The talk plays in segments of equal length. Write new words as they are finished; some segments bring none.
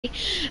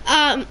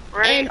And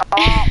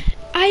I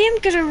am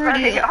gonna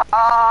ready.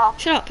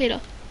 Shut up,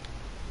 Peter.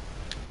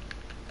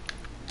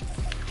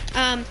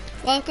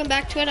 Welcome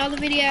back to another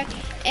video,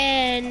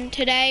 and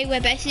today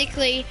we're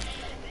basically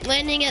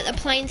landing at the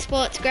plane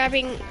spots,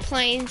 grabbing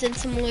planes and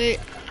some loot,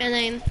 and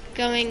then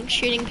going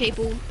shooting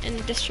people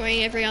and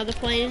destroying every other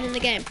plane in the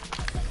game.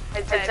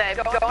 Hey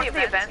Dave, go on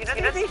the events, you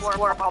know the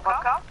Explorer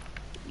pop-up car?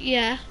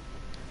 Yeah.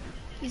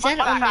 Is that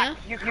on now?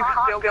 You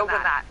can't build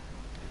in that.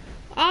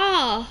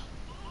 Oh.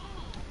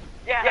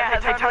 Yeah,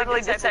 they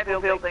totally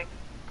disable building.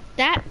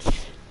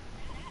 That's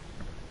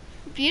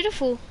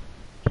beautiful.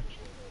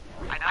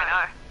 I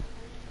know.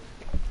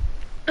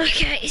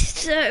 Okay,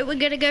 so we're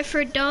gonna go for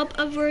a dub.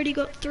 I've already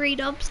got 3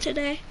 dubs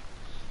today.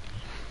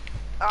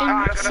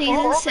 In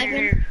season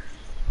 7.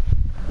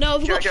 No,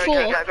 we've got 4.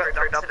 Oh,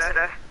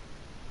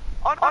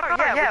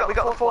 yeah, we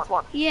got the 4th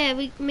one. Yeah,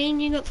 me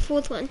and you got the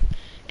 4th one.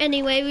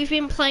 Anyway, we've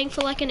been playing for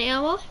like an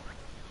hour.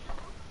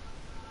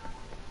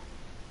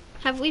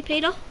 Have we,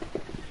 Peter?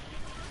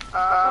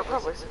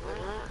 Probably.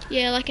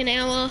 Yeah, like an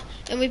hour,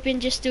 and we've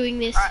been just doing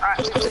this.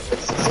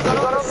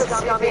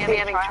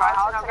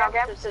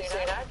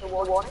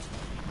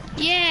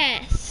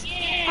 Yes!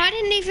 I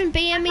didn't even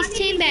BM his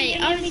teammate,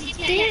 I was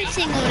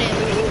dancing on him.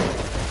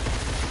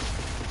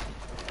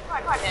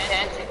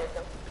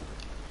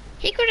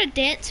 He could have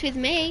danced with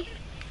me.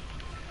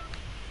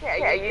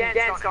 Yeah, you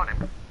danced on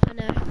him. I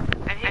know.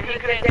 And he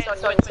could have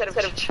danced on you instead of...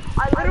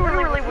 I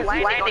literally was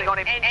landing on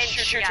him and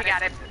shooting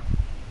at him.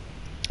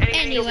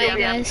 Anyway,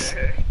 guys.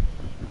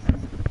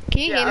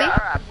 Can you hear me?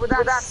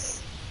 Well,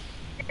 that's...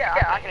 Yeah,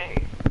 I can hear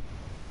you.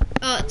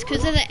 Oh, it's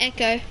because of the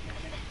echo.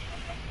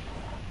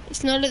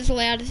 It's not as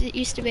loud as it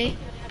used to be.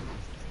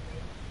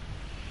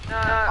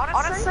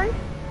 Honestly,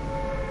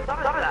 not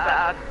as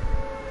bad.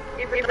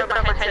 Even though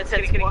my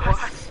headset's getting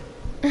worse.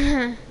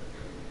 I'm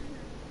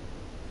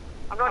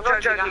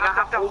not joking, I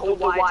have to hold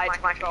the wide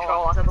to my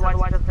controller,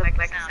 otherwise it doesn't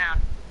make a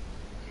sound.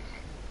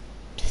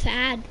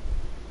 Sad.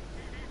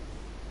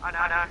 I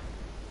know.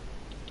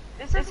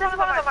 This is one of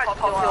the most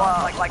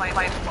popular, like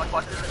plane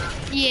spots,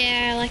 isn't it?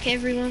 Yeah, like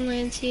everyone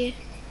lands here.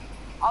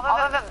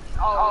 Other than,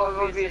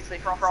 obviously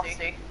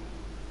Frosty.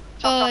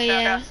 Oh,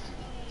 yeah.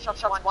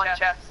 Shots one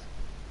chest.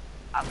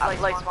 At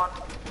least one.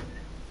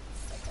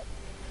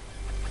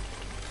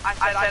 I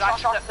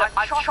shot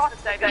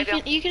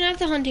it. You can have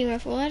the hunting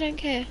rifle, I don't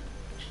care.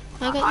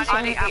 I got this I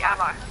one. need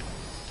ammo.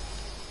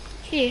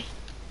 Here.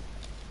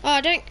 Oh,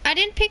 I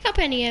didn't pick up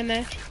any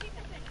ammo.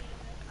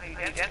 Oh, you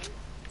did?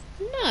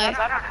 No. I don't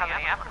have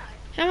any ammo.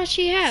 How much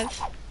do you have?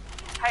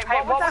 Hey,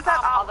 what was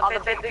that other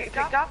bit that you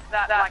picked up?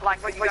 That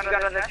like what you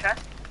got on the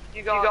chest?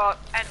 You got,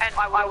 and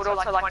I would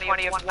also like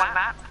 20 of one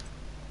map.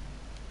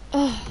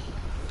 Oh,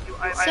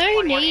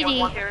 so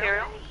needy.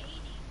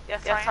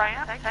 Yes, I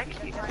am.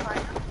 Thank you.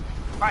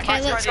 Right,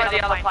 Okay, let's go to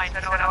the other plane so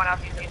no one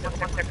else can use it.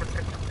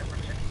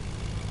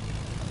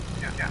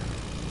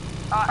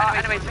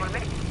 Anyways, you want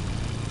me?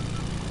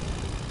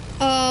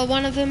 Oh,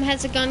 one of them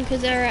has a gun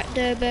because they're at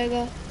the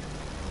burger.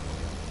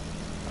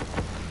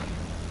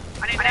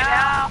 I need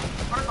now.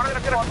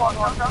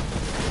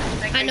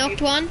 I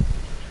knocked one.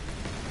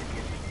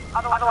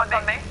 Other one's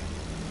on me.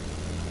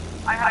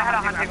 I had a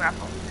hunting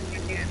rifle.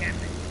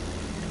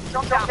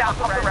 Jump down off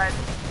the red.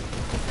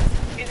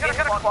 He's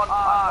gonna quad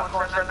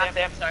corner in that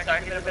damn so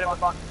he's a bit of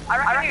a bug.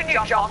 I reckon you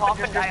jump off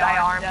and just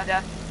AR him to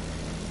death.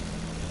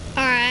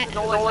 Alright. He's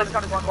always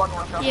got his quad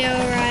launcher.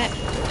 Yeah, alright.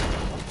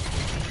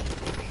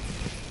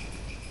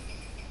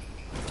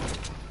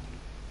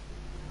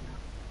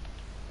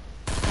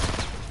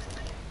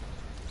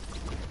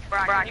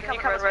 Brian, can you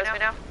come and res me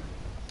now?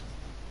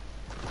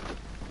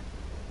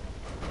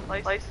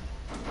 Please?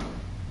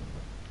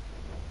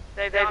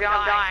 Dave, I'm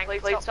dying.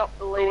 Please stop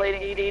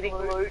eating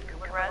loot. Can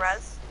we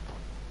res?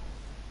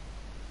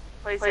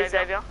 Please,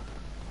 Xavier.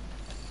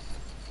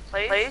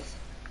 Please?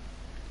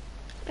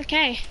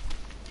 Okay.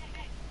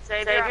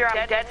 Xavier,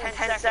 I'm dead in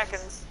 10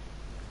 seconds.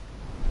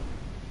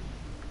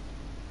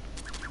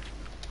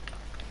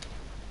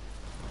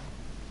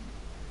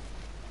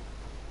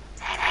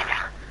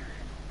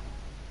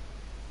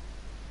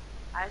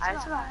 I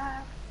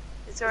survived.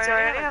 Is there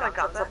any other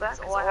guns up there?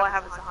 All I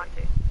have is a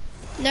hunting.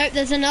 Nope,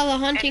 there's another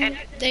hunting.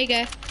 There you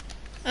go.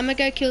 I'm gonna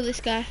go kill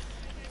this guy.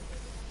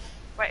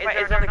 Wait,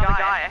 is there another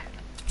guy?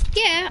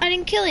 Yeah, I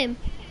didn't kill him.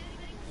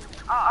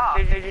 Oh.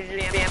 Did you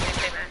BM him?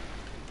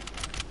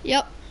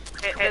 Yep.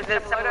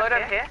 There's some load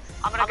up here.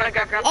 I'm gonna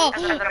go grab Oh.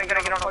 this and then I'm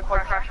gonna get on a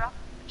quad crusher and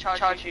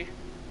charge you. Is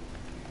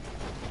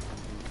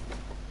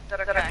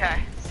that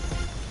okay?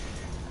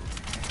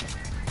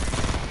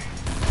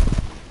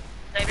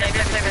 Maybe Ow.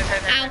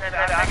 I'm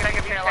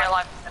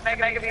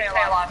gonna give you a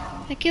alive.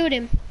 I killed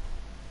him.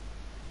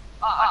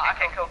 Oh,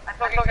 okay, cool. I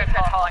thought you were gonna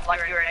tell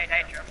like you were in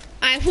danger.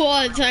 I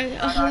was.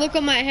 Look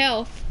at my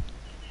health.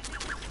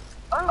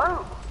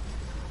 Oh.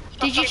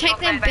 Did you take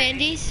them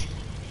bandies?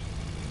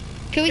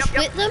 Can we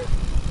split them?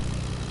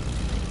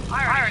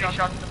 I already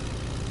shot them.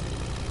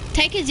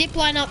 Take a zip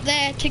line up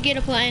there to get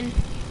a plane.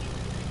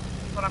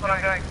 That's what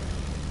I'm doing.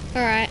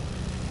 Alright.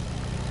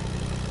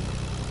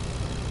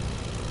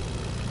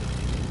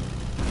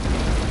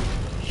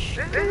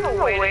 This is the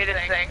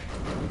weirdest thing.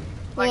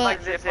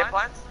 Like zip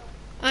lines.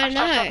 I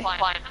know.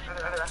 Fine.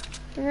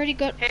 I've already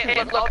got.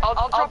 Here, look,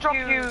 I'll drop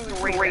you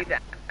 3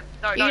 then.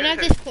 No, You can have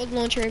this quad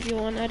launcher if you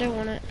want. I don't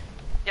want it.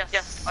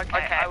 Yes. Okay.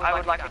 I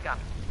would like a gun.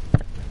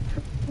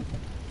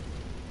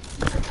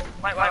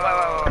 Wait.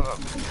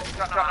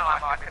 Drop no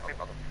ammo. I couldn't be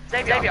bothered.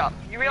 Xavier,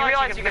 you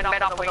realize you can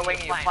met up on the wing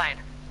of your plane?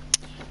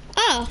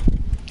 Oh,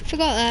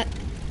 forgot that.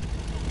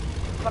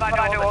 But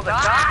I do all the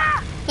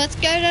time. Let's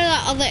go to the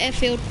other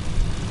airfield.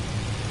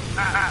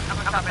 I'm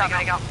gonna start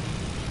getting up.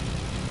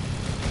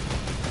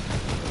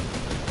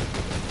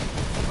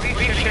 What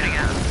are you shooting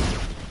at?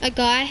 A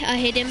guy, I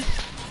hit him.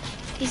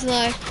 He's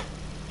low.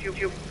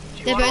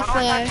 They're both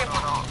low.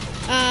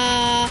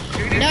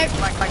 Nope.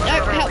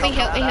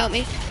 Help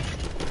me.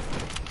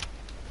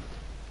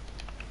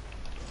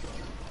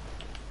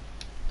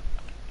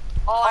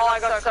 Oh, I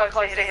got so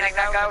close to hitting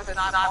that guy with a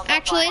knife.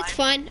 Actually, it's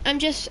fine. I'm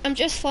just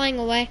flying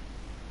away.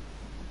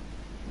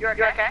 You're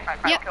okay?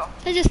 Yep, Cool.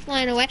 I'm just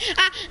flying away.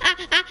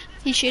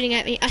 He's shooting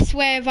at me. I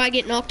swear if I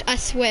get knocked, I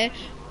swear.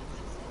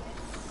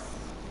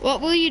 What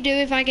will you do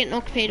if I get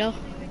knocked, Peter?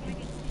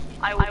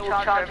 I will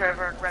charge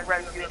over and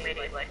rescue you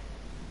immediately.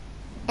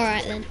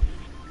 Alright then.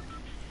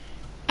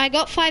 I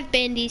got 5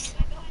 bandies.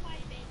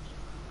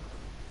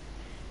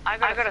 I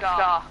got a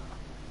star.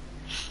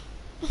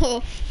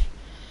 Oh.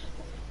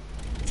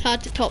 It's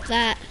hard to top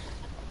that.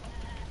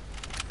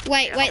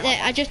 Wait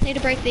there. I just need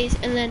to break these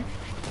and then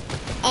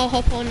I'll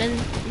hop on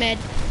and med.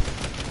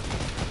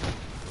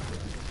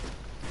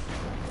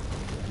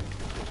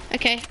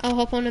 Okay, I'll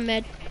hop on a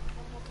med.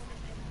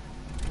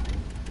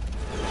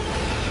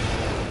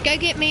 Go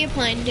get me a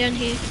plane down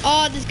here.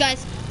 Oh, there's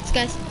guys.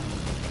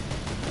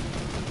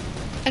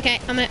 Okay,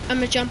 I'm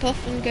gonna jump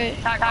off and go.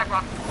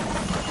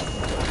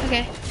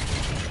 Okay.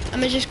 I'm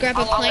gonna just grab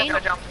a plane.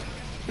 I'm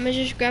gonna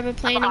just grab a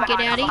plane and get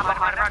out of here.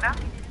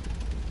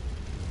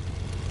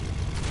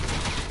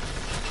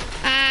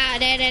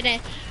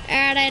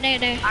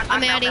 There.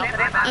 I'm outie.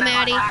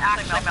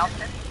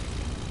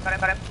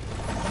 Got him.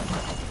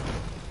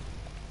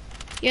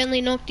 You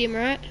only knocked him,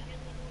 right?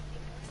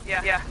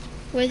 Yeah.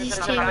 Where's his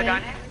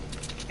teammate?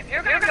 If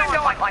you're gonna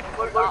go on like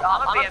loot, I'm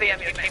gonna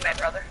BM your teammate,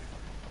 brother.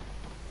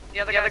 The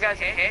other guy's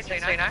here, so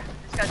you know.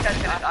 This guy's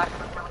gonna die.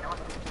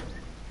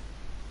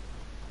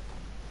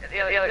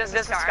 There's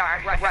a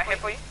scar right here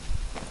for you.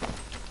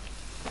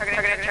 Check it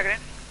in.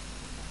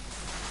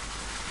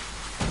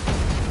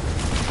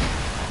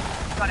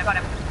 Got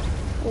him.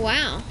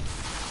 Wow.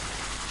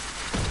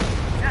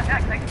 Yeah,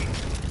 thank you.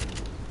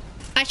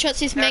 I shot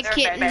this med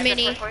kit and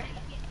mini.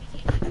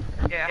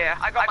 Yeah,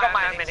 I got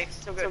my own mini.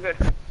 Still good.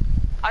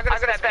 I got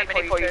a spare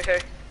mini for you too.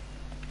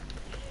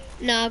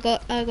 No,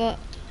 I got.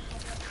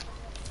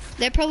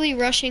 They're probably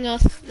rushing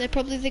us. They're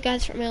probably the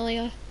guys from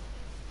earlier.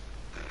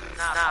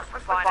 Nah, we're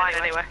fine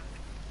anyway.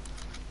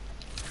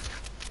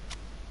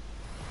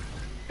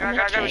 I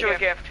got you a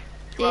gift.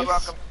 You're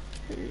welcome.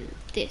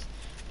 This.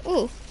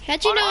 Ooh,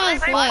 how'd you know I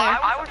was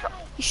low?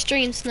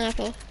 Extreme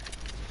sniper.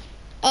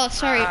 Oh,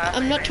 sorry,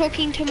 I'm not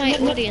talking to my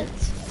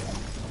audience.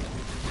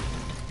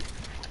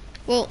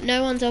 Well,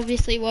 no one's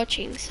obviously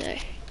watching, so.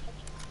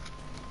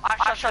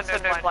 I shot the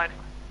new plane.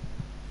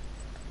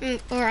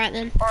 Alright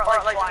then. Do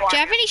you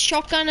have any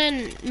shotgun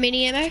and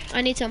mini ammo?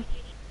 I need some.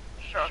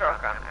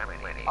 Shotgun and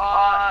mini.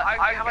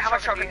 How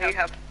much shotgun do you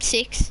have?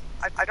 6.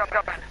 I dropped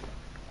shotgun.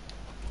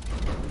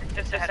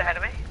 Just ahead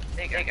of me.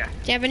 There you go. Do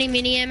you have any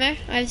mini ammo?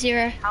 I have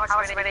 0. How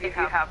much mini do you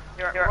have?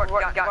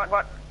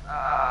 What?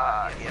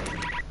 Yeah.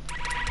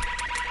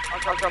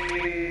 I'll drop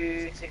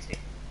you 60.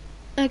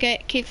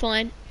 Okay, keep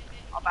flying.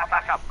 I'll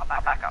back up.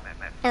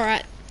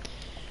 Alright.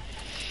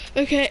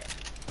 Okay.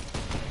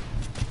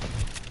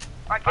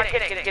 Alright,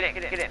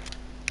 get in.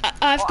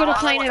 I've got a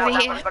plane over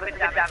here. Got a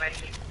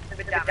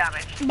bit of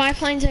damage. My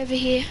plane's over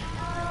here.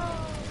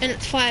 And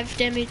it's 5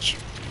 damage.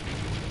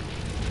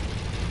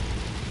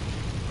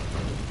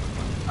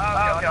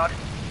 Oh god.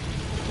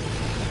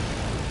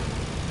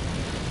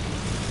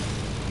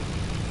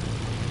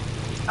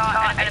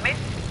 Enemies?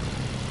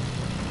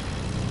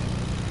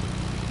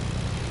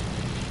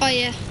 Oh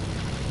yeah.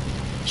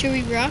 Should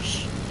we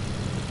rush?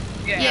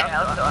 Yeah,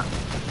 let's do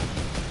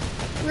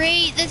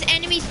it. There's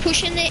enemies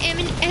pushing their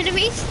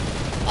enemies.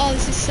 Oh,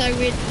 this is so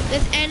weird.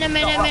 There's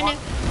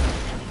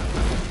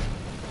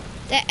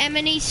the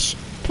enemies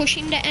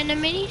pushing the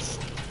enemies.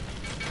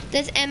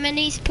 There's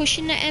enemies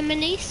pushing the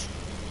enemies.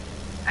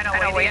 I know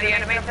where the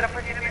enemies that are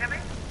pushing the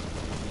enemies.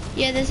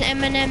 Yeah, there's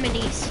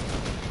enemies.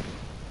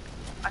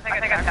 I think I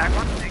attacked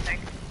one.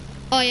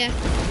 Oh yeah,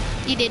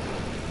 you did.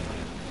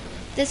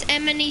 There's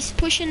enemies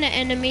pushing the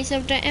enemies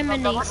of the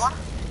enemies.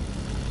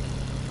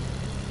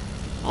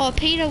 Oh,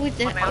 Peter with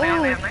the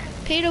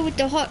Peter with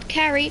the hot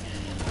carry.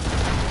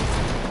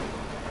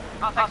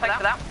 Oh, thanks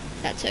for that.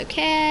 That's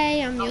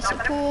okay. I'm your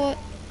support.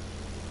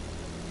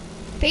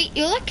 Pete,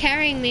 you're like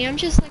carrying me. I'm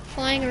just like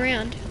flying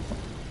around.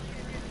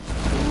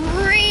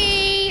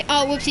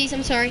 Oh, whoopsies.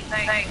 I'm sorry.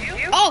 Thank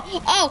you.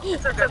 Oh.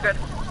 Good.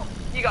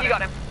 You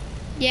got him.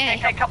 Yeah.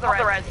 Hey, come up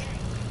the res.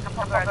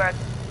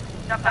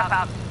 Jump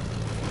out.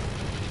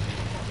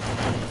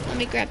 Let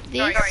me grab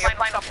this. Sorry,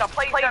 stop.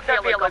 Please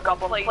don't be a loot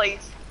goblin,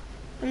 please.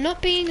 I'm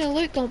not being a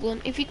loot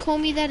goblin. If you call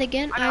me that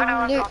again,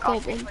 I will loot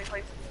goblin.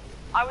 Please.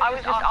 I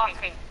was just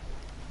asking.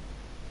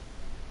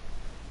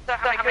 So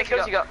how many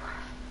kills you got?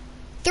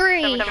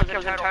 3. 7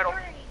 kills in total.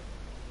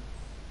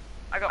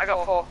 I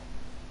got 4.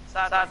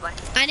 Sadly.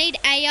 I need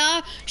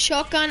AR,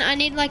 shotgun. I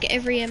need like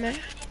every ammo.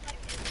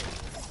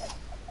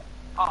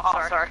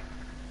 Oh, sorry.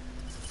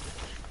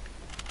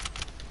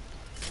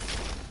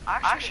 I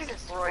actually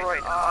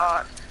destroyed.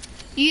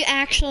 You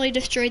actually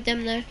destroyed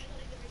them though.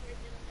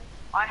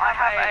 I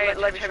have a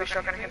legendary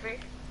shotgun here for you.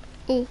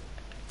 Ooh.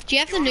 Do you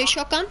have the new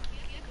shotgun?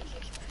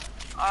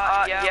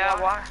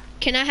 Yeah, why?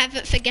 Can I have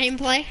it for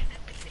gameplay?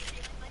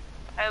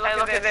 Hey,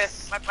 look at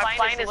this. My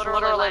plane is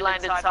literally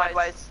landed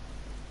sideways.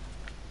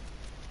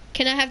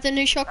 Can I have the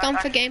new shotgun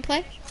for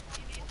gameplay?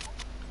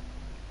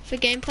 For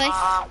gameplay?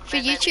 For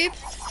YouTube?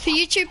 For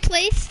YouTube,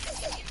 please?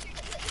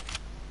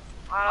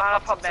 I'll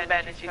pop some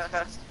bandages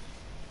first.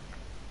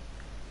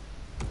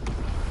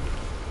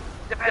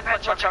 Depends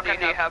what shotgun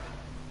do you have.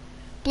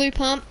 Blue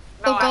pump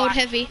or gold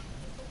heavy?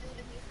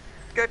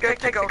 Go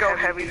take gold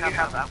heavy. You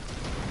have that.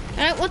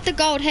 I don't want the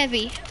gold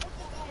heavy.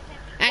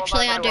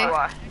 Actually, I do.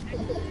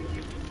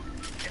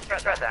 It's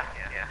right there.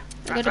 Yeah.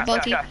 I got a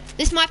bulky.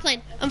 This is my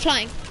plane. I'm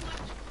flying.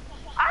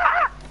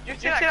 You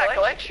see that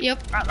glitch?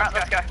 Yep. Right,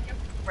 let's go.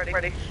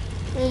 Ready.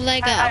 We'll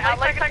leg up.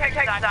 Let's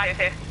take dive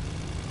here.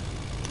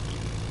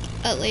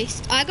 At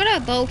least. I got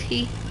a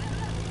bulky.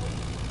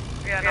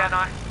 Yeah,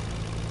 no.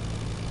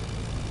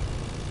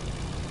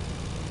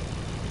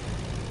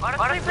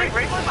 Honestly,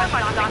 Rainbow might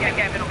not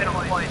get middle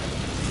point.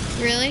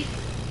 Really?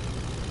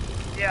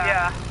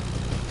 Yeah.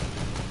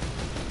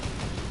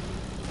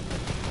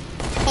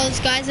 Oh, this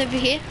guy's over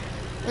here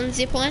on the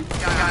zip line.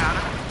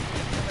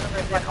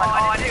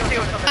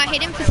 I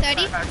hit him for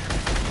 30.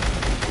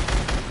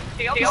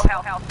 Heal.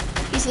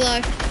 He's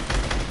low.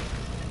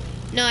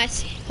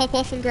 Nice. Hop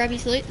off and grab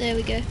his loot. There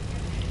we go.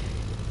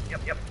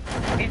 Yep.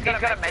 He's got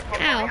a med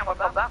kit.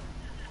 Ow.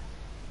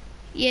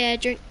 Yeah,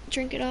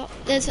 drink it up.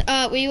 There's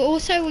we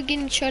also were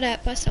getting shot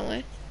at by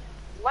somewhere.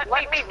 Let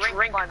me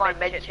drink my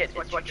med kit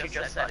is what you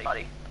just said,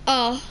 buddy.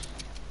 Oh.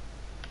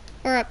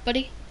 Alright,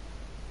 buddy.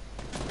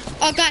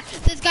 Oh, guy.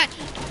 There's a guy.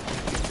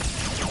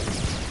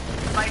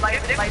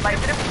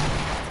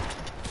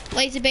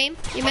 Laser beam.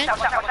 You man?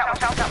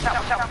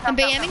 I'm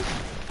BMing.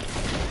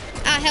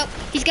 Ah, help.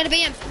 He's got a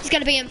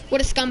BM.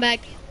 What a scumbag.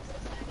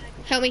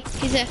 Help me.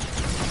 He's there.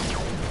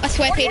 I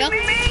swear, Peter.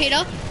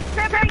 Peter.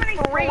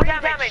 3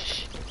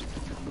 damage.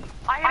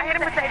 I hit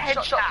him with a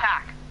headshot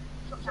attack.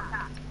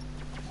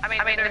 I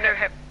mean, no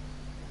hit.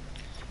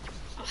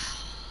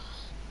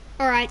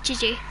 Alright,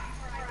 GG.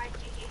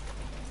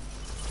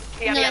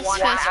 Nice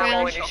first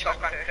round.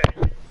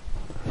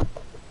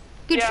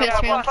 Good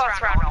first round.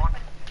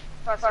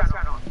 First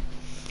round on.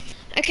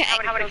 Okay.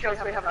 How many kills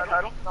do we have in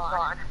total?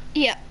 9.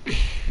 Yeah.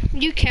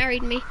 You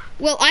carried me.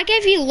 Well, I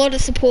gave you a lot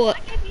of support.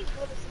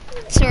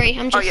 Sorry,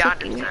 I'm just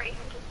looking.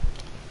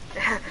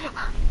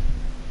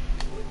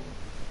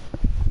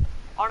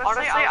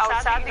 Honestly, I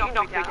was sad that you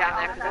knocked me down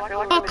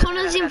there. Oh,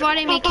 Connor's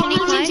inviting me. Can you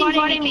play?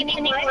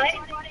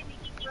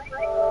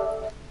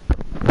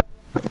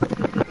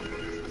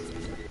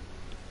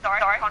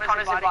 Sorry,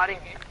 Connor's inviting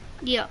you.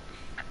 Yeah.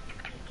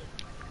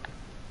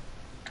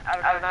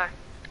 I don't know.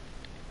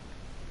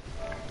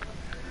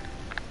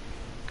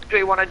 Do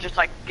we want to just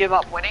like give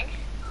up winning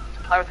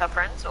to play with our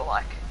friends, or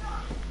like,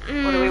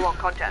 or do we want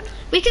content?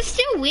 We can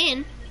still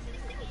win.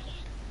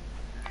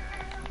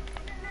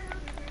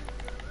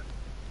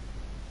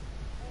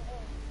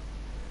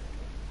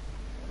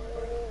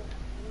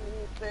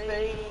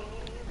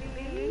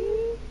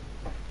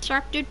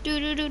 Sharp do.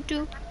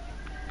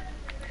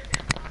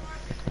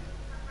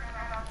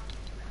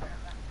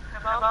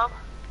 Hey, Mom.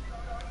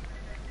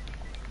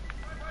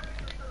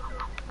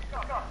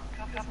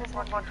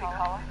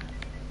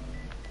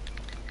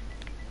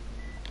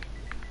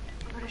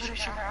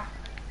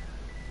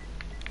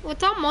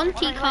 What's on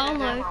Monte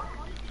Carlo?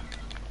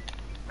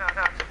 No.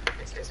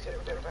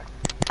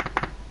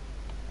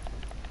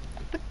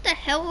 What the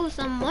hell is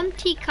a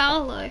Monte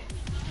Carlo?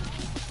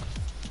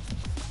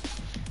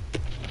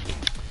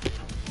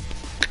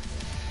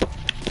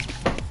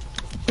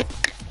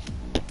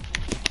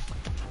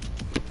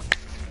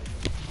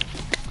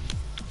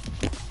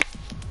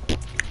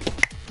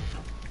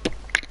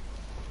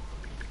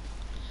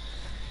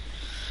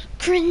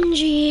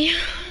 Cringy.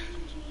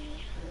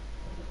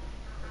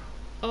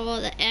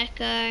 Oh, the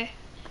echo.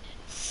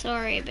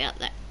 Sorry about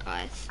that,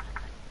 guys.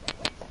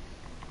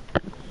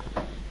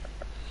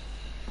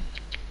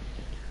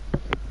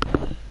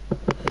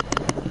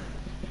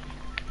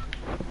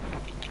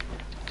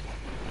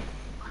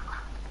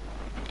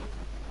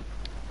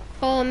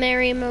 Oh,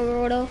 Mary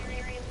Marauder.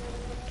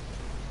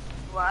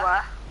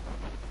 What?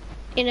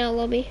 In our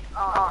lobby.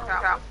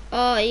 Oh,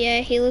 Oh, yeah,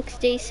 he looks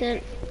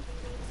decent.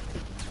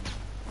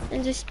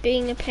 And just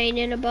being a pain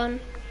in a bun.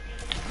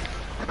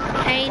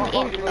 Pain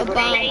in a bun.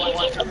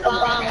 The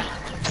bun.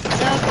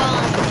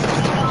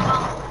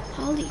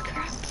 Holy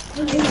crap.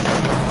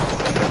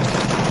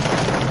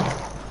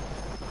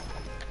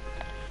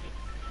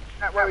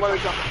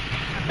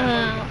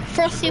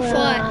 Frosty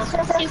Flight.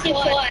 Frosty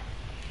Flight.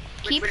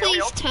 Can you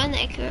please turn the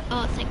echo?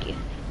 Oh, thank you.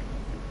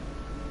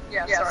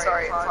 Yeah,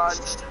 sorry.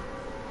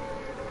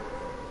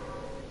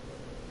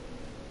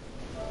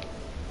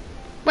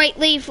 Wait,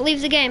 leave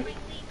the game.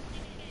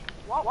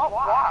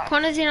 Why?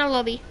 Connor's in our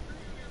lobby.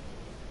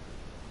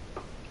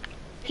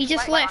 He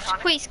just left.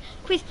 Connor. Please.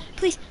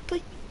 Please.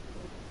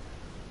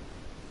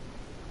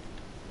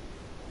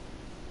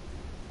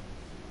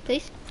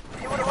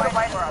 You would have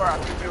waited for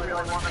us if you really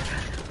wanted.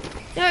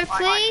 No,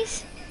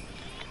 please.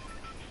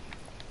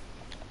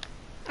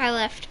 I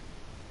left.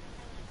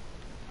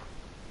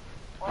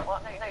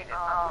 What needed?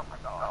 Oh my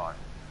god.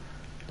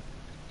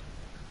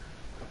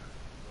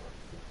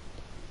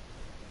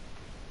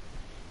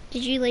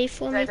 Did you leave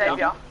for me?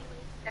 Xavier,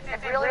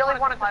 if he really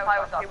wanted to play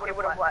with us, he would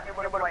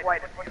have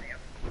waited for you.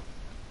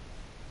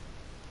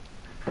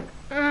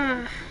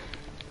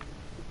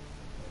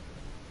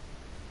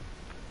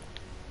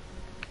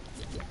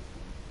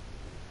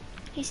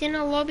 He's in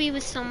a lobby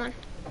with someone.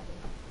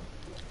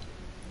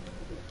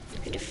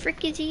 Who the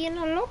frick is he in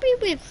a lobby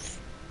with?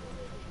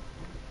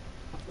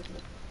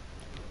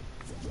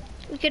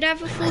 We could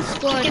have a full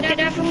squad.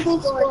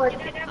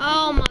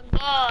 Oh my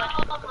god.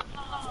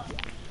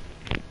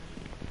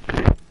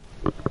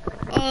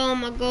 Oh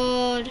my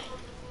god.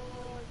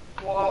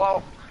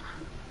 Whoa.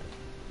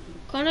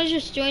 Connor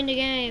just joined the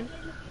game.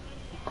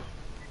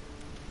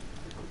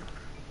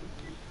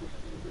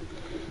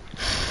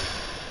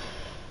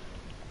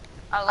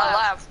 I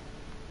love.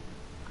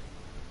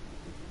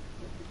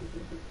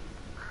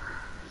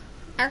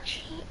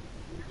 Actually,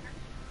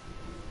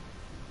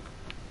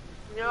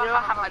 You know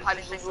I haven't played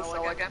a single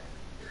solo game?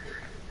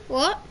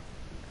 what?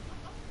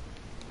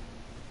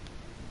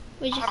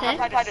 What'd you I say?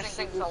 haven't played a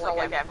single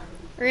solo game.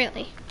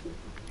 Really?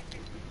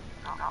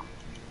 Are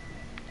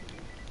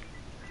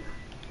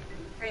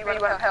you wearing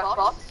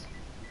slots?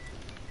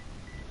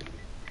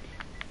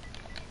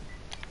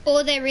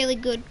 Or they're really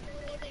good.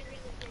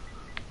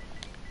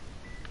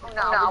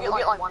 No, we'll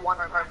get like one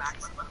Pro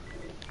Max.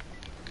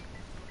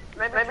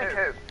 Maybe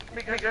two.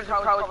 Because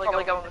we'll probably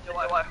go on the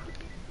duo.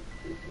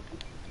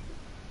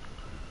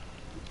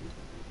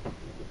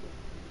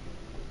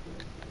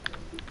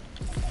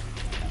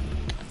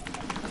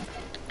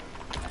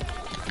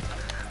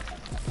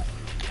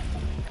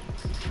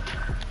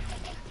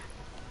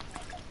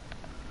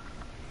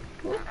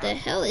 What the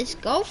hell is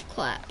golf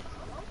clap?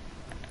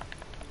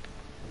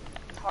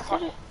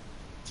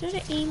 Is that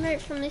an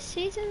emote from this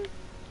season?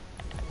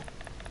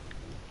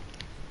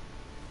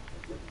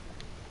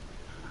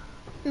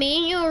 Me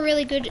and you are a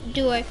really good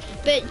duo,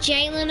 but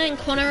Jalen and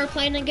Connor are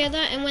playing together,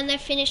 and when they're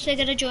finished, they're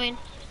gonna join.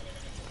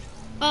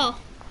 Oh.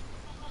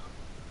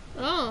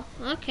 Oh,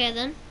 okay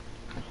then.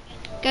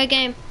 Go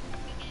game.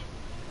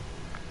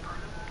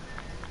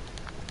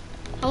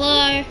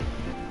 Hello.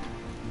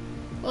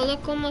 Hola,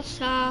 ¿cómo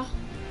está?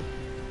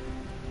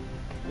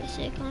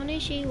 Dice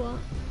konnichiwa.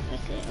 I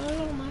said,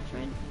 hello, my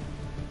friend.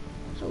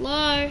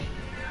 Hello.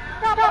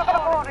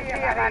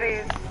 Yeah, that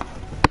is.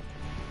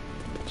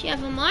 Do you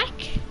have a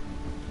mic?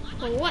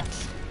 Or what?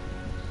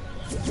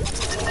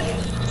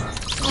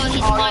 Oh,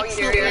 his mic's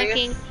not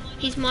working.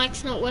 His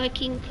mic's not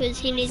working because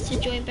he needs to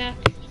join back.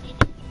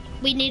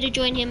 We need to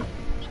join him.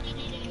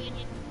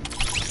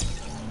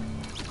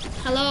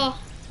 Hello.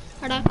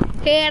 Hello.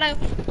 Hello.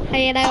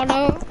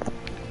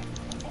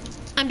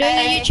 I'm doing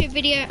a YouTube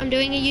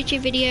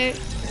video.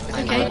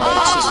 Okay. No.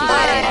 Stop.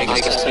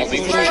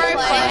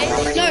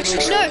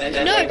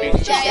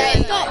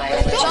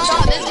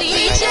 There's a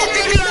YouTube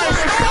video.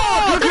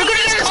 Stop. You're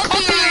gonna get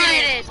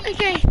copyrighted.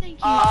 Okay, thank you.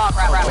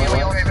 Crap.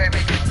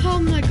 Oh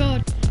my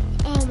god.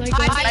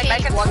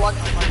 Make it one.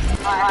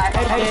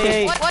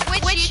 Hey.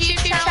 Which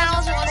YouTube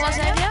channels was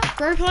Xavier?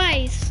 Bro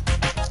plays.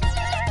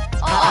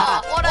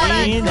 Oh, what are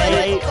Me and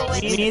Dave cool.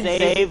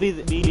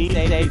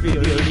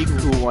 the only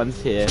cool ones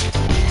here.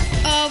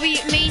 Oh, me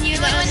and you,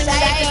 the only Dave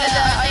one is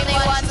the only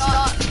one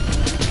not.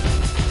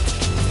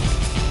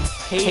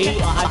 Hey,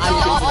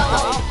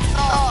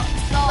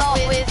 Not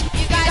with.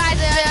 You guys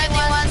are the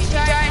only ones who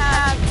don't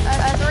have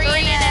a 3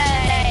 and a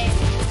name.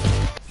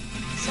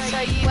 So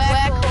you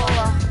wear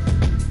cooler.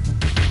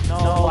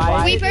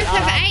 no, We both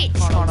have 8.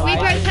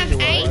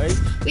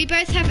 We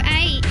both have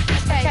 8.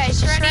 Okay,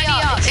 just ready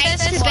up. 8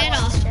 to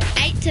better.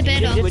 8 to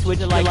better. Would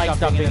you like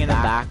something in the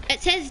back?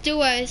 It says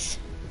duos.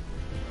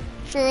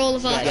 For all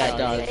of us. Yeah, it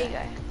does. There you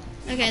go.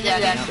 Okay, there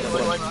we go.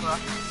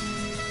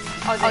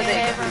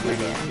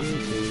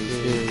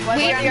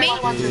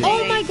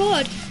 Oh my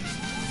god.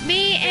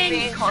 Me and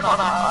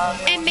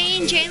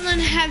Jalen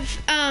have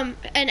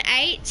an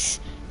 8,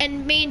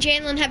 and me and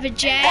Jalen have a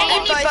J.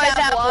 And you both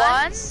have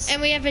 1.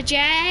 And we have a J.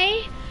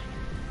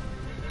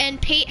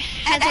 And Pete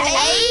has a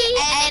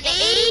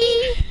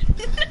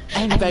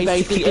 1. And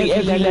basically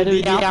every letter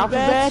in the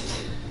alphabet.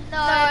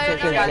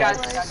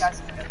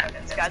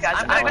 Guys,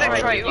 I'm gonna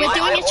show you. We're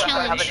doing a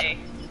challenge.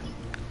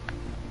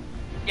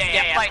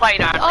 Yeah, play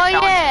down. Oh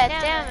yeah,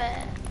 damn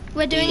it.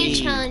 We're doing a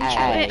challenge.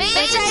 Me Me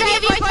and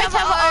Xavier both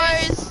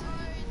have O's.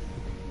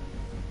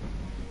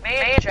 Me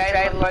and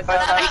Jay both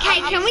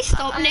Okay, can we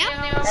stop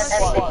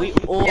now? We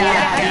all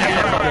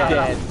Yeah.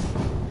 dead.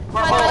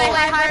 By the way,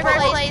 hi,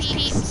 plays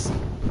peeps.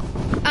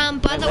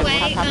 By the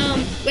way,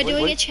 we're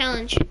doing a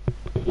challenge.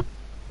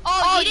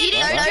 Oh, you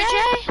didn't know,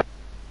 Jay?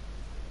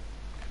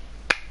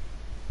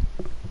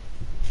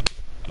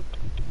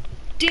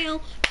 Down,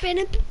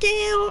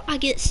 down. I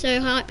get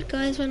so hyped,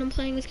 guys, when I'm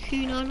playing with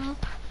Kunana.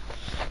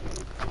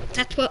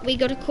 That's what we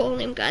gotta call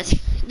him, guys.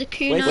 The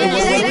Kunana.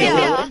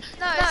 wait.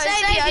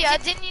 Xavier,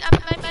 didn't you,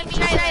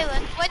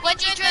 Jalen, when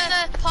you joined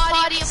the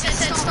party and said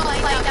stop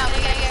playing that,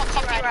 we're gonna get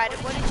copyrighted.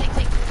 What did you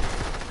think?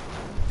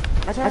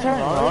 I don't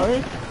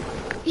know.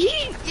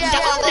 Yeah,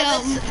 well,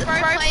 it's the Pro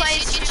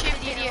Plays YouTube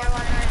video on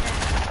right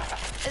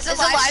now. Is it a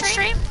live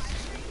stream?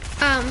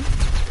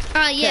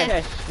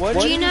 Yeah. What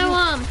Do you know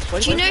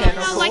what's do you know your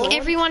channel how like called?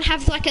 everyone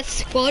has like a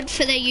squad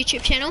for their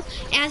YouTube channel?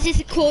 Ours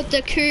is called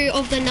the Crew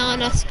of the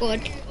Nana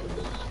Squad.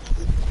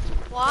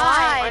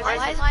 Why?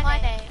 Why is my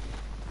name?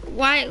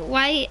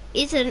 Why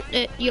isn't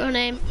it your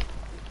name?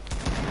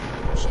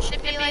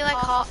 Should be like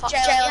half.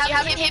 Jalen, you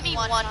haven't hit me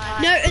one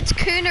time. No, it's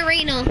Coon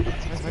Arena.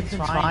 I'm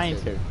trying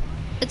to.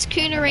 It's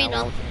Coon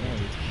Arena.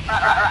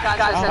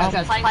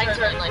 Guys, planes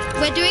only.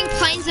 We're doing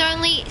planes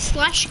only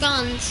 /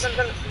 guns.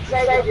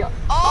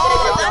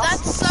 Oh,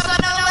 that's so not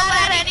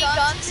allowed any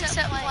guns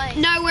except planes.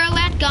 No, we're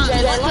allowed guns,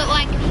 but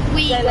like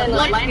we gotta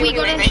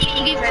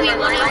give we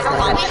want We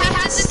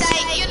have to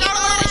stay. You're not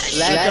allowed to shoot.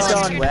 Let's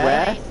on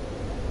where?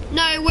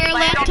 No, we're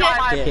allowed to.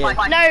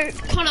 No,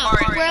 Connor,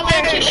 we're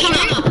allowed to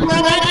shoot. We're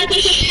allowed to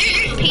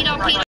shoot. Peter.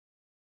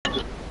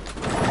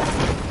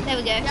 There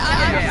we go.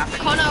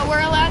 Connor,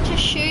 we're allowed to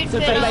shoot, So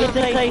but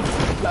basically,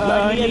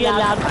 only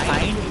allowed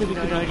planes, so we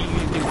can only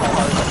use new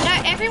cars. no,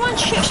 everyone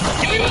shush.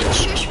 Everyone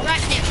shush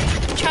right now.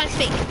 I'm trying to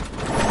speak.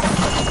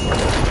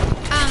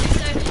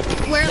 So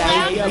we're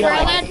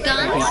allowed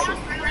guns,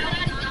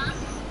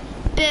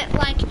 but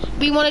like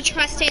we want to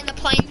try to stay in the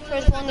plane for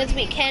as long as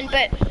we can.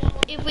 But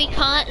if we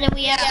can't, then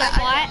we have to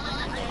fight.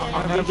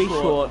 I'm gonna be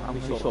short. I'm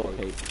gonna be short,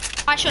 Pete.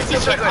 I shot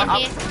this shit from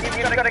here.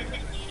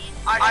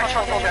 I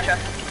shot all the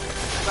chest.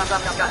 I'm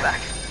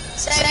back.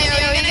 Xavier,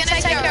 are you gonna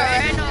take your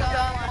own or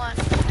go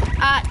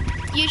on?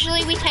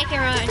 Usually we take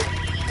our own.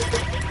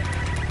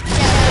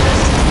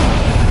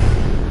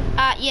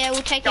 Yeah,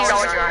 we'll take our own.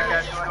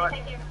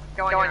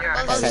 Go on your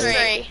own. Level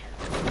 3.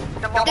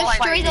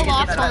 Destroy the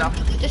last one.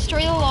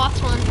 Destroy the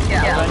last one.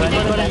 Yeah.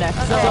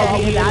 So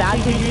we allowed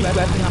to use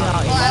weapons in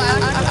our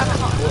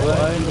Well, We're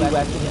only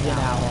weapons in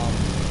our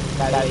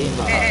that is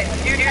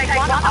You take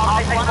one, I'll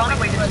take one, and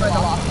we destroy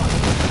the last one.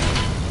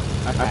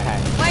 okay.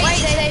 Wait,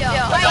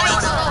 Xavier. Wait,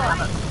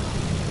 stop.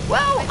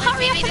 Whoa,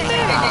 hurry up and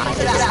move.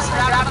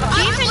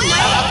 Do you even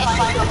know?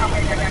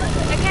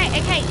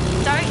 Okay,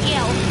 don't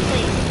yell,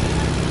 please.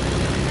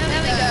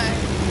 There we go.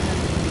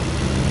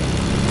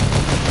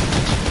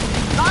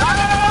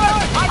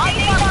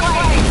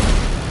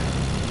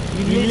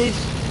 You lit.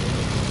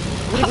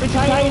 We're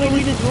trying to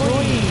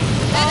destroy you.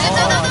 There's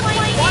another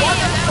plane here.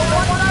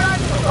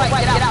 Wait,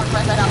 get out.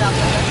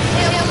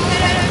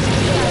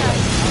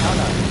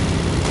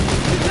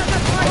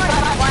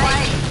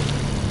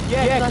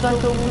 Yeah, because I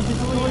thought we were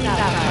destroying that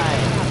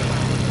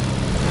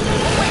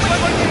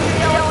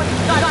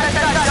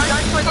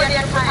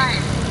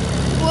plane.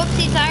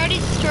 Whoopsies, I already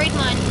destroyed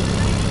mine.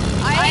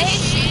 I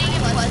hate shooting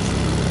in planes.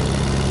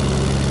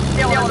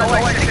 The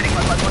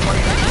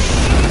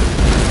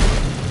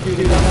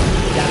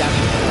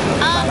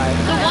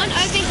one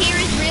over here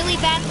is really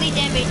badly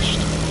damaged.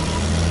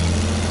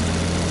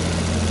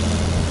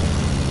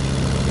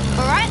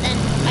 Alright then,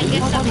 I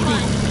guess I'm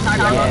fine.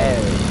 Yeah.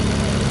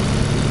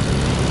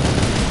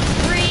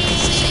 3,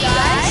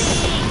 guys.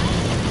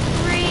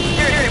 3.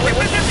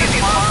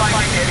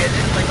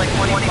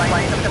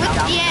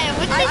 Yeah,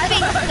 with this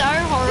being so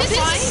horrifying. This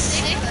is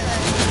sick.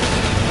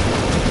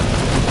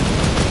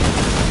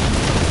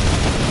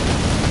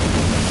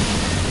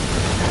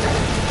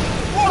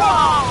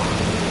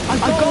 I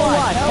got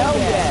one. Hell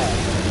yeah.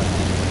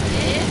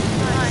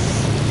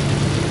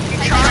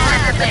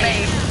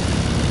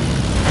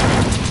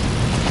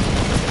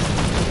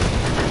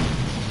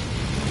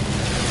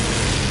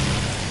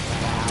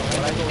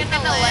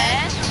 Gonna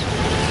land.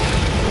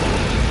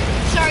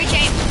 Sorry,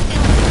 James.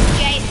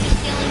 James is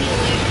stealing your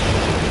loot.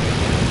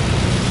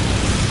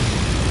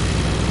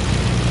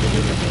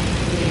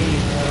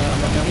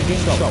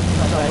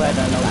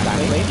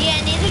 Yeah,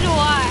 neither do I.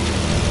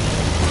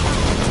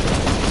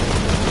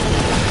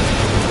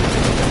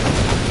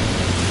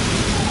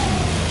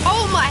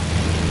 Oh my!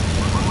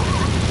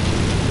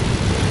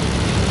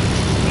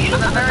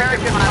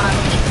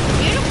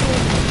 Beautiful.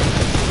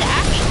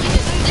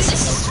 This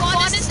is the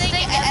funnest thing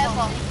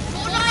ever.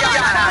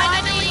 Fortnite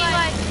finally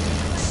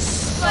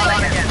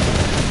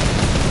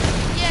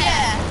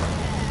yeah.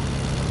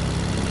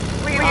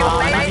 We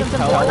made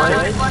some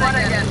fun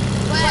again.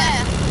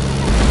 Where?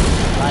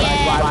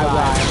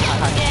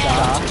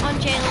 Yeah, on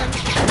Jalen.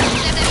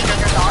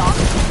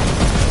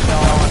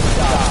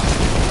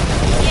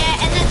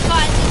 Yeah, and that's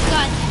guys,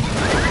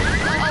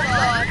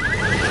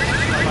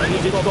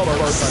 Oh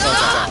god.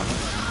 Stop!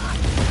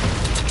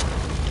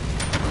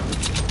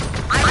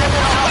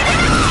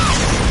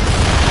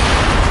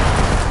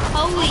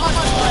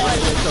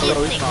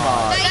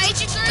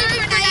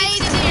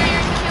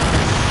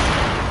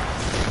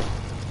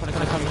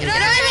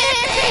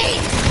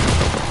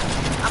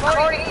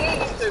 already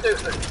eating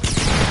soup.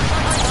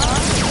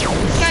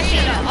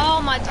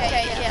 Oh my god,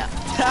 yeah.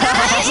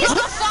 This is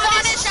the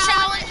funnest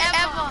challenge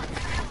ever.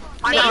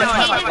 I Me know, and I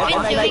Pete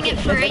know, have been doing it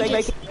for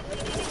ages.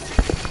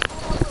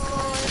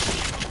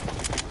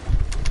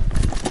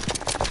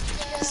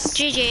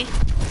 GG.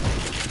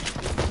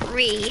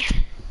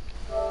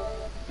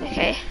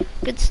 Okay,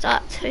 good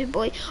start too,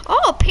 boy.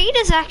 Oh,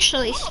 Peter's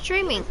actually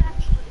streaming.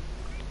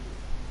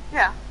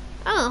 Yeah.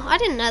 Oh, I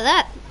didn't know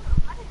that.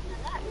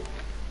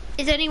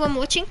 Is anyone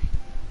watching?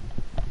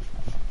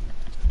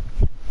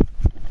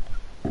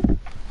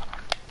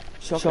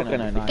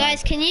 Shotgun only.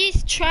 Guys, can you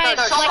try No,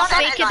 like shotgun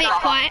speak a and bit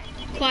sniper.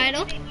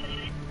 quieter?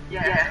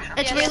 Yeah.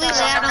 It's really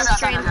loud on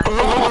stream.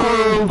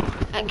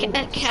 Okay.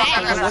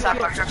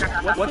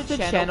 What's the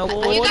channel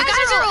You for?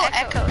 guys are all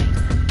echoing.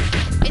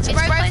 It's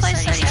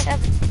Roleplays 37.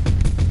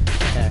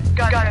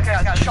 Go.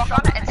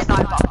 Shotgun and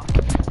sniper.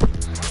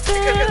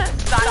 Because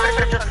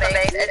sniper just for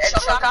me, and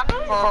shotgun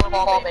for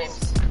more beams.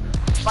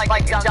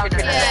 Like Duncan.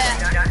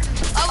 Yeah.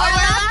 Oh, we're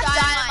allowed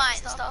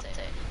dynamite and stuff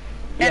too.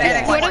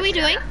 Yeah. What are we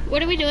doing?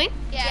 What are we doing?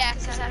 Yeah.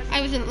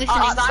 I wasn't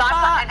listening.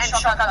 Sniper and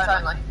shotguns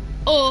only.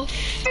 Oh,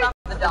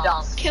 The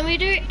dance. can we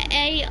do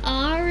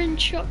AR and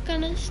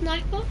shotgun and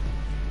sniper?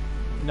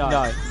 No.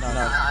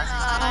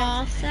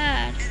 Oh,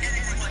 sad.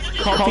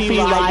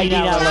 Copyright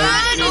Turn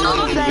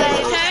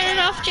it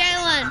off,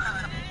 Jalen.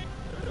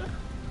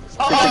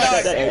 I'm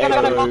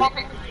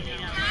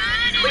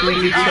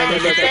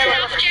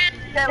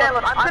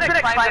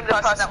gonna claim the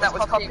person that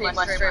was copying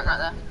my stream right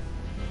there.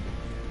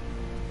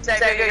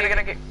 Xavier, you're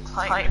gonna get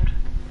claimed.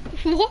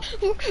 What?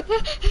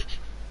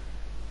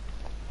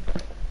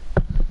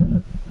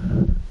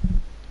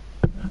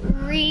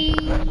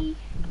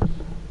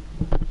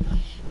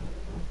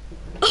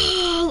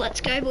 Oh,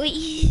 let's go,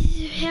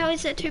 boys. How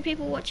is there 2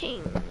 people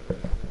watching?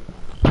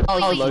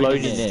 Oh,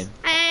 loading in.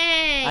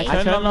 Hey. I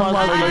turned on my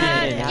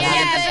loading in.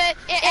 Yeah,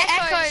 but it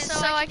echoes,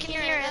 so I can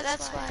hear it,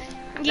 that's why.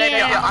 Xavier,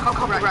 Yeah. I'm a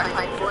copyright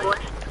claim boy.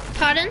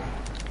 Pardon?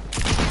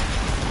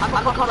 I'm a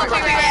copyright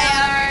claim. Copyright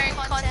our own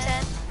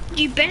content.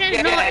 You better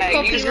Yeah,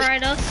 not you just-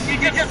 copyright us. You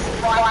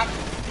just like,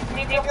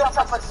 you give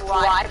yourself a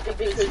slide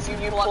because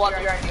you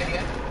plug your own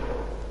video.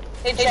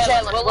 Hey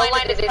Jalen, we'll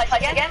land at this place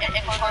again, and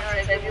Connor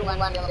is every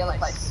land at the other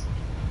place.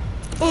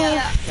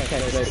 Yeah.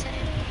 Okay, wait.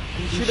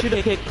 You should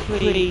have picked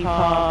Creeper.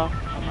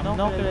 I'm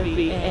not gonna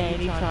be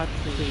any type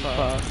of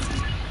Creeper.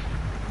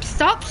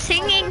 Stop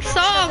singing I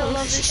love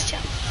songs. this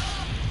channel.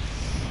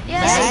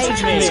 Yeah,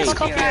 sometimes it's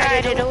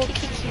copyrighted, it will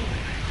kick you.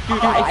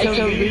 Dude, it's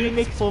a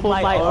remix for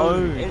my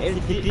own.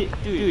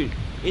 Dude,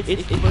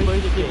 it's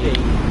supposed to be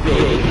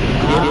big.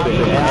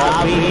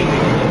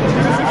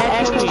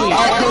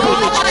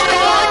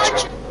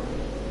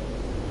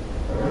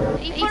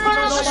 You put it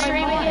on the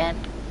stream again?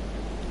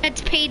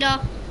 It's Peter.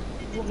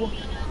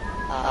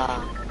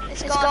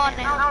 It's gone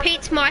now.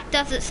 Pete's mic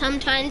does it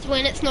sometimes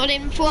when it's not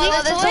in fully.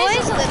 Well, there's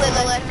always a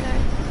little echo.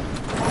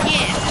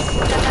 Yeah.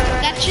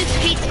 That's just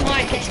Pete's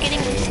mic. It's getting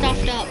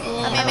stuffed up a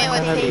lot. I mean,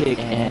 with Pete.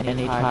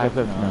 Any type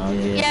of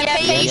noise. Yeah,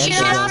 but you should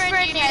ask for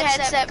a new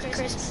headset for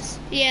Christmas.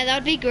 Yeah, that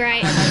would be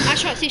great. I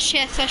shot his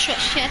chest. I shot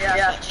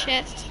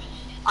chest.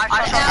 I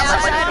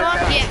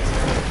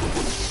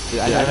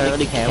Yeah. I don't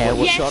really care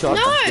what Yes, shot no.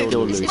 I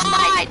still lose. It's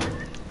mine.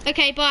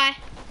 Okay, bye.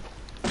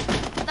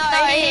 No,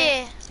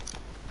 here.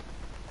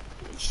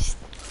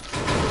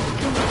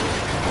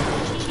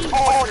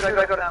 Oh, did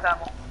I go down that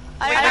one?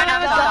 I don't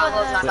have a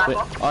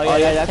gun. Oh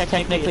yeah, that's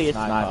technically a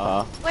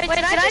sniper. Wait, did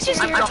I just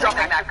I'm hear not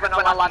dropping that, but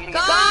I'm allowed to get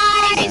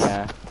Guys!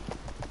 Yeah.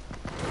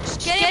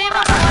 Get him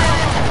on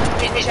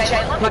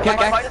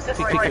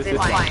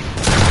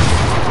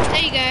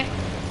There you go.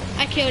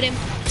 I killed him.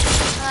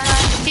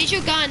 Here's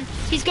your gun.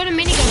 He's got a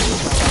minigun.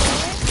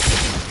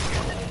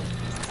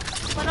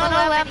 We're not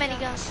allowed many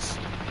guns.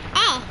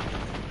 Oh,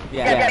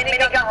 Yeah.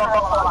 Minigun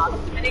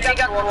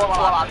roll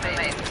up,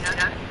 mate.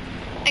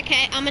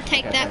 okay. I'm gonna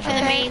take that for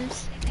the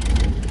memes.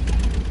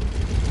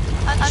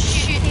 I'm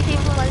shooting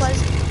people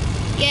close.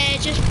 Yeah,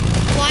 just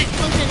light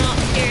closing up.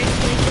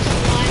 Seriously, just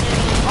light it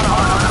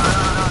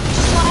up.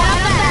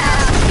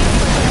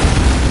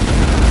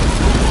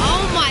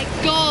 Oh my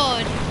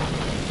god.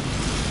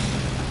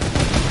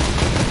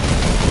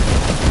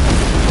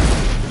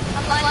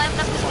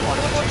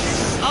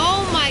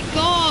 Oh my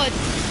god.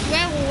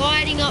 We're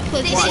lighting up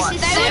for this. This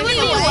is so They would be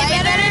cool. way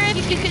better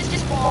if you could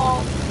just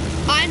fall.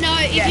 I know,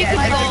 if you could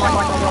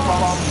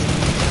bomb.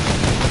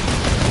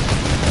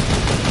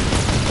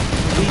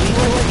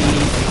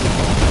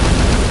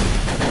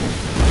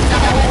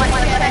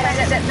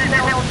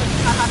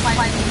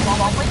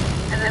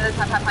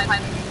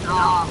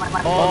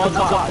 Oh,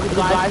 the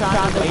guy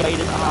found the way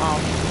to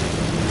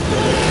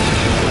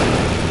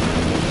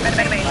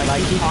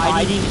like he's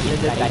hiding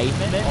in the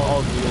basement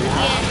of the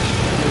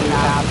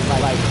house,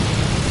 like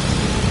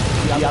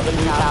the other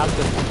new house.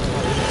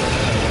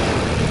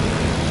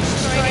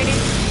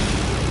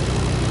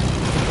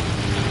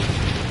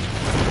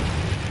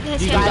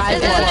 Let's You go.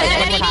 guys There's an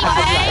enemy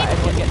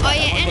Oh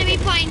yeah, enemy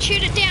plane.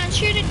 Shoot it down,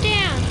 shoot it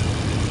down.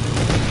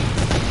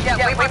 Yeah,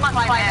 we must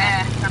find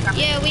air.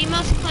 Yeah, we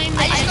must claim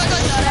the I just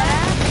got air. shot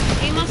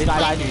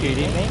guys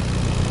shooting me?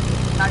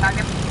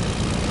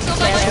 So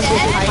Em much vừa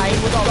dead. thấy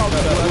muốn đâu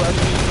được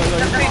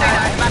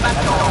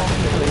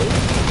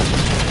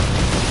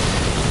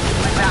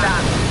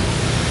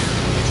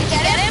Did you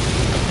get him?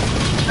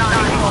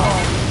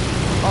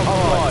 Oh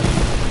god.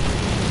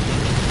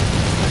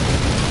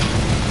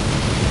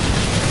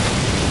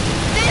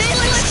 This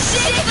looks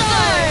sick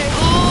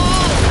though!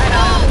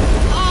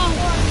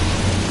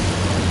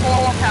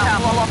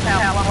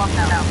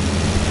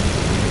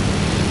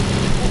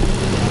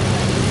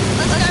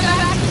 Let's go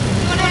back.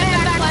 You wanna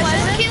head back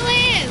Pleasant? Kill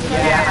him!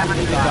 Yeah, I'm a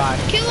good guy.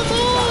 Kill them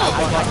all!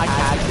 I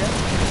tagged him.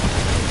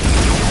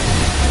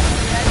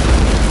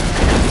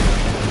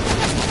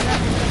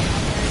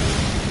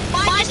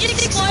 Mine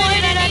just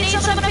exploded and I need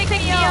someone to pick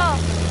me up.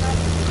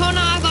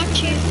 Connor, I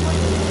got you.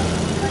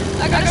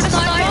 I got a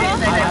sniper.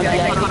 I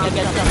need to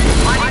get some.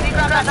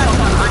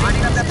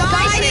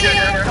 Guys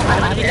here.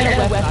 I need to get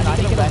a weapon. I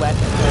need to get a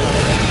weapon.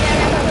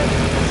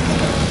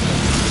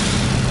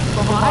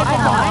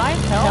 Behind.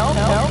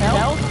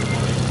 Help.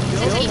 Is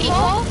it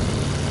people?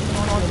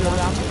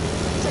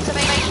 Is it to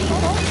make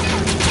people?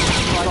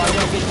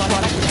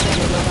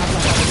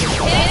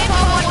 Hit it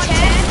for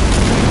 110.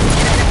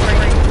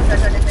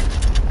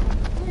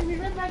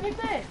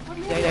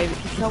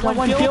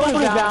 Someone kill me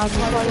down.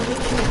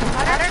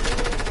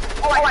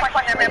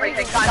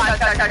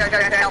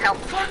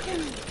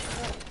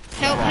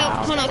 Help,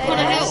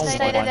 Connor, help.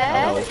 Stay there.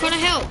 Connor,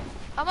 help.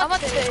 I'm on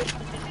 2.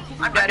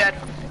 I'm dead.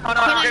 Oh no,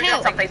 Connor, I'm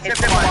help. something.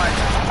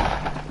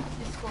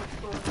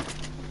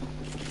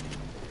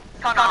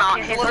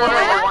 Connor, he's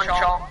literally one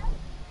shot.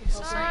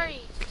 Sorry.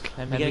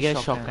 Let me get a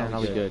shotgun,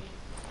 I'll be good.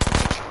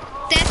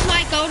 There's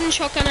my golden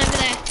shotgun over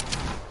there.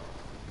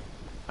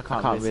 I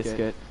can't risk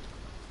it.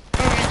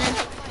 Alright then.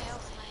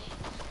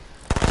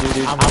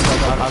 Dude, I'm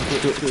do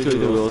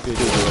the rules.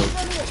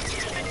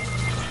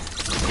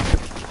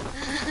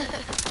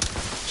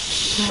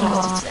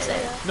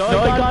 No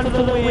gun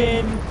for the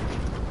win!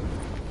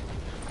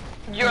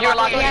 You're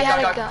lucky. We had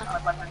a gun.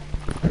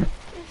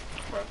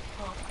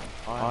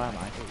 Oh, am I?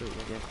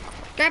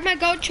 Grab my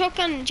gold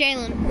shotgun,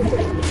 Jalen.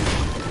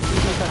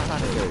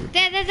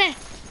 There.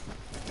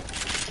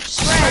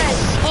 Spread.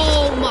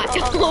 Oh my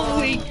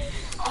holy.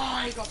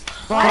 I'm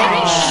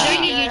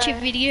doing a YouTube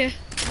video.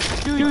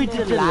 Dude,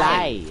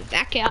 delay!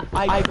 Back out.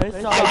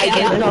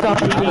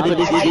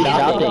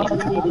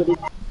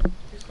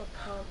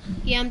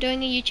 Yeah, I'm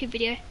doing a YouTube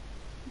video.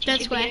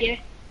 Don't swear.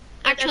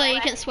 Actually,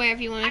 you can swear if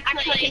you want. I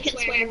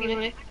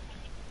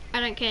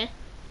don't care.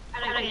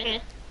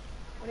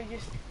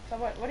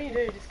 What do you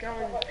do? Just go on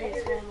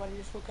PS1 while you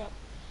just look up?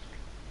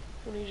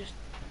 Or do you just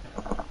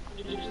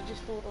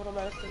do it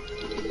automatically?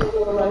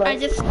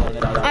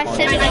 I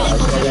said it.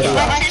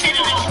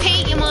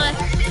 Pete, you're mine.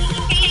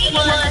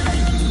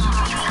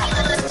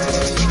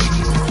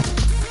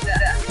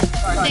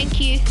 Thank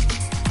you.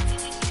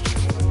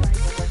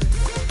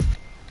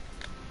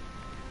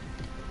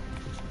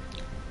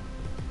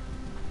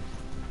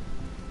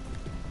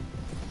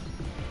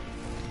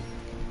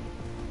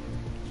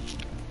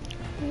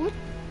 What?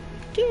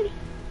 Dude.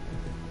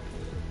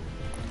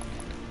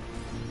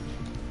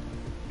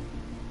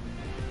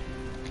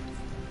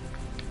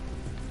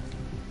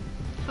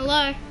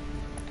 Hello?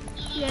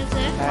 You guys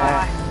there?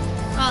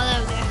 Oh,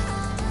 there we go.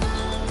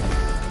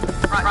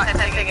 Right,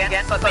 take it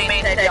again, but me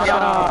and Ted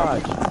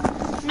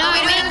No,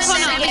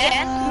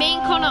 me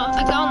and Connor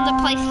are going to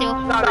play still.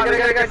 No, we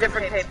gotta go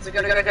different teams. We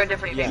gotta go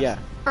different teams. Yeah.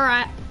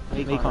 Alright.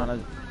 Me, Connor.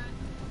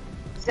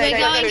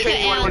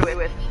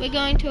 We're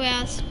going to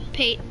ours,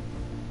 Pete.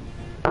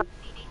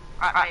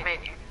 Right,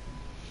 maybe.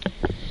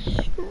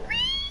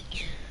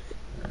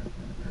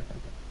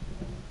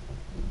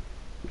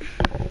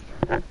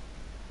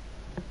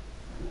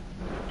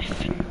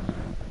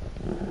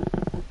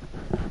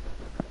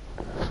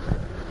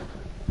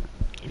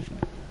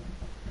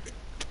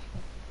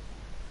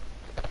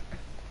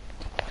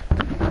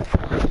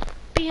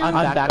 I'm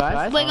back,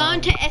 guys. We're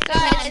going to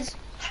Guys.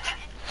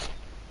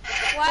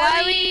 Why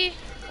are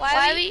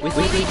we? We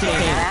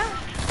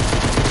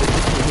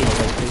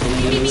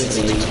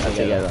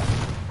together.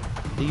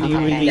 Do you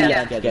really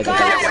together?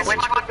 Guys.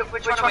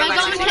 Which one We're am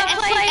going to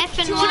I F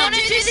and Do you want to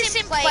do this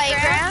in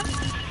playground?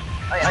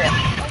 Oh, yeah.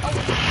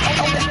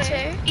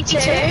 E2.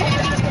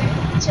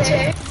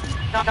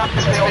 No,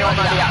 because we all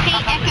know the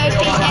outcome.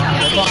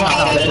 Pete,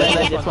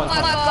 echo. Oh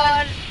my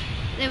god.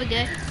 There we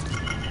go.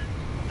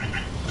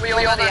 We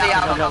all know the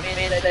outcome. Me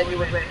and Ted, we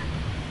would win.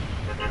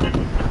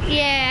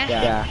 Yeah.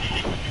 Yeah.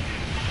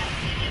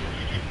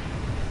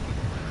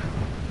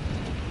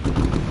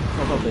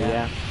 Probably,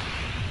 yeah.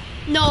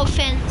 No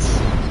offense.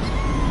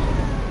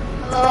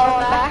 Hello, I'm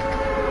back.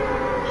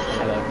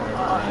 Hello.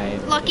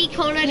 Lucky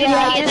Connor didn't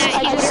hear that,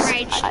 he was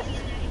raged.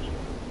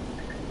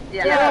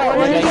 Yeah.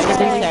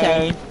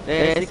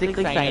 They're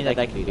basically saying that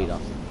they can beat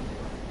us.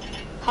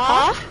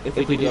 Huh? If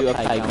we do a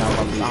fake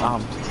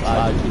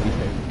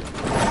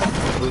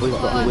we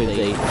would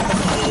see.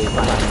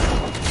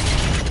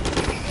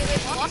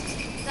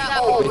 That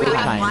Oh, will we be were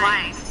fine.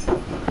 playing.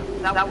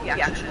 That would be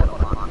actually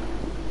fun.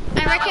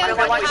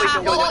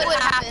 What would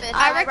happen?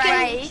 I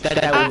reckon.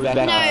 That would be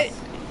better. No,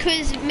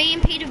 because me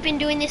and Pete have been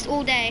doing this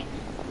all day.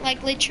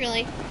 Like,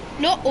 literally.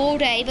 Not all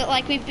day, but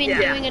like, we've been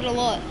doing it a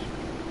lot.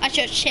 I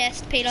shot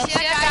chest, Peter. See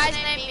that guy's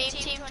name, Meme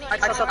Team 24? I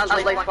shot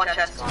at least one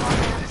chest.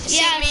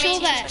 Yeah, I saw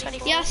that.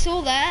 Yeah, I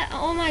saw that.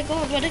 Oh my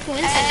god, what a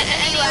coincidence.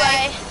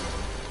 Anyway.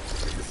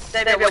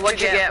 David,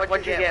 what'd you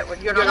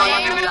get? You're not allowed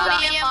to use that.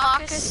 Me and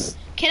Marcus.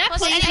 Can I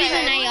please use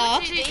an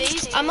AR?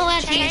 I'm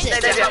allowed to use it.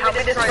 David, help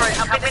me destroy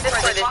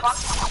this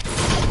box.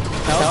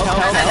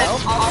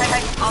 Help.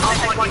 I'll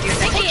take one you.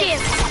 Kick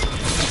him.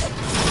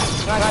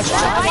 Why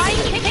are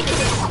you kicking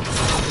him?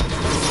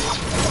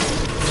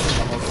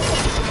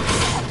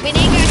 We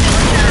need to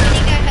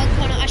go help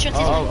Connor. I shot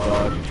his Oh one.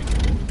 god.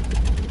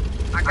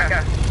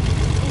 Okay.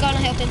 I'm gonna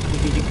help him.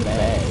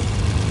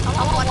 I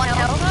want one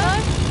health though.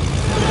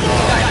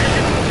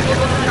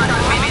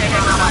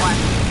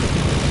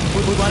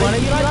 Why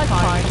don't you like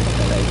trying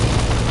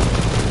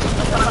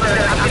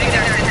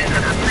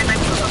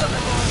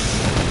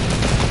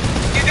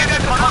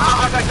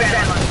something?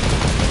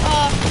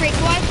 Oh, frick,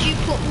 why'd you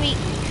put me?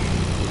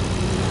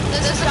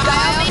 There's a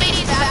guy on me,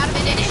 he's about to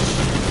finish.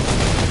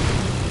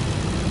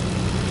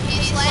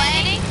 He's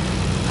landing.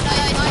 No,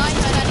 he's not, he's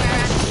turning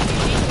around and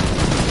shooting.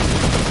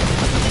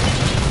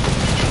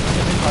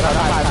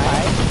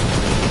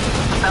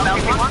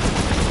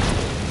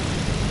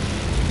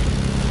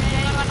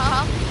 Anyone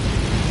come?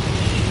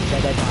 They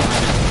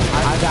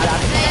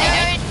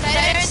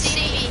don't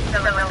see me.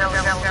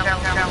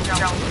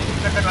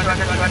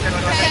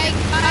 Okay,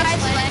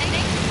 guys,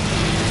 landing.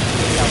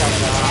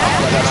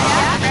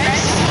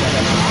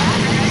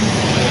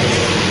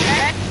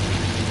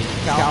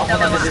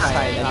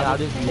 I'll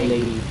just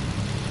leave.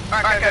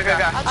 Alright, go.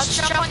 I'll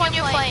just jump on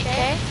your plane,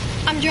 okay?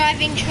 I'm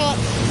driving short.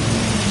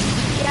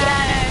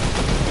 Yeah.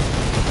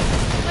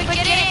 Wait,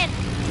 get in.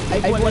 Hey,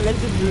 let's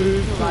just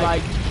move to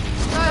like...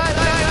 Go.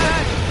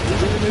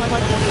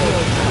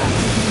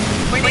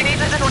 We need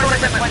to destroy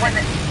them when I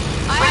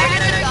have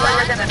no gun.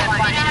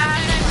 I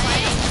have no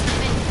plane.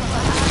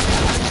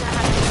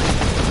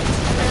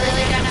 I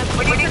really don't have.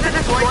 we need to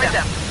destroy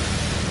them.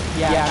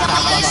 Yeah. Can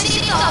we go see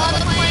the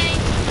other plane?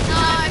 No,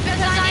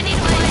 because I need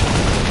a plane.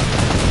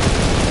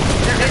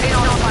 They're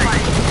no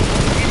plane.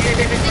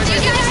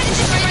 Did you guys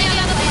destroy the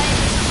other plane?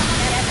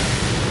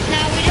 No,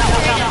 we just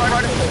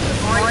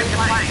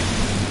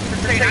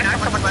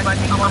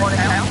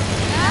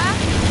Yeah?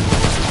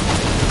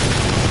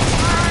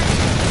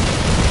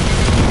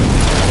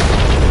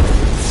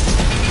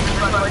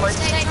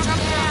 Stay drop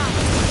down.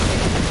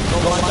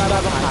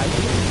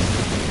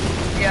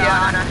 Yeah,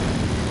 I know.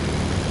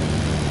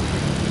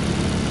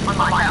 On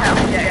my house,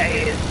 yeah,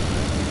 it is.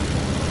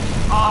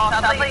 Oh,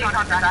 sadly you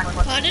can't back.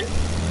 Pardon?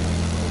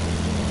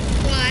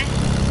 Why?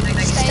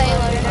 Stay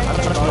loaded.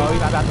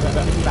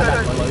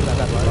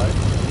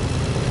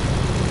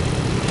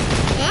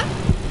 What?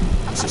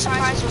 I'm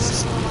surprised we're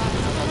still alive.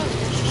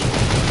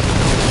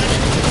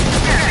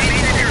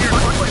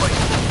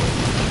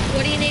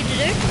 What do you need to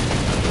do?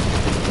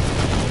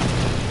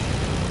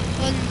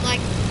 On like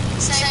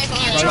So same can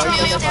you time. drop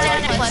me off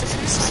down in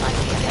Pleasance?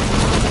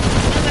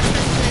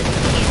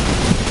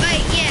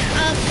 Wait, yeah,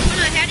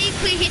 Connor, how do you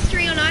clear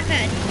history on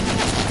iPad?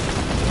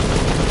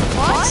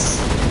 What?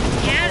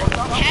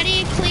 How do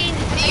you clean?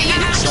 You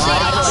actually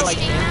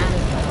asking that?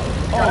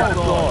 Oh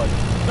god.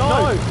 No,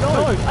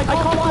 I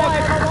can't fly.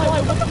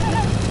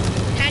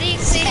 How do you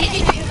clear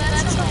history?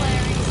 That's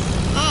hilarious.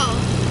 Oh,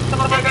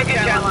 Come on, go get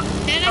Jalen.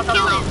 how did I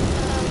kill him?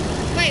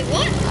 Wait,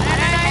 what? I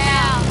don't know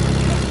how.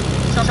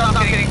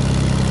 Stop kidding.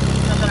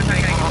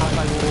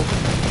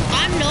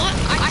 I'm not.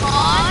 I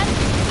can't.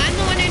 I'm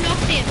the one who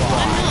knocked him.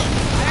 I'm not.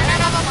 I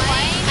don't have a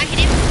plane. I hit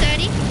him for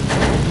 30.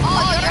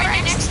 Oh, you're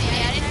right next to me.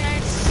 I didn't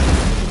notice.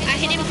 I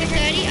hit him for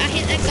 30. I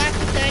hit that guy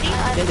for 30.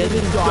 There's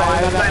this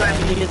driver,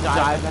 he can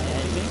drive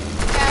anything.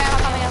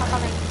 Okay, I'm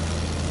coming.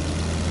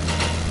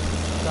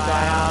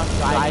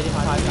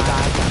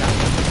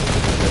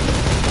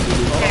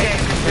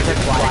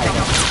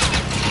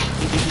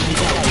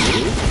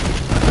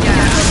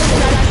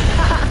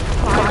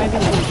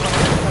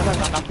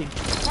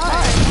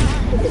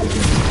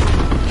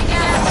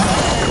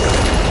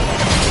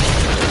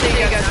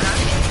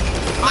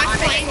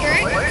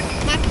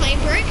 My plane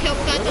broke. Help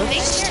guys on me.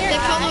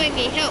 They're following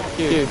me. Help.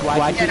 Dude,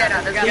 why They're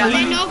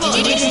Nogots.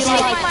 Did you just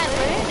take my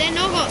loot? They're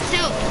Nogots.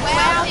 Help.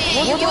 Wow,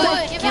 you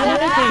would. Give me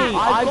that.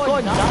 I've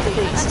got nothing.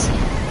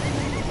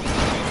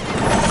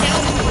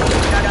 Help.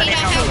 Peter,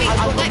 help me.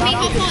 Let me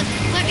hop on.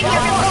 Let me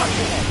hop on.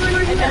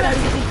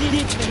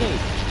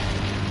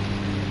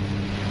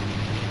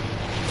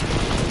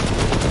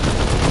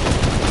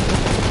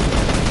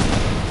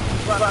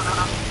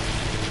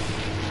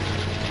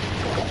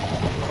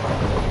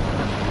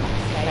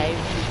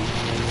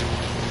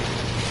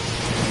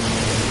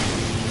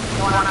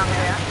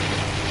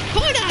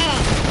 Connor!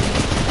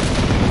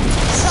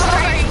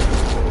 Sorry.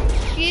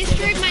 You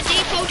destroyed my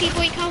defaulty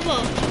boy cover.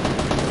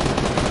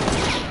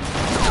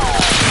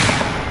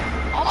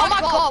 Oh my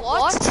god,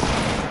 what?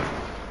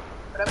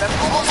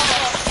 Oh my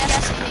god,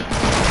 yes, he.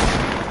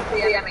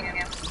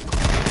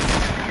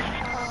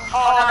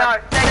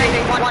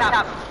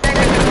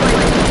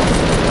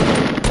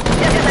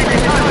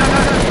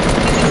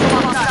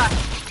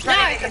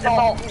 It's a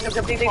fault. It's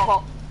a big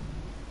fault.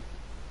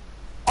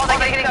 Oh, they're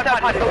getting third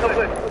party. Go, go,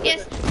 go.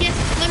 Yes, yes.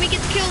 Let me get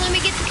the kill. Let me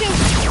get the kill.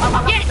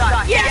 Yes,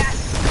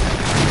 yes.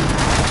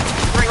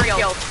 Three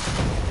kills.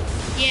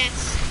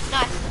 Yes.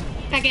 Nice.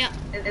 Back out.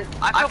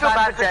 I feel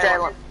bad for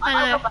Jalen.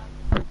 I know.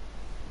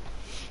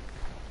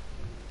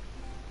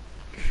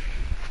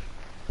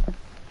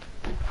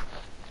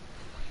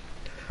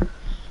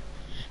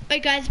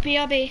 Wait, guys.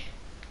 BRB.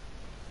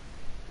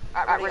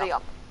 Alright, ready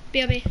up.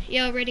 BRB.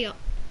 Yeah, ready up.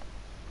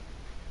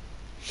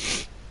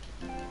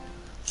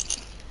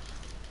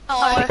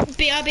 Hello.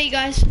 BRB,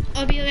 guys.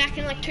 I'll be back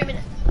in like 2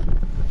 minutes.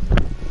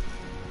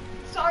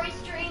 Sorry,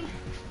 stream.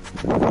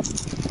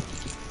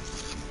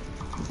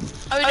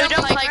 Are we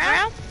doing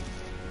playground?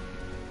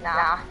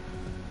 Nah.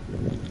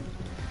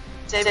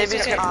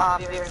 David's gonna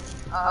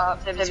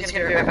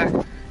be right back.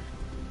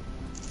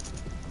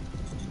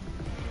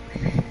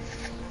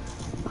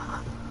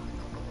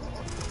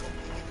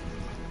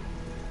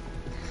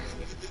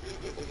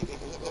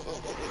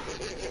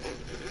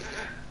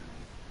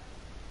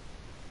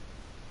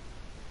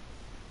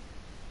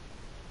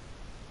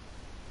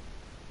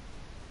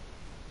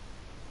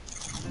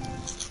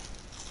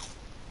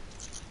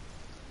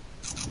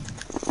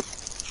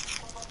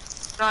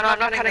 No, I'm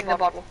not cutting the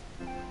bottle.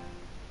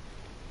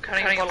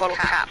 Cutting the bottle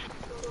cap.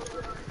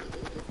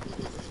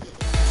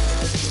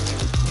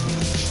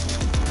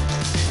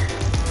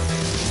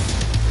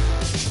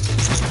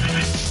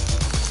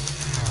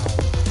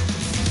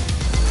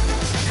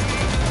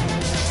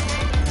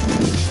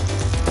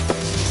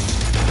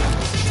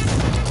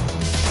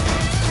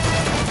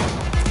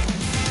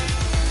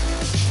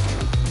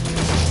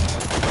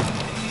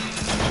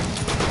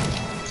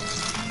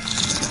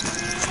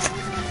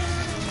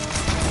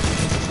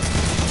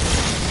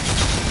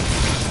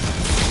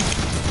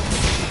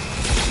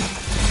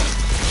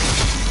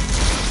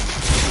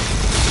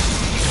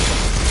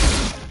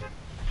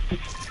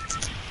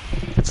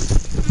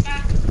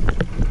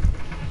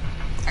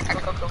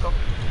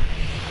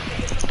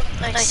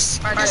 Nice.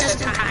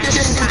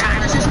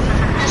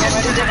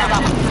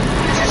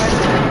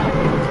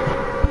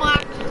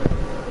 Mark.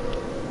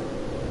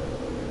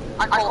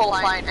 I call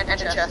line and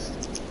chest.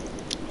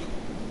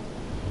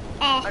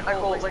 Oh. I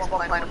call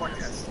line and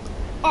chest.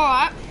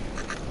 Alright.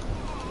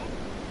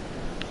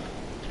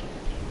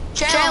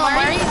 Jalen,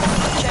 where are you?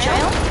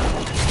 Jalen?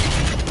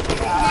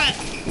 Right.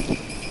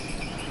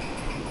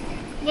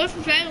 What's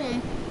the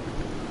Jalen?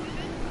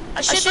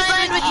 I should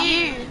land with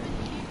you.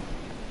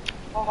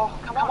 Oh,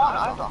 come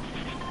on over.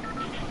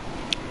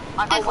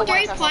 There's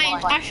 3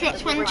 planes. I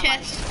shot 1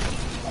 chest.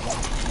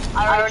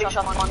 I already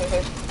shot one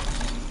too.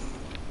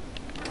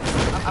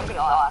 I'm gonna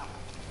die.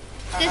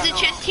 There's a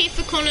chest here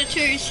for Connor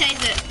too.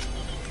 Save it.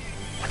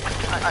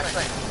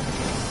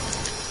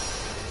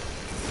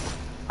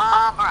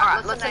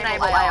 Alright, let's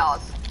enable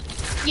ARs.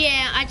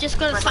 Yeah, I just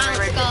got a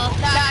silent skull. No,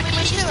 can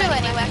we just do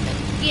any weapon?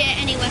 Yeah,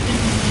 any weapon. I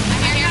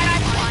hear you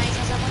guys flying.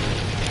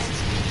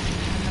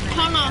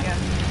 Connor,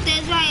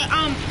 there's a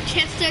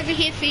chest over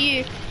here for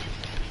you.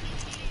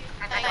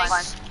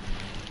 Nice.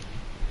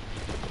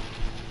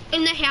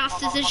 In the house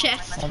there's a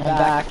chest. I'm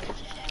back.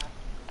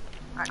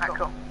 Alright,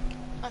 cool.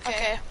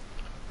 Okay.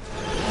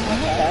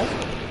 Okay.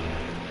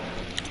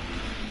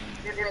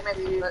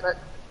 Maybe, but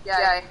yeah,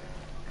 I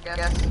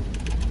guess.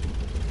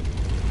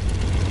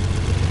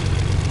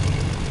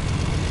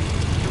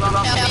 Yeah, I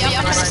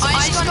just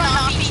got an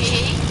RPG.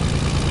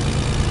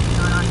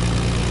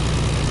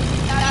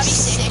 That'd be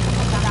sick.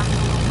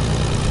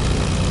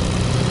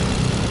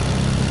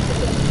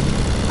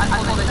 I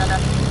called it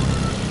that.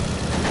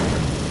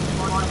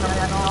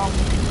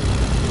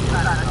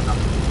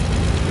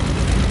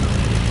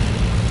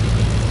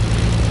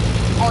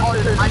 Oh,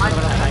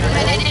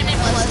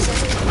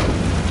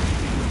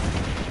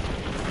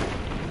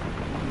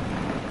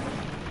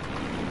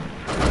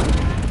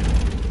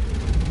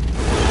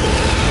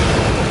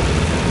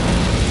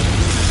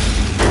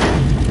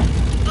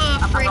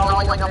 freak.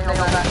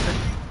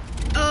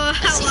 Oh,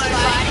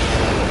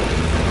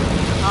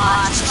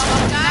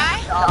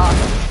 hello.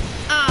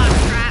 Oh,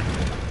 crap.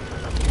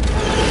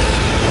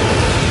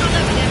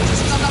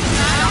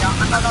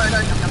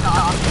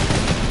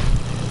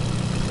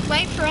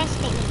 Wait for us,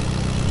 but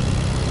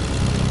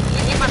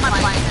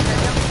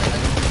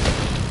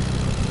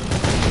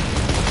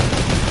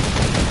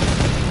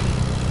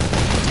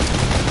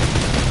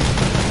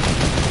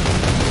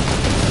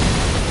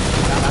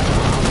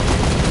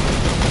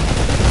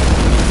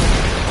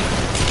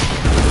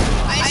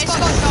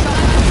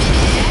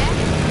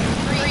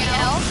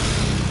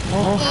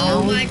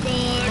oh my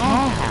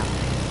god.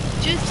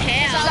 Just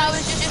how? So I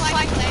was just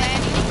like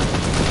landing.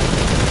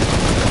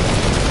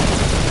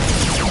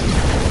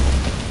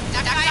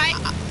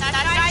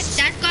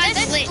 That guy's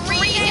lit.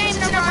 3 games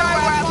in a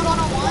row where I put on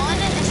a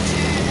 1 and there's 2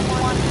 and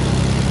 1.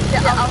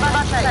 Yeah, I was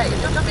about to say,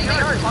 it's just a big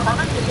room. I'm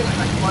not getting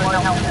like more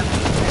help.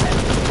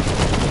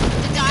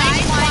 The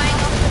guy's flying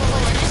off the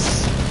balloons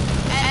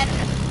and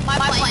my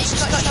plane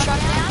just got shot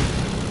down.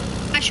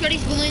 I shot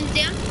his balloons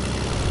down.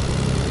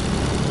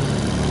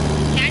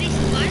 Daddy's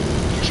alive.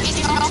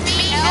 He dropped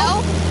me,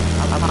 help.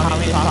 I'm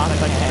coming,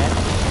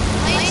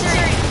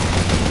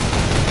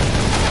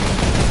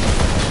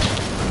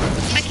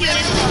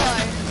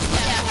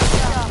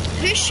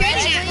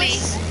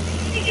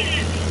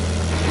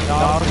 I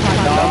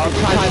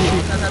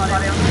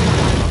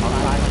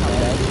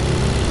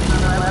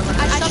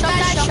shot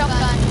that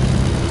shotgun.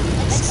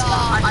 Let's go.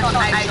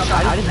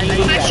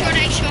 I shot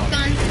a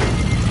shotgun.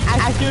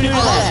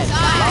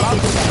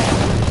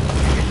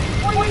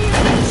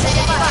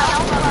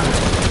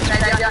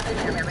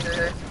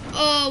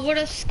 Oh, what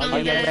a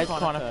scumbag.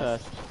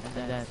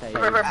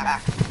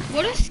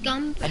 What a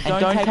scumbag. And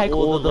don't take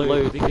all the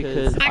loot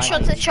because I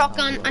shot the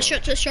shotgun. I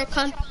shot the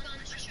shotgun.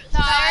 No,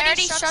 I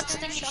already shot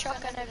the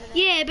shotgun over there.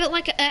 Yeah, but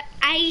like a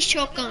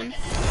shotgun.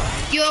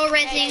 You're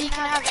rezzing.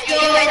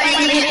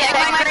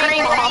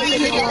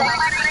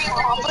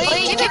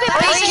 Please give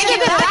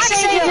it back,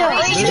 Xavier.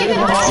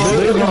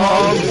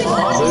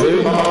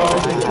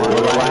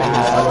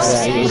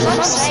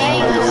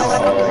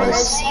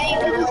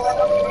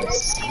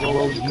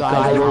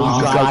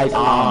 you guys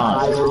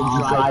are.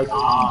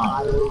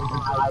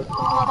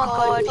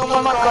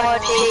 Oh my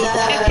god,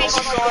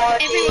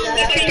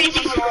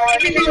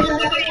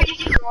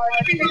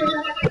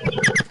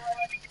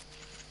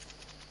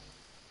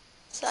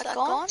 Is that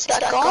gone?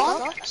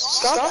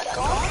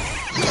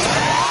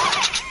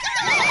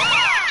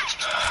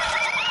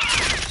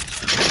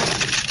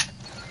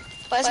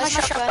 Where's my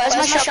shotgun?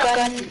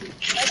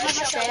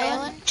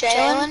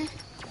 Jalen?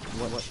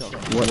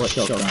 What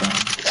shotgun?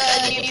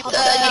 The new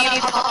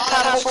purple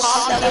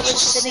car that was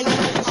just sitting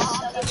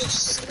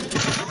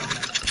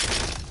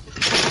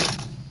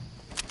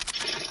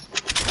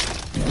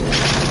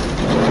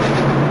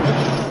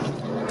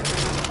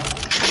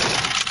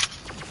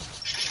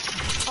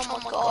Oh my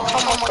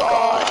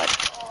god.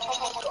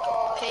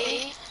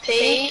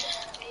 Pete.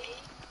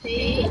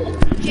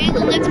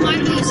 Jalen, that's my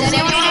blue. Does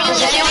anyone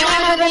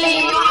have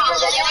any?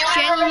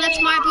 Jalen,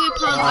 that's my blue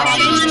pump. I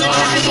shouldn't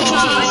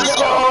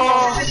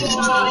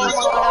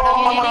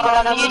Oh my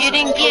god, I'm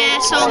muting. Yeah,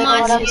 so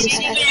much.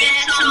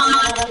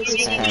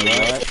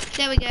 Hey,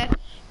 There we go.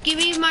 Give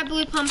me my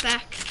blue pump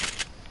back.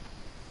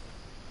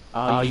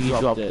 oh, you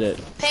dropped it.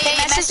 Pete,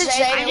 message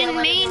Xavier. I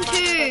didn't mean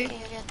to.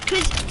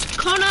 Cause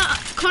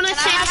Connor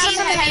said some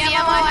heavy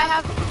ammo I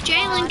have.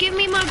 Jalen, give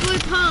me my blue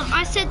pump.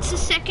 I said it's the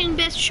second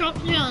best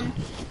shotgun.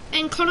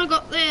 And Connor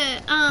got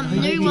the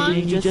new one.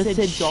 You just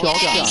said shotgun.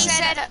 Yeah, he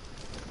said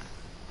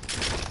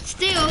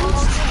Still,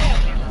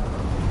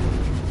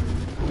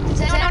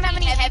 does anyone have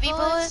any heavy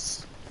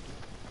bullets?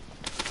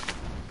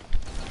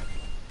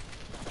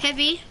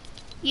 heavy.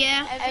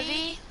 Yeah.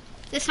 Heavy?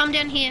 There's some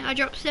down here. I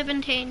dropped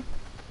 17.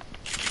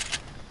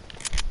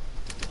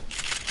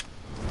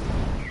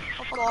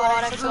 Oh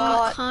god, I Oh,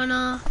 forgot.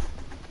 Connor.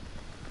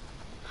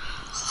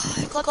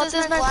 Look, there's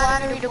no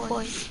battery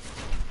deploy.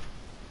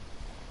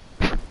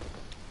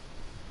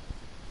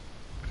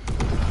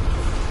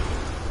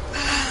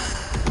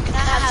 Can I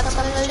have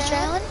some of those,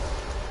 Jalen?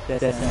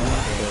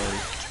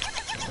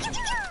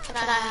 Can I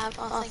have?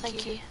 Oh,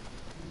 thank you.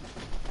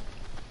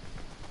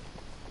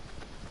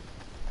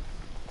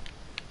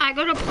 I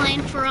got a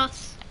plane for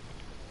us.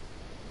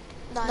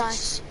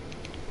 Nice.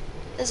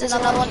 There's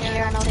another one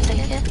here and I'll take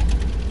it.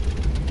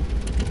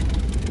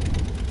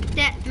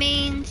 That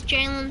means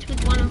Jalen's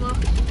with one of us.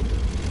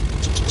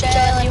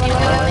 Jalen, you wanna go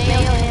with me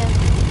or him?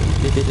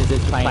 This is a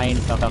plane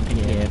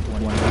company here.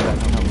 One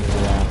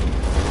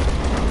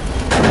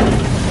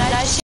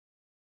That's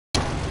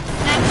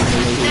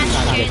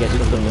to get Jalen.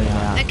 the balloon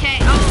out. Okay,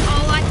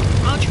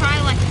 I'll try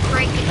like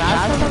break it.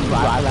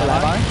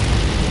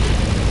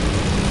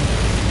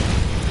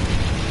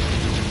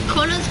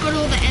 Connor's got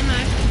all the ammo.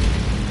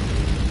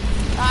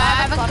 I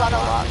haven't got a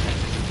lot.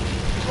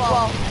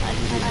 Well,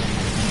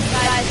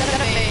 guys, I'm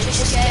gonna move.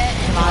 Just get in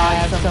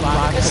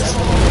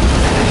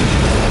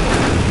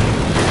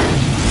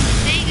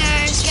There you go.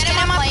 Just get in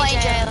my plane,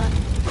 Jalen.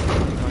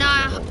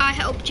 Nah, I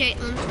helped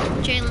Jalen.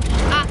 Okay. Ow,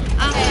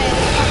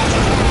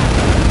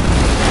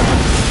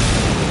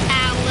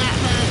 that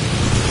hurt.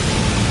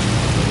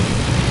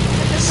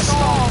 The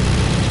storm.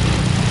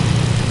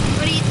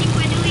 What do you think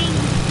we're doing?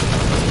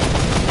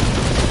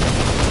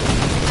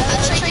 I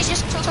literally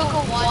just took a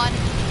one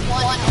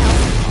health.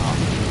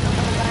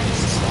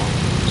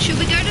 Should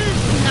we go to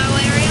no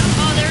area?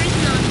 Oh, there is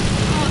none.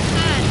 Oh, it's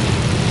sad.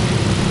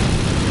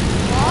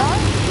 What?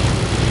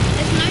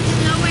 There's no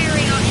snow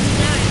area in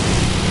zone.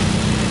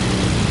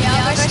 Yeah,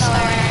 I'll go snow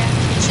area.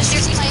 It's just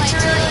your planes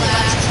are really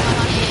loud, so I'm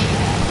not eating.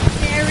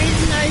 There is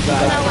no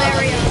snow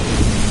area.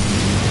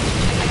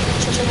 I can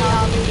literally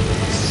not be eating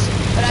this.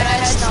 But I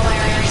know snow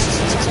area is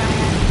just around.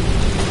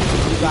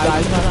 You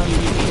guys are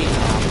eating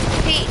now.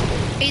 Pete,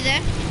 are you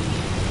there?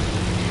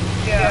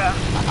 Yeah.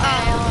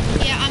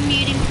 Yeah, I'm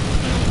muting.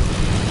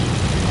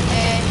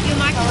 Okay. Your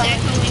mic is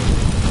echoing.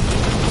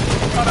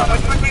 Hold on,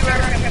 which one do you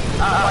reckon?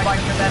 Like,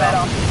 put that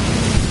up.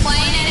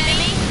 Plane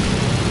enemy.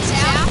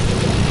 South.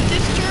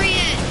 Destroy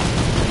it.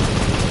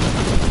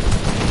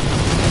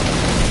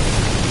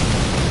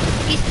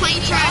 He's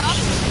playing trash.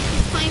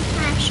 He's playing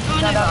trash.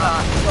 Oh no.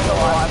 It's still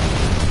alive.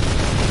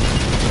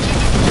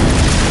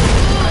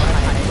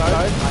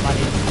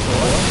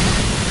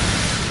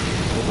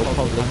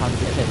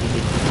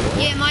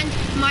 Yeah,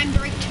 mine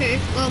broke too.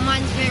 Well,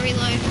 mine's very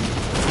low.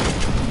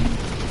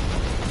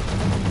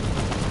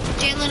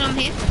 Jalen, I'm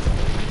here.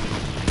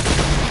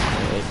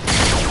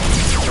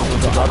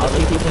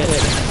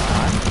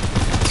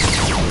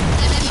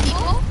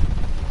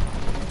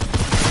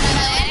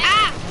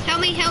 Ah! Help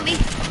me, help me.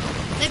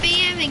 They're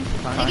BMing.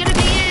 They're gonna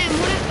BM.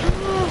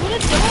 What a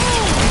dog.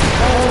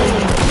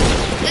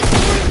 Let's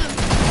more of them.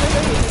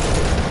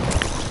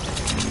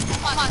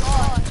 Oh my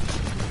god.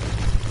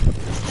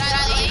 Is that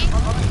Ali?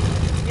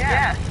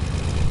 Yeah.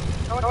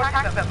 Go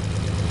attack them.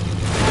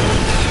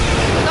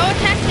 Go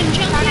attack them.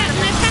 Jump out and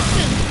attack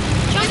them.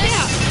 Jump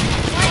out.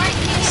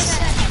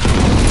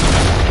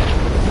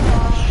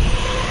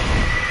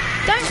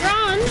 Don't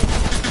run.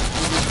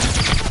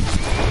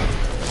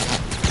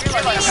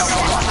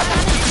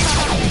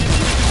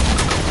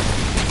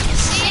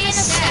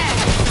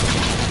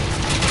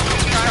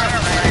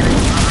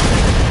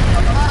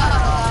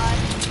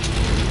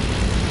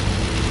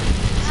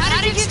 How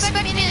did you expect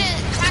me to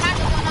attack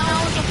them when I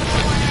was up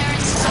there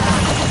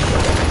inside?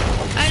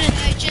 I don't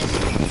know, just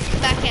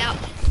back out.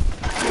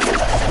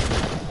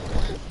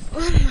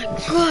 Oh my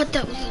god,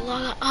 that was a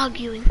lot of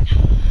arguing.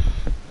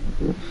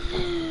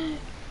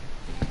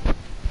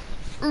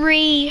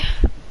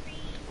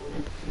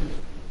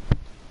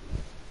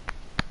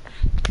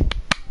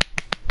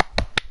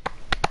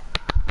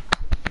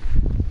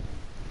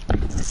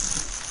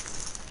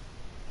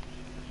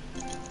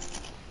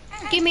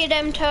 Give me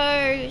them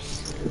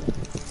toes.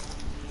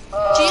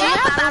 Do you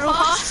have battle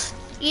pass?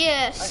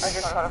 Yes. I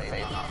just got a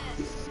feed.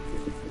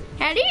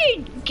 How do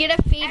you get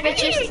a fever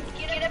just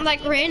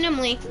like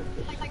randomly?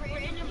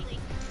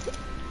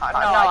 No,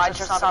 I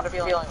just started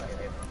feeling it.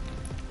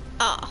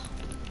 Ah,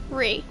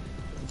 You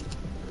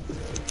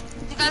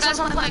guys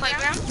want to play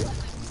playground?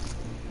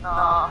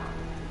 No.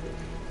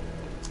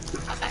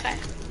 Okay.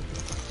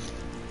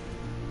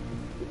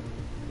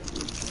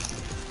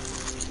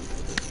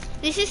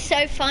 this is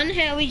so fun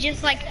how we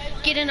just like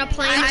get in a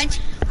plane. I just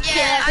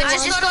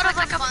everyone. thought of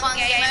like a fun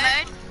game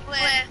mode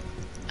where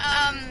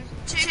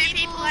two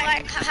people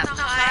like have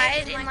to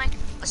hide in like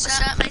a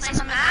certain place on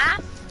the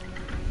map,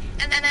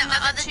 and then the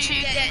other two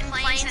get in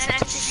planes and have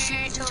to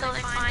shoot until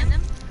they find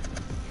them.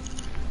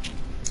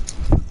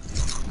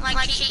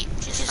 Like keep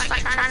just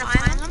like trying to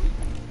find them.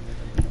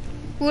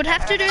 We'd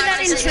have to do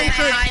that in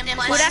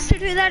Tilted. We'd have to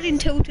do that in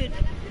Tilted.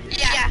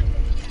 Yeah.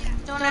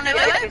 Do you want to do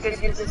it?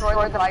 Because you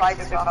destroyed the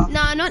bike stuff.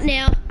 Nah, not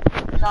now.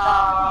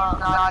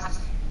 No, just...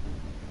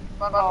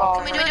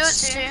 Can we do it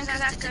soon?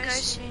 Because I have to go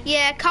soon.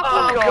 Yeah, a couple,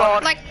 Oh,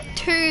 God. like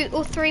 2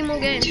 or 3 more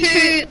games.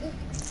 Okay.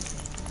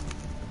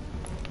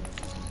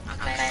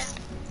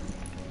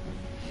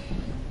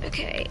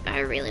 Okay, I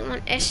really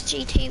want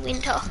SGT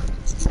Winter.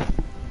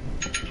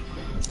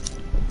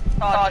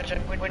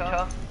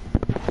 Winter.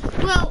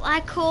 Well, I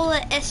call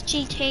it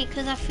SGT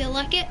because I feel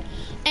like it,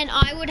 and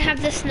I would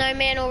have the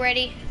snowman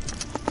already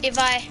if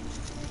I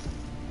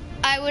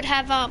would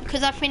have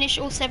because I finished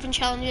all 7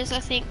 challenges, I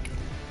think.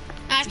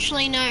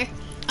 Actually, no,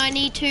 I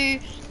need to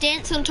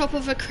dance on top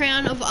of a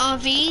crown of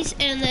RVs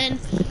and then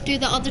do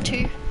the other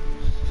 2.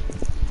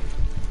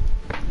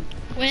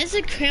 Where's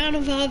the crown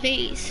of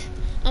RVs?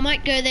 I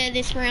might go there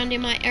this round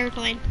in my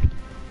airplane.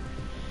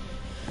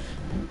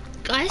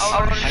 Guys,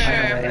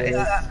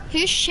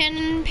 who's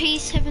Shannon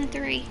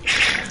P73?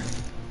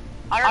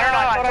 I don't know,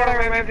 I thought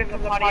I removed him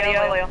from the party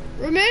earlier.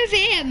 Remove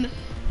him!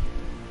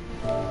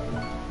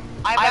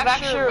 I've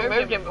actually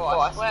removed him before,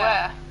 I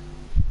swear.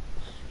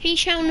 He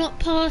shall not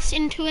pass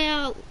into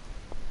our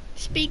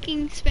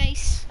speaking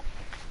space.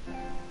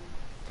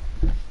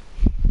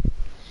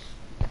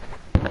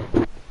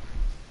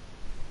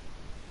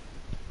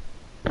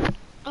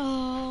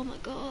 Oh my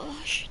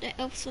gosh, the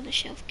elves on the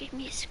shelf gave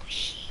me a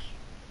squishy.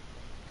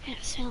 And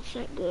it smells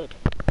so good.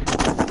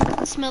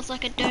 It smells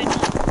like a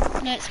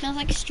donut. No, it smells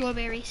like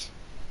strawberries.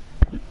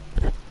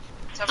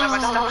 So my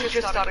stomach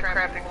just started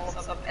cramping all of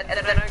a sudden, and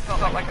then I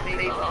got like a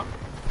fever.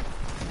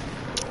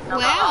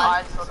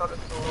 Wow.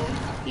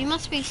 You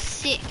must be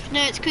sick.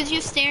 No, it's because you're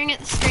staring at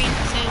the screen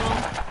for so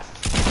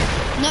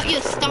long. Not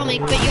your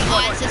stomach, but your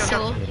eyes are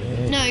sore.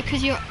 No,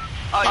 because you're...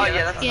 Oh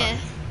yeah, that's Yeah.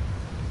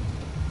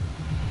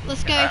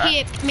 Let's go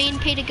here. Me and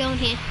Peter go in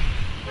here.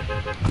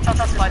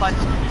 That's fine.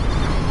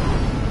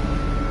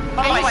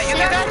 Oh wait, you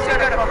guys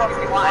go to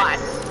Frosty White.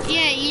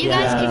 Yeah, you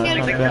guys can go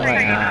to...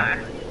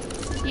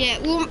 Yeah,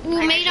 we'll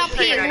meet up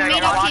here. We'll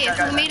meet up here.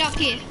 We'll meet up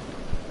here.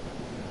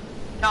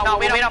 No, we'll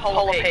meet up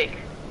Polar Peak.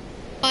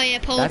 Oh yeah,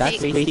 Polar That's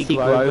Peak. BT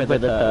Grove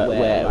with the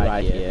where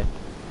right here.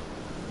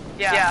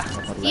 Yeah.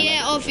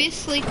 Yeah,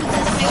 obviously, because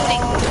it's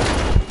building.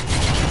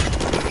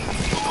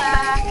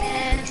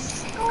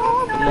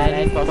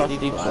 Land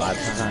Frosty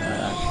Flights.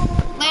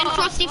 Land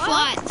Frosty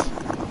Flights.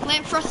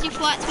 Land Frosty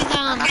Flights with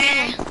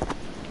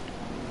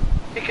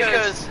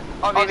Because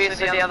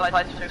obviously the other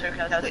places are too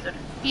contested.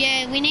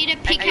 Yeah, we need a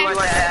And you were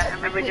pickaxe. there,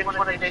 and we didn't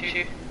want to ditch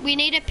you. We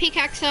need a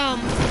pickaxe. The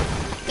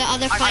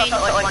other I shot plane.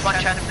 that like one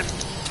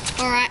chance.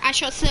 All right, I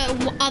shot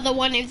the other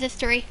one of the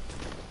 3.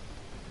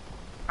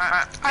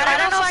 Alright. I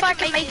don't know if I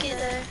can make it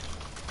there.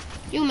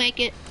 You'll make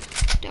it.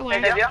 Don't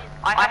worry. Hey,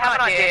 I have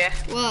an idea.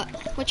 What?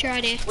 What's your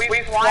idea? We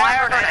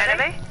fire on an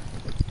enemy,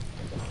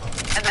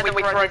 and then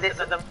we throw this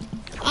at them.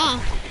 Oh Oh,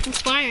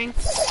 inspiring.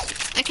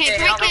 Okay,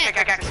 Yeah, break it.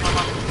 okay.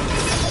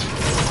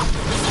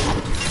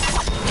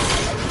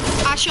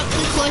 I shot the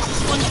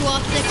closest one to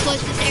off the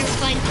closest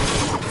airplane.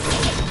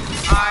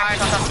 Alright,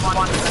 that's one.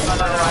 Oh no, that's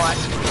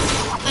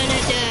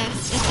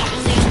the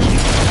only other.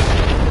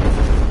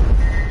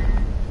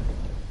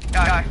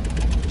 Go.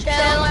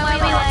 Chill, when we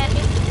land.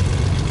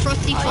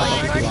 Frosty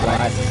fly.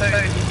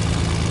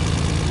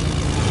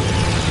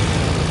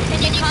 Can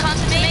you come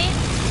to me?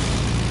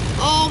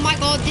 Oh my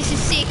god, this is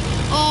sick.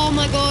 Oh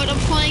my god, I'm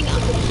flying.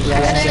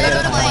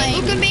 Yeah.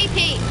 Look at me,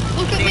 Pete.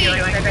 Look at me.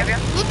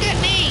 Look at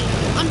me.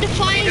 I'm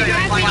defying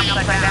gravity.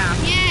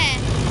 Yeah.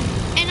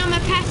 And I'm a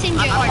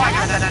passenger.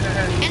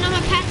 And I'm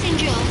a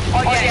passenger.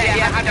 Oh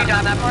yeah, have you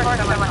done that before?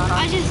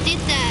 I just did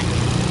that.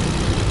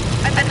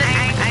 And then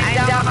aim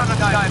down on the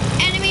go.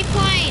 Enemy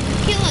plane.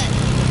 Kill it.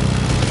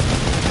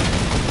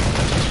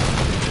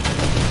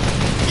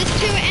 There's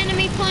 2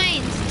 enemy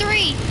planes.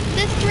 3.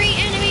 There's 3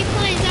 enemy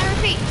planes. I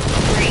repeat.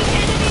 3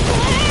 enemy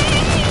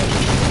planes.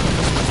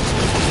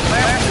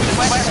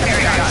 Where's the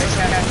area, guys?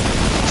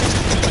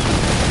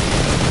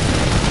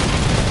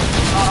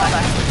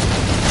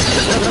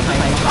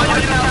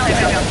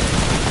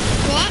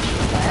 What?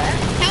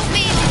 Help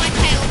me on my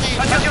tail then.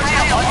 On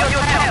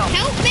your tail.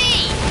 Help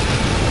me.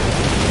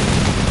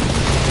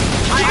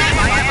 I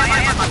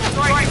am. I'm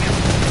destroying you.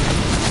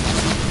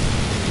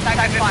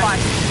 Tag fine.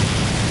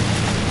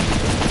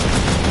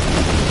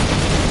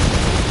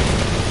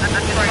 I'm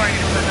destroying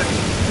you.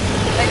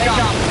 They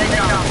jump.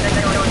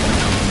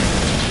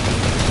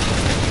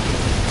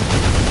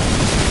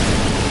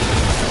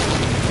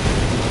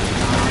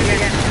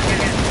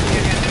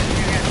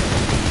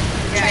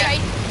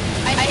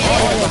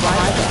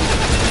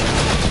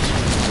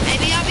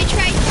 Maybe I'll be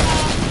tracer.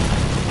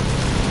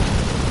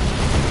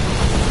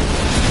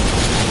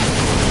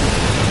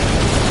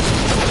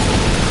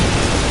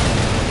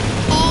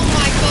 Oh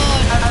my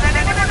god.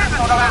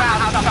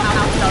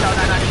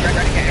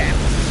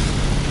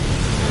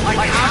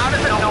 Like, how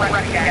does it know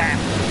wreck game?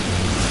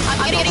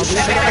 I'm getting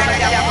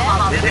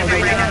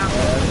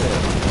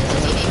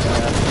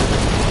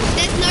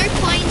There's no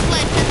planes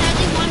left. There's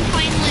only 1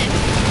 plane left.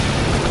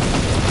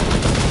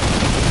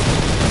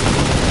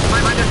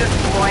 I'm just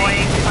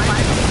destroying.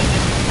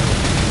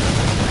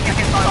 I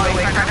can follow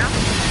away right now.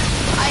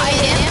 I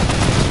hit him.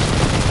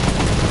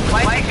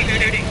 Why is he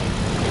shooting? Go.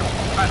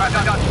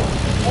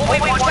 Only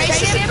one Chase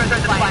chase him.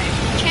 versus the plane.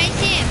 Chase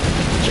him.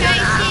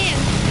 Chase him.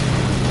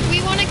 We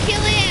want to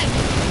kill him.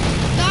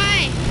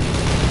 Die.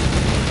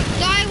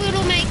 Die,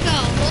 little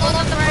maker. Pull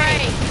on the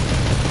brake.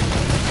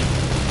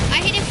 I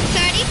hit him for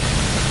 30.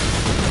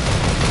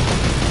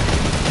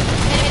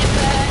 Hit him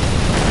first.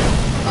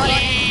 Got it.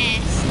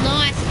 Yes.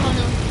 Nice,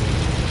 Connor.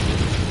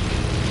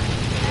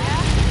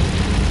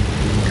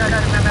 All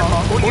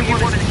you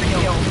want is to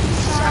kill.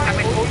 I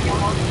mean, all you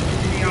want is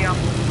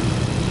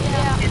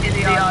the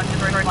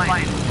different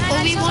plane.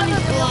 All we want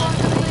is blood.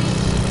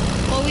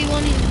 All we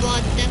want is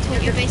blood. That's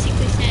what you're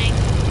basically saying.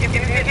 If you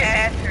get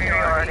air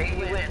superiority,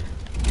 you win.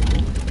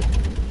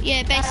 Yeah,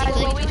 What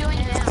basically. are we doing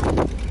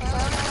now?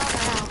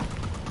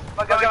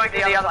 We're going to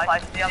the other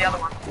place, the other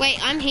one. Wait,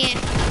 I'm here.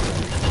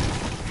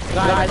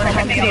 Guys,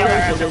 I'm here.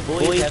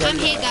 I'm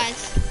here,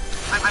 guys.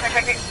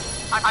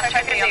 I'm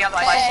checking the other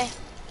place. Okay.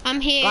 I'm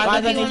here. Guys, I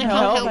If you need want to some come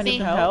help. help I need me.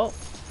 some help.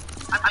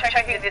 I'm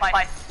checking this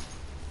place.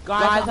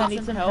 Guys, I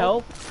need some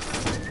help.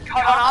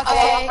 Hold on,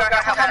 Okay, go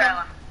help coming.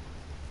 Ellen.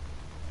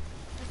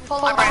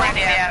 Follow I'm right me.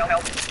 there to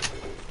help.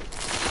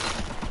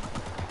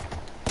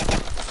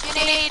 You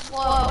need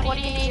what? What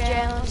do you need,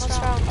 Jalen? What's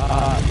wrong?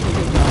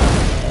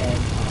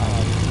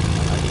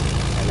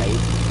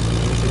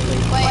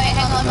 Wait,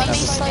 hang on. Let me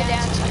slow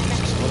down so I can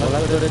actually. Well,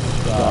 let's go to I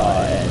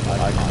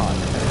can't.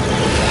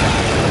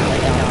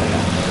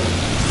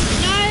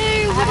 No, I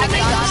what have am a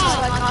gun, so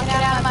I I can't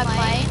get out of my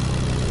plane.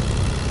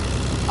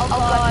 Oh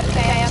god,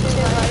 okay, I'm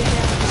too low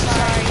down.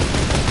 Sorry.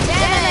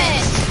 Damn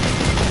it!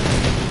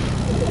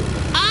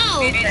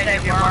 Oh, You need to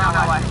save your on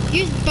our way.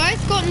 you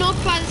both got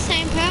knocked by the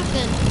same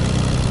person.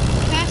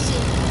 That's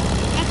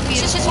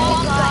It's just beautiful.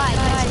 one guy,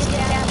 guys.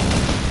 Get down. I'm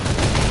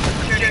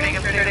shooting.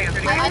 I'm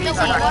in the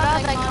water,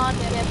 but I can't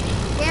get him.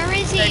 Where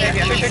is he? I Yeah,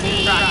 can't yeah,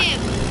 see yeah. him.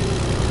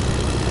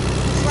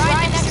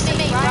 Right next to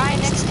me, right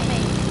next to me.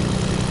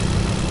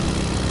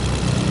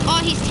 Oh,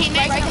 his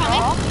teammates Break are the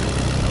coming. rock.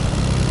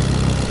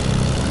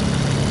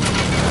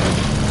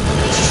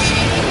 He's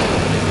shooting.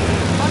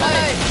 Oh no,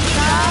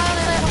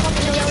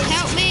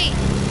 Help me!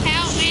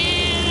 Help me!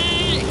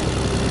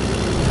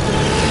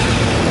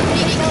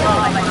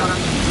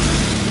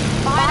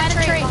 behind the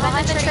tree,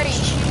 behind the tree.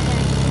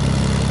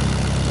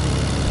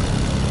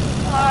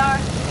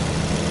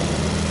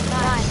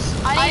 Nice.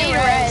 I need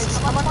res.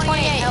 I'm on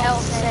 28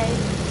 health today.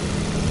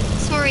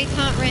 Sorry,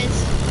 can't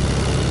res.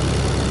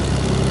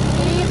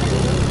 What are you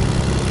doing?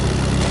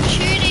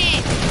 Shoot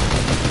it!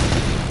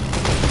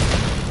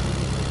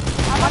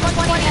 I'm on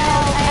 20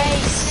 health. Hey,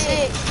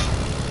 6.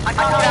 I'm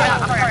coming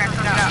out.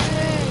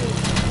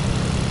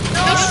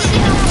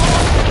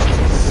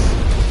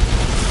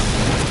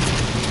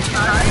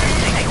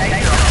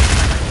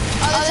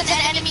 Oh, there's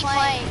an enemy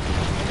plane.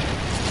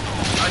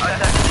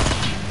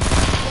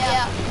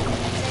 Yeah.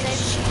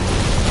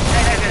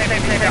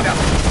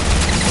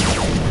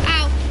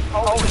 Ow.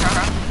 Holy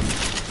crap.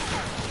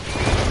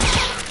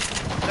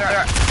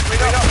 There. We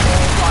got 4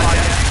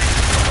 fighters.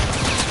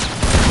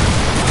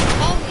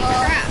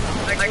 Holy crap.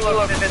 Like,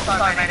 look, there's so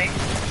many.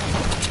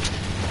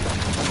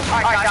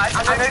 Alright guys,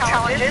 I'm doing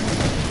challenges.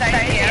 Stay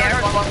here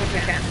as long as we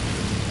can.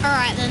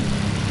 Alright then.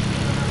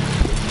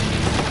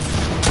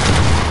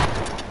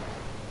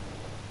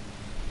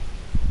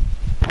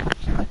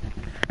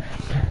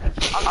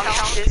 I'm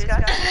counting this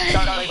guy.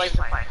 Don't leave the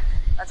plane.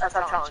 That's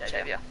our challenge,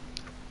 Xavier.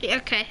 Yeah,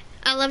 okay.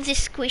 I love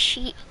this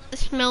squishy. The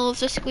smell of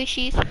the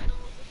squishies.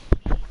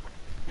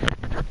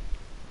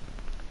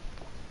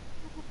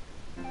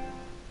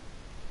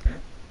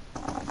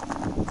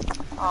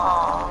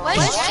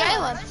 Where's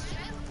Jalen?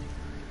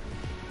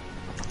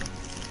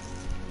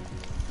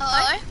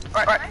 Hello?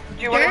 Right.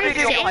 Do you want to do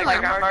your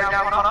playground mode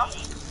now, Connor?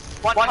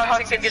 One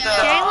person can get the...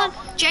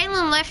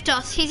 Jalen left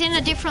us. He's in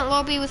a different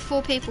lobby with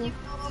 4 people.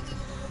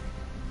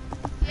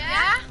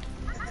 Yeah?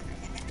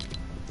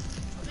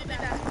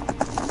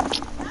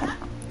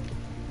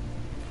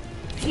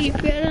 You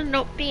better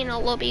not be in a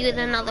lobby with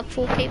another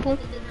 4 people.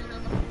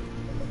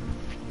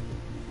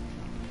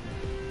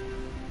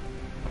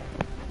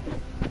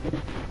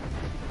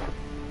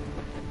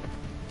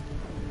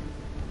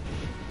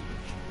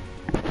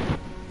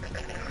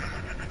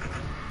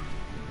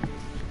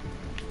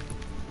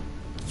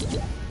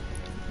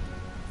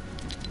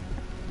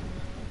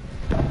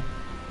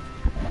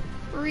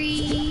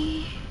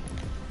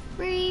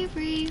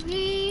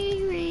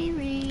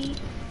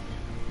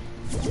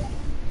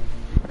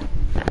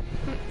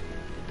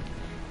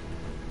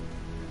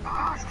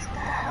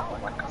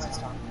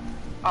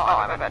 Oh,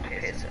 I'm about to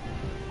piss it.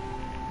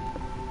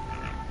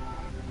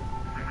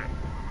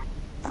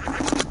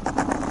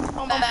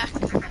 I'm back.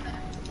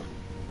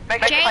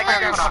 Make it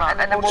playground, Connor, and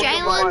then we'll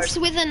Jalen's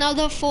with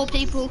another 4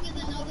 people.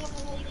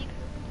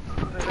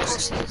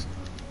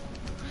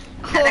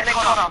 And then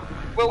Connor,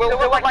 we'll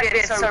do it like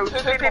this, so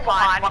 2 people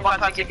behind, one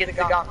person gets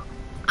the gun.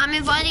 I'm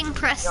inviting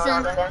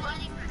Preston. No,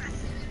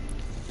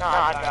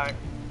 I don't.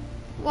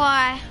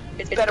 Why?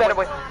 It's better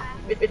with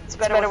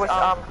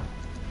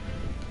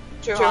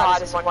 2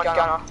 hiders and 1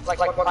 gunner, like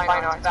one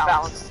planer, it's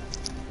balanced.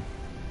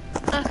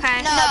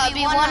 Okay. No, it'd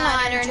be 1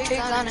 hider and 2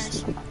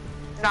 gunners.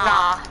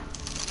 Nah.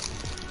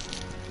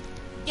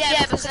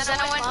 Yeah, because then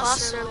I won't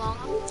last so long.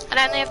 And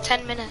I only have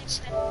 10 minutes.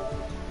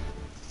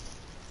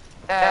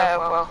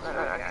 Well,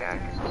 okay.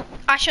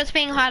 Shots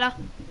being hider.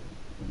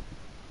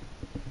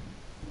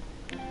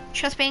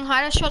 Shots being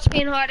hider, shots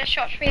being hider,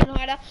 shots being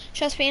hider,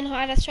 shots being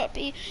hider, shot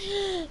be.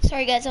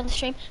 Sorry guys, on the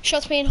stream.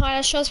 Shots being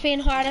hider, shots being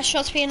hider,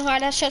 shots being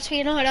hider, shots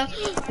being hider.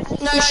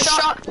 No,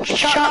 shot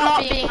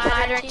not being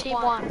hider in team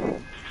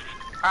 1.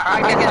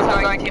 I guess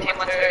I'm going team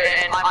 1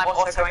 and I'm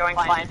also going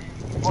plane.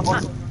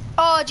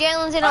 Oh,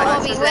 Jalen's in a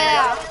lobby.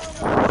 Wow.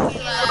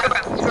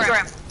 Screw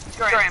him.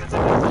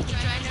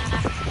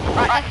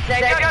 Right,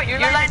 Xavier, you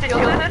landed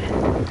tilted.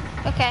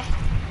 Okay.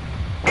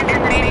 And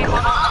then me and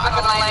Connor are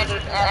gonna land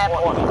at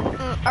airport.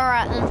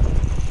 Alright then.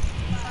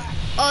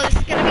 Oh, this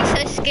is gonna be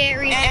so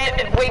scary.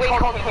 And we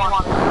call team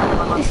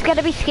 1. This is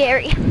gonna be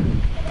scary.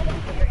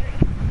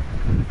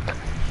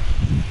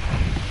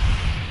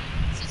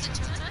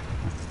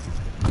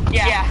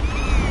 Yeah.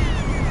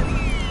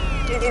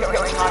 We're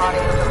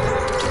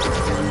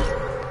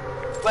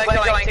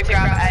going to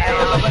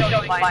grab a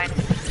plane.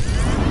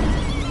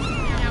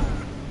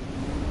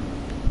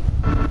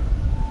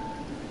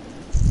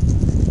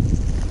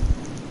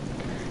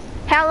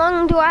 How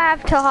long do I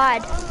have to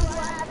hide?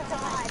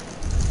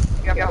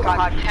 You have to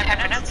hide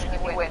 10 minutes and you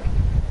win.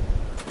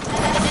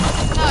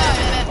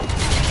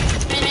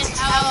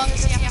 How long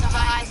does he have to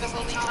hide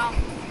before we come?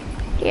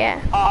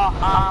 Yeah.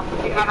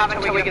 You have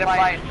until we get a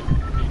plane.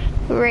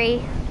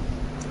 3.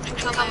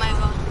 Come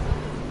over.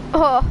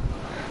 Oh,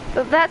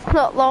 but that's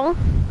not long.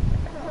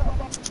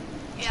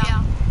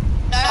 Yeah.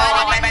 No,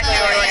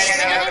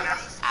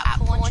 At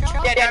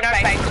Porntrop. Yeah, no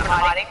face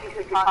hiding because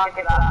we can't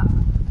get that.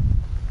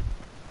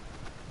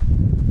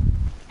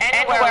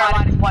 And we're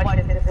on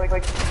explosives this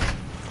week.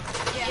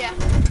 Yeah.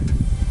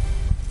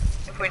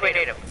 If we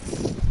need them.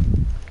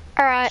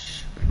 Alright,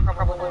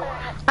 Probably won't.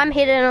 I'm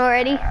hidden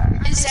already.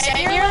 Is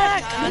Xavier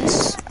have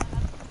guns?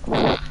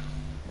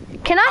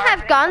 Can I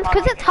have guns?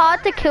 Because it's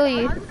hard to kill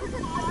you. No,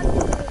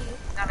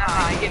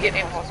 you get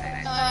impulse.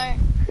 No.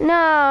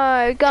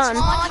 No, gun.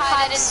 More like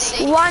hide and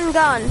seek. 1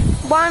 gun.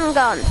 1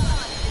 gun.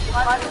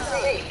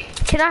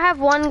 Can I have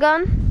 1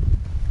 gun?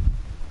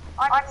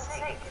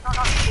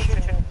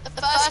 The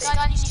first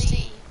gun you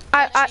see.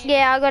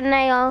 Yeah, I got an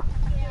AR.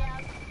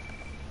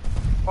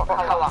 What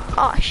colour?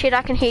 Oh shit,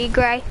 I can hear you,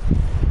 Grey.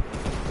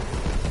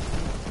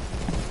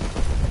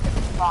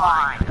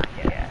 Fine.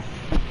 Yeah.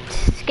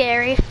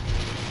 Scary.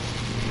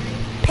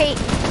 Pete,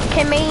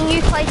 can me and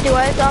you play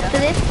duos after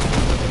this?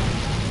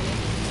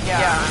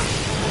 Yeah.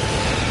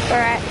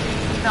 Alright.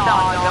 No,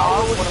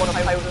 I wouldn't want to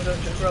play with the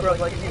scrub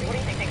like you. What do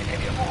you think,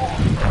 Xavier?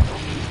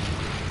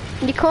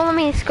 You calling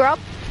me a scrub?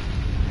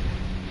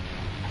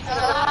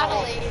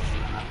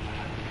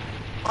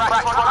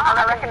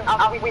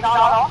 reckon we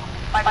start off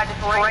by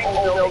destroying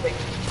all buildings.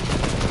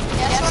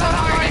 Yeah, that's what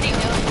I'm already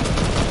doing.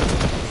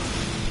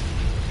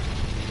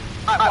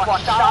 Alright, well,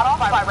 start off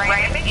by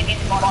ramming into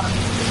the bottom of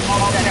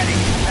the jetty.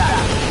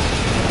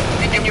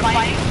 And then your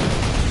plane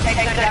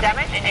takes no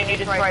damage and then you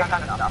destroy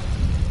some stuff.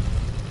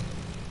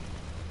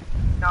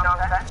 No,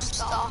 okay?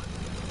 Stop.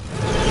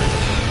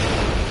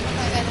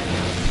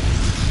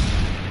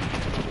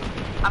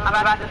 I'm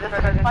about to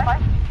destroy this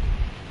place.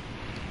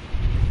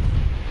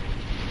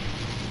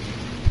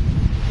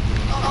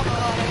 Oh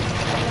god.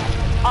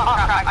 Oh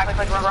crap, I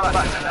clicked the wrong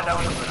button and I don't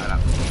want to put that up.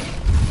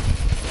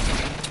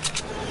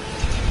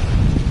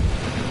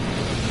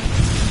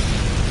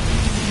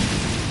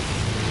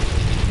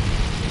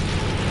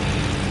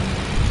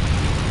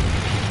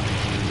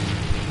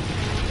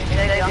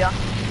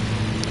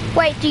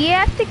 Wait, do you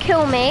have to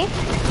kill me?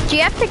 Do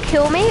you have to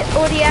kill me,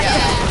 or do you have to...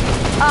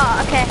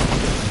 Oh, okay.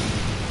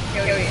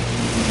 Kill you.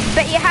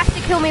 But you have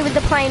to kill me with the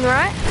plane,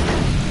 right?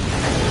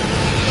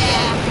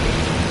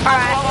 Yeah.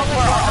 Alright.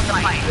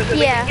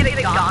 Yeah.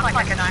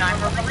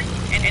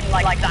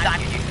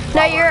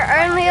 No, you're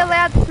only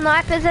allowed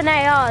snipers and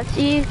ARs,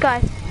 you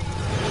guys.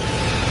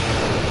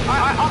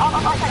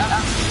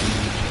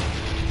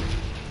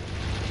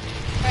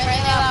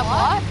 Really loud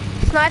what?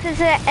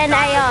 Snipers and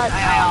ARs.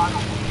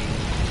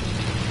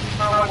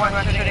 When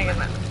we're shooting him.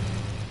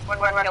 When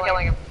we're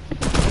killing him.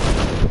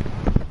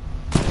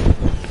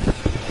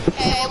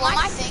 Okay, well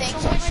my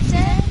thing's almost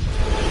dead.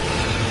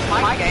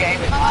 My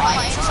game is My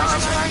plane's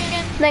almost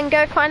broken. Then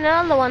go find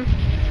another one.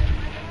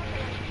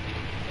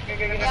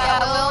 Yeah,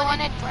 I will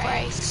when it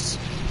breaks.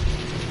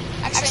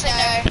 Actually no, I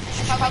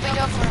should probably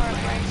go for a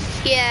break.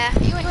 Yeah.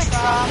 You would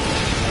drop.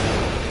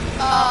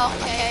 Oh,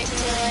 okay,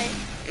 too late.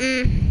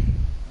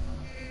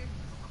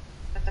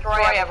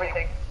 destroy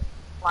everything.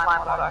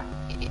 Line motto.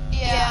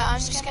 Yeah, I'm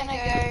just gonna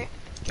go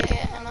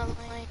get another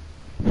plane.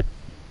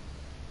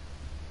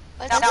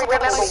 Let's Now, see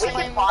remember, what's we can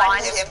playing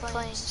find with this him.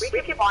 place.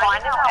 We can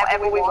find him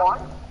however we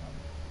want.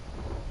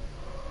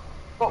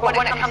 But when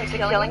it comes to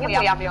killing him, we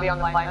have to be on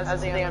the line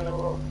as the end of the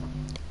rule.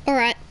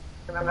 Alright.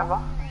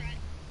 Remember?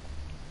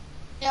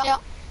 Yeah.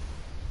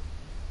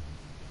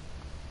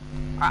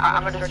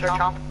 I'm gonna destroy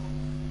Chomp.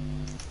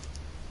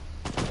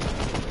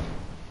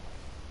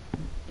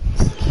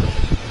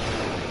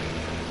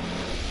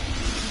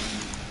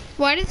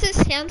 Why does it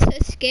sound so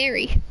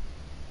scary?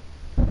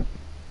 What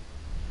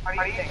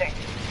do you think?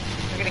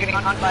 You're gonna get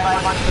hunt by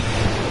a bunch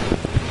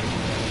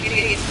of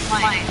idiots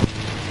flying.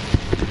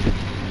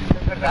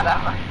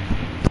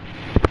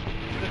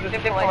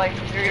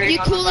 You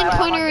calling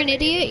Connor an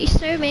idiot? You're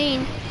so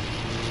mean.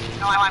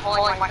 No, I'm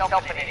calling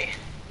myself an idiot.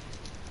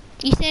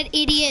 You said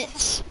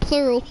idiots,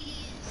 plural.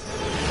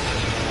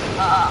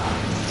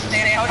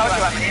 Danny, I told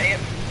you I'm an idiot.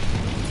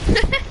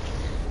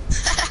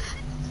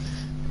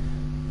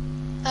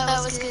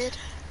 That was good.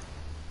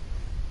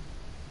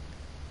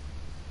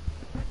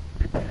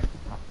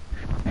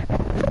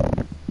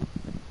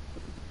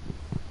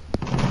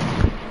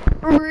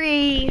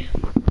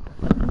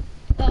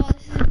 Oh,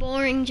 this is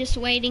boring just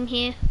waiting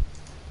here.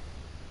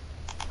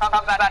 Come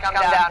down.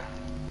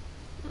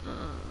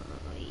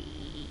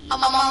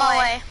 I'm on my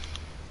way.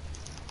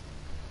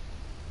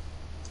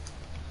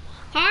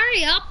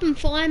 Hurry up and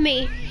find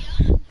me.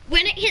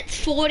 When it hits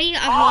 40,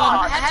 I've I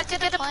won. have to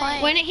get a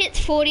plane. When it hits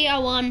 40, I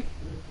won.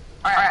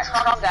 Alright,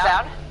 calm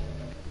down.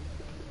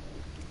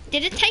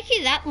 Did it take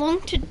you that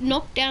long to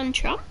knock down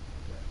Trump?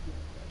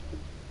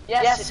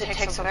 Yes, it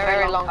takes a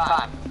very long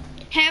time.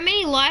 How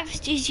many lives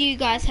did you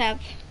guys have?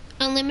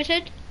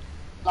 Unlimited?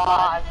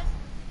 Lives.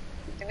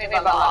 Give me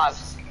about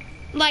lives.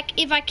 Like,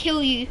 if I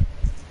kill you.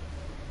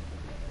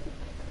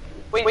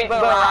 We were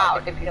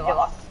out if you kill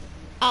us.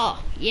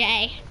 Oh,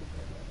 yay.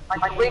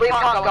 Like, we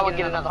can't go and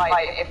get another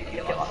fight if you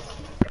kill us.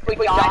 If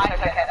we die,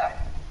 it's okay though.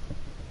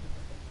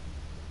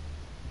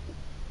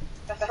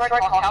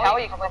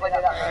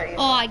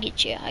 Oh, I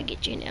get you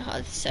now. I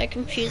was so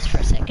confused for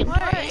a second.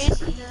 Where is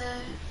he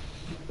though?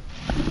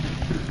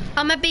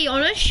 I'm gonna be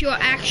honest, you're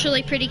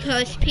actually pretty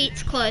close.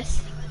 Pete's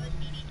close.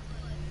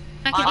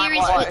 I can hear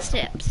his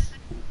footsteps.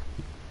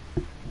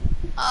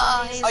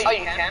 Oh, he's... Oh,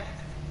 you can?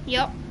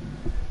 Yep.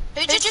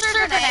 Who just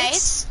threw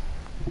grenades?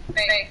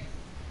 Me.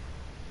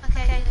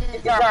 Okay,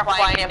 good. You're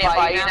flying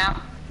nearby you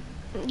now?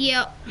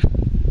 Yep.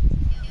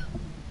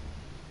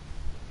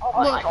 Oh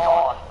my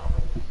god.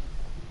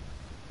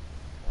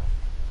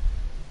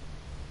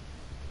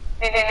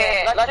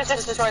 Hey, let's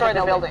just destroy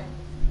the building.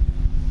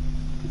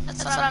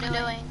 That's what I'm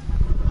doing.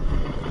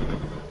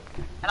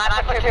 And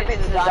I put 2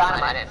 pieces of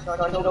dynamite in, so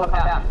it'll come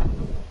out.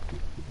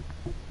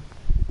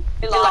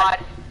 You lied.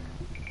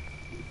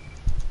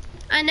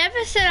 I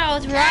never said I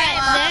was My right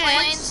there.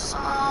 plane's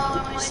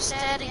almost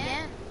dead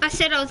again. I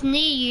said I was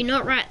near you,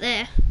 not right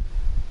there.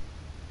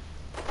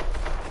 I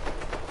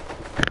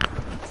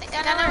think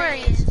I know where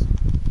he is.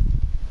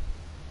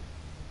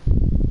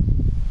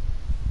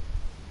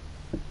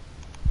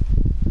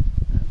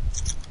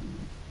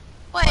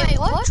 Wait,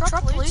 what?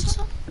 Drop loot?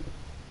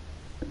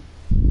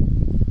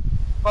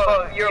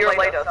 Well, you're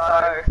later,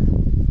 so...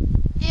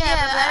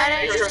 Yeah, but I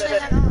don't usually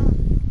have on.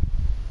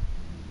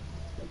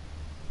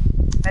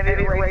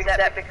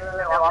 reset because of the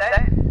new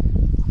update?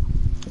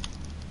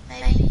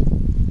 Maybe.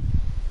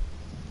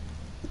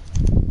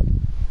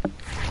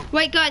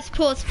 Wait, guys,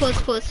 pause.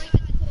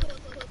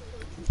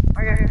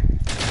 Okay.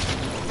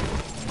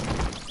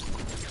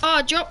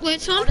 Oh, drop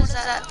loot on. What is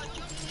that?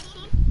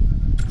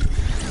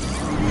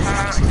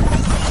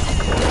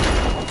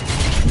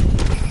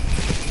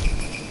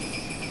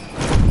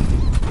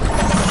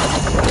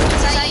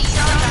 Is that you,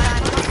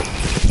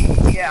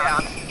 John? Yeah,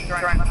 I'm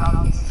drawing the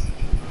house.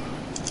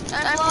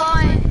 Don't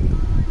fly.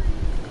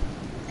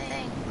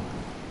 Thing.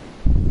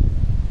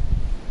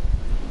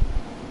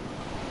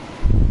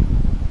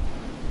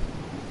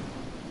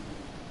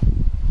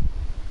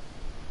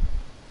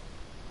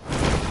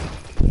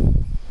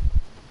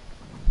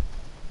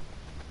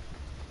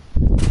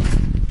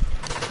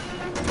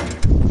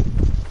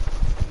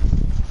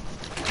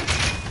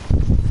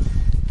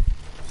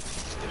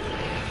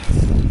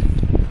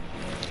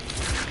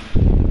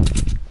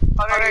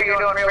 Okay, you're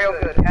doing real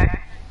good, okay?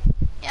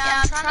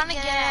 Yeah, I'm trying to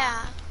get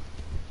out.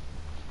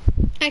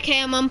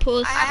 Okay, I'm on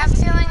pause. I have a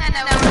feeling I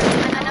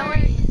know where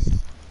he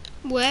is.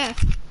 Where?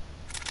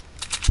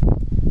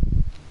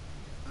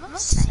 I'm not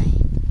saying.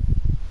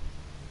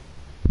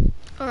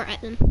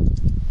 Alright then.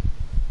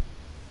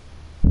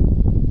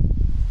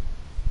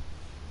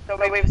 So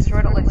we've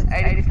destroyed at least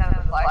 80%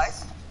 of the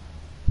place.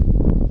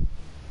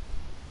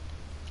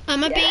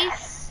 I'm gonna be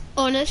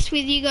honest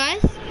with you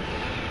guys.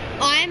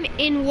 I'm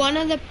in one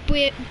of the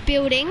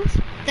buildings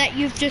that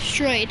you've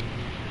destroyed.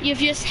 You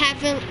just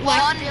haven't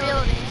like. One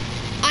building.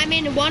 I'm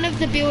in one of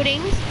the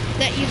buildings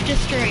that you've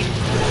destroyed.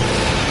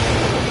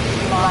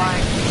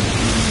 Lying.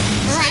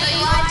 So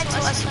you lied to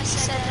us when you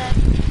said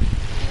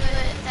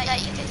that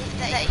you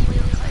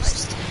were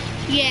close to.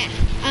 Yeah,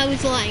 I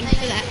was lying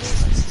for that.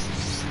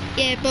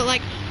 Yeah, but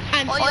like,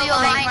 I'm. Or you're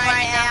lying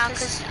right now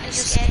because you're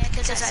scared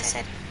because I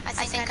said, I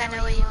think I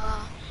know where you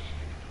are.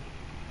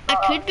 I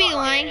could be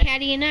lying. How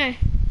do you know?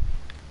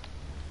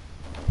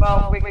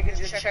 Well, we can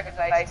just check the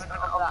basement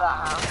of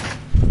that house.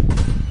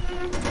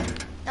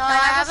 No, I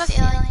have a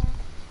feeling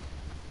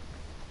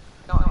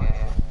Not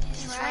here.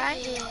 he's right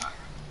here.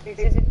 He's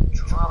in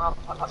Trump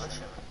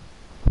publishing.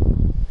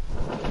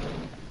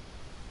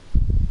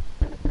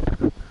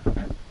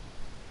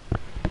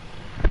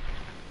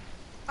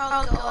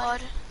 Oh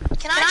God.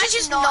 Can I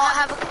just not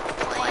have a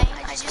plane?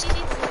 I just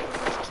need wood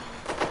working.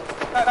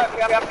 No,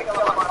 we have to go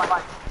on my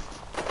line.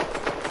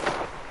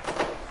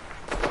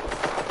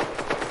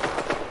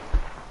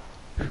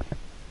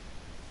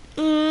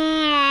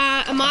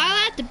 Am I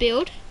allowed to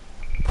build?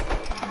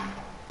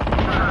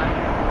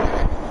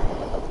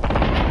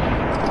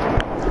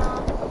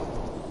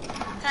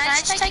 Can I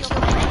just take your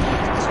plane?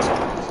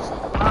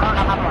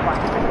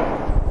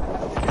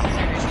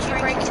 Did you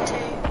break it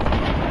too?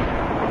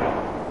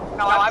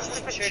 No, I've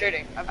just been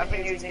shooting. I've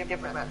been using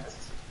different methods.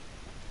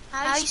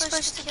 How are you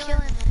supposed to kill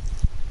it?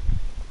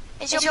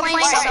 Is your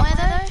plane somewhere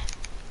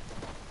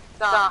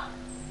though? Nah,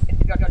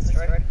 it got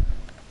destroyed.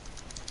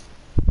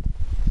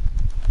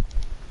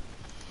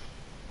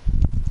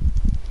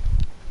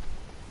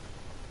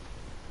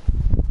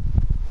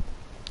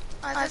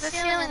 I have a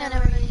feeling I know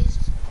where he is.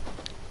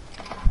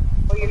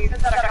 Well, you've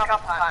said that a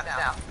couple times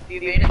now. Do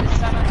you mean it this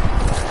time?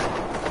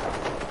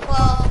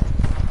 Well,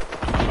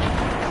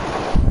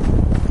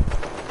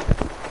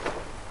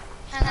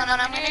 hang on,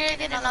 I'm gonna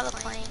get another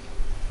plane.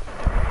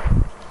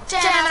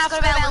 Damn, I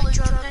forgot about loot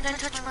drop. Don't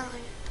touch my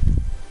loot.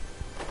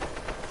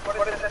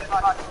 What is it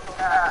like?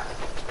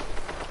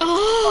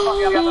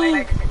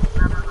 Oh.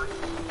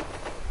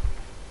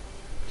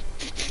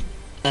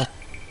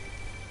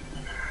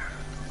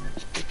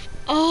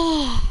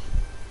 Oh.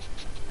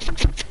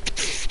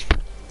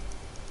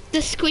 The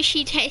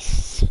squishy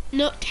tastes,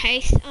 not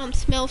taste,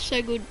 smells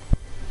so good.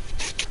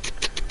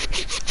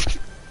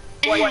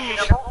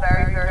 Questionable,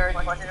 very, very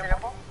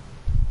questionable.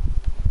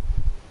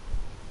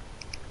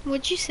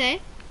 What'd you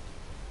say?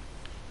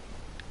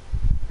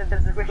 The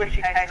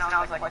squishy taste and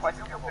I was like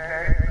questionable,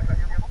 very, very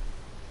questionable.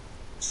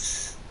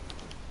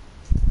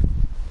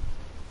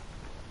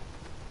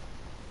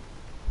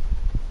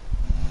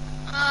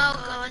 Oh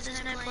God,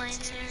 there's no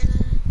planes here.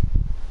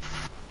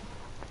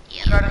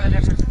 Go to the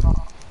different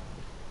spot.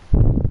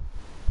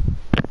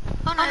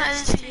 Oh no,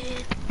 this is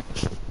weird.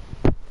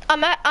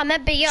 I'm a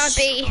BRB.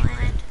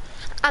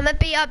 I'm a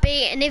BRB,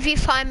 and if you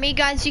find me,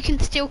 guys, you can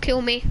still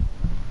kill me.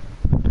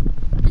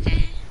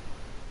 Okay.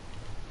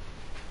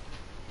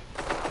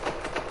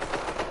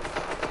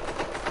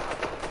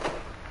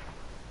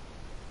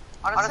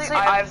 Honestly,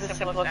 I have the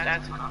simplest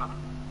answer.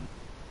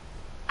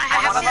 I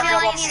have a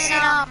feeling he's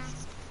in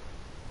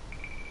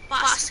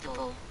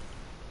basketball.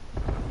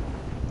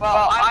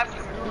 Well, I've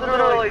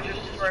literally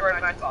just destroyed my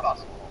basketball.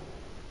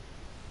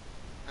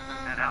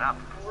 And I'm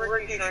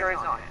pretty sure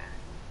he's not here.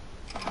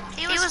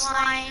 He was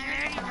lying, I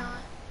already know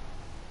it.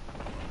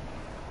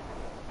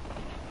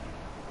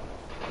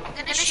 I'm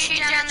gonna shoot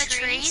down the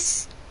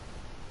trees.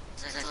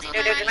 Dude,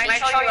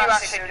 make sure you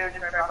actually do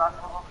destroy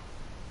basketball.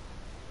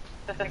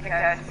 Just in case,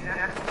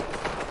 yeah.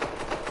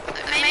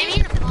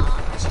 Maybe the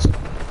plants.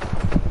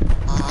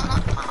 Oh,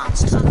 not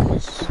plants,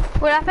 suckers.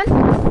 What happened?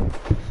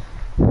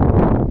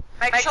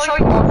 Make sure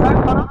you auto,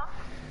 Connor.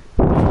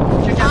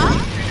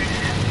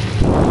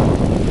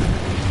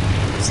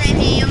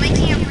 Xavier, you're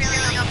making it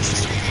really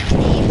obvious that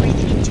you're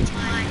breathing into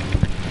my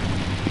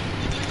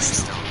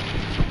crystal.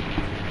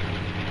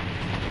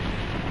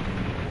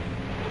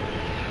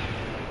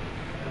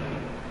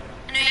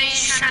 I know you're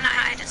just trying to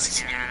hide us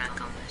because you're not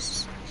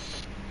compass.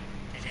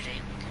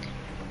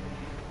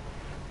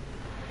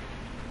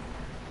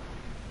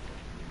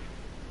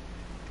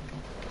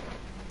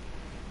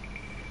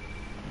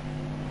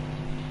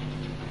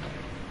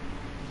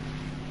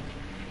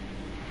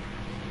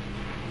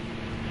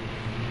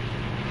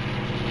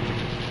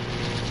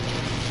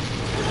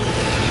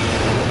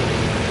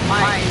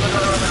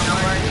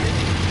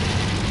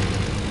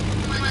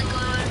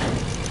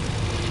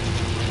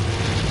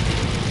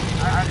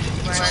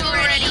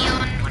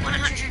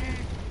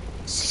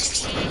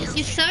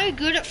 You're so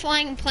good at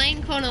flying a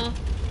plane, Connor.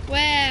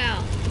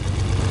 Wow.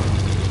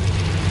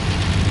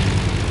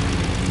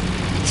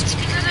 It's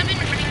because I've been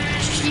running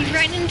around. You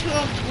ran into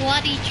a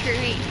bloody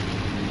tree.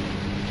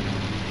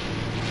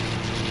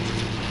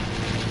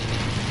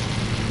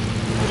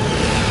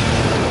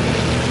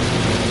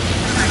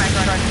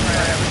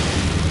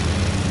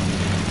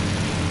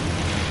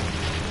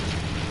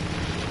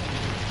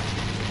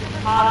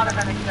 Harder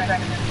than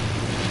expected.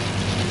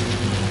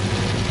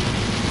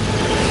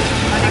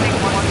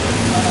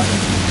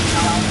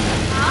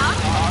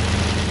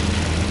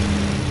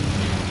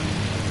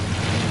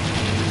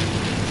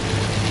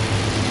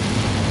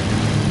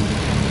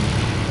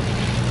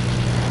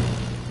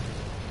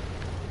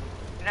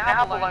 You know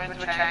how balloons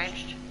were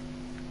changed?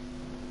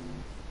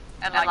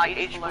 And like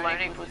each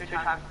balloon equals 2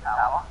 times the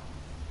power?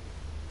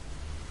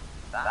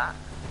 That.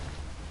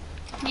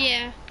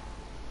 Yeah.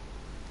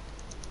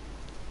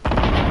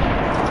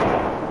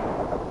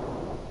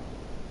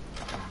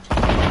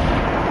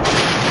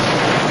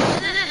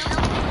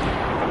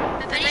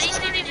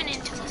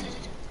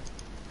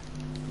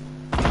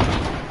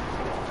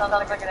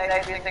 Sounds like an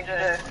alien thing to do.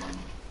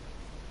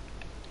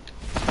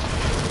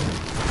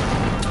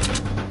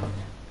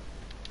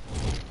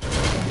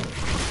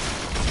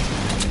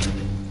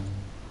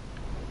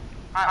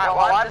 Alright,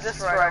 well I've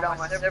destroyed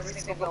almost every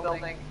single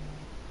building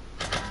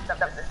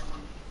except this.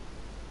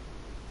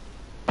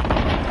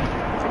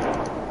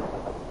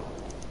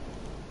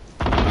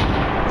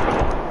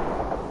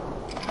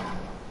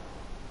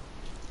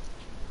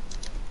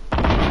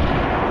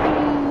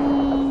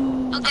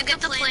 I'll get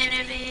the plane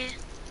over here.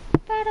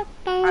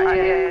 Alright,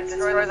 yeah,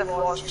 destroy the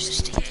floors.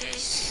 Just in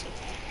case.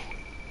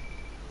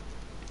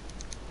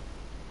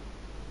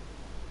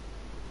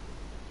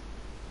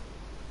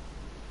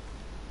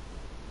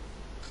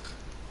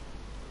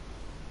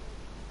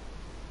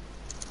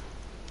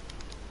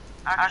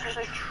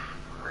 Actually,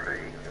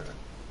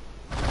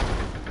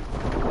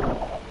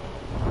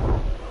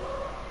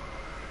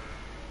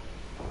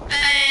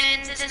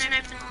 And there's an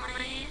open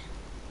one here.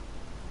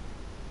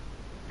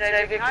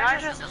 Dave, can I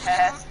just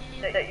test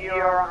that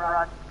you're on the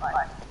right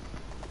place?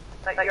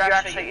 Like you're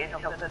actually in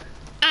Tilted.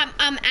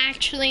 I'm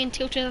actually in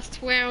Tilted, I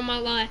swear on my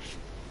life.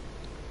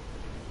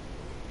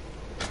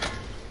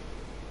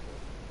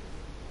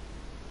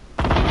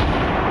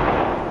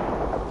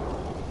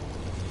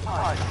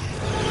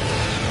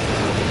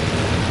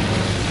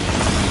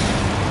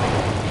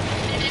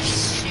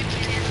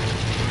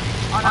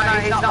 Oh no,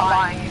 he's not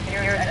lying. You can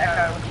hear his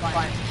echo with the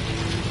plane.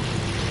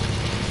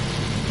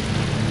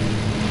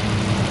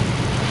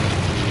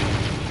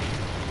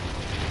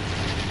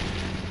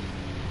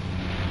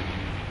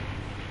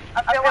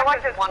 I feel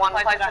like there's one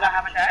place that I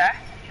haven't checked,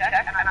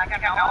 and I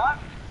can't know it.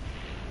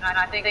 And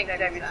I think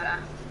David's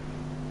there.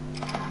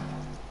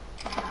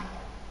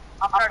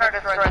 I'll try to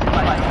destroy this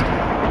place.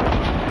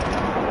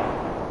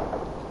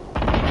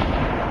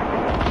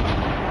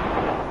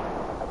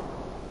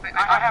 Wait, I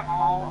have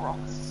all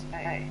rocks.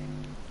 Hey.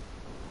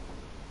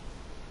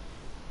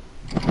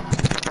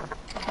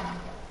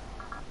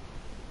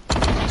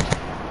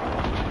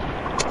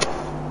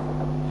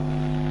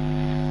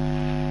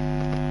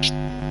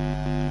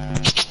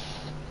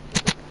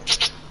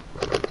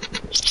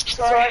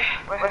 Sorry,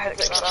 my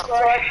head's got up.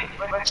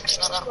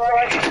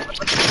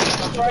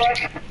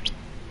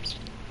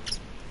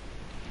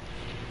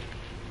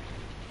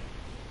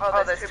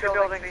 Oh, there's two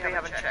buildings we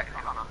haven't checked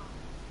on.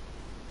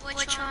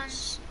 Which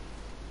ones?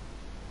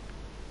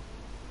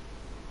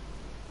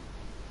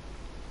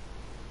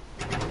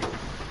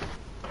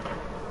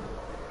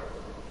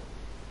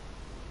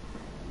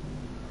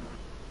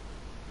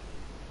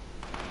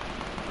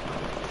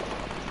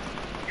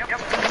 Yep,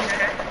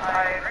 okay, I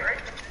agree.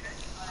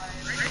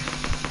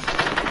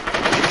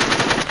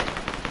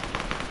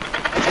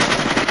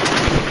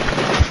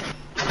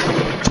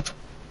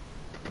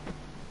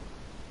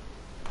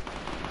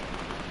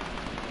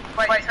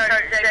 Wait, so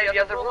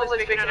the rule is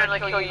we can only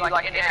kill you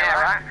like in air,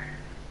 right?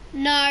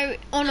 No,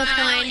 on a No,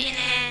 plane. in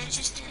air,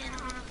 just in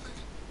on a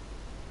plane.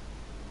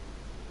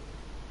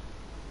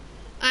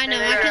 I know,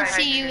 I can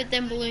see you with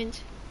them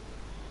balloons.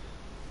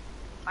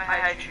 I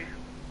hate you.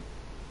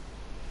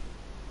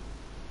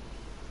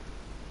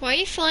 Why are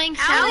you flying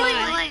so How are we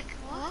high? like,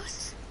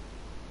 what?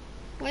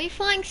 Why are you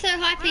flying so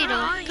high,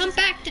 Peter? Come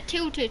back to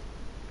tilted.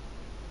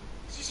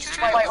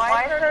 Wait,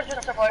 why is there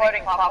just a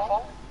floating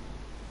platform?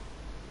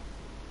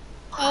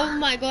 Oh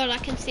my god, I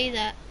can see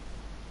that.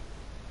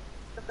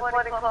 The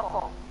floating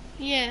platform.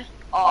 Yeah.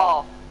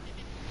 Oh.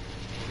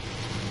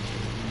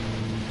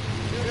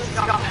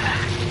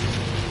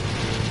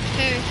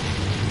 Who?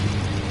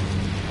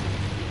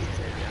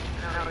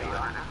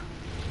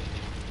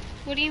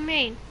 What do you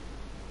mean?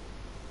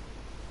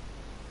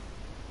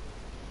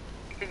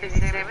 Did you see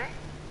me?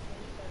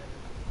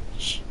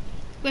 Shh.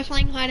 We're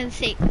playing hide and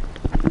seek.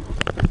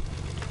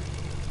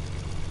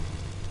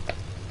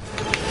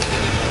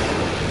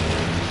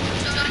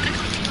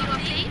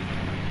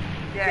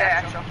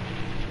 Yeah, sure.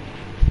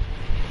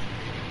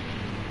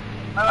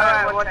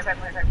 Alright, one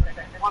second.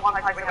 One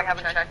second, we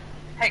haven't checked.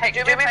 Hey,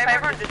 do me a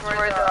favor and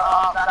destroy the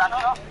that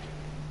shop.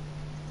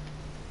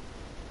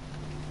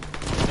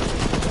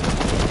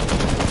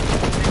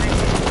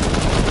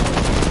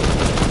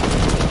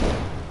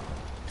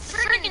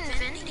 Friggin'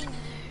 vending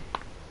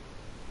there.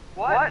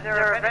 What?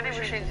 There are vending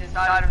machines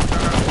inside of the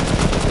server.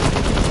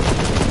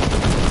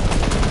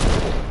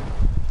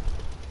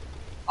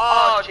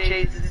 Oh,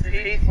 Jesus,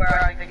 he's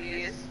where I think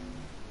he is.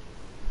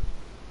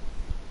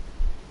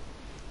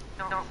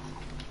 No.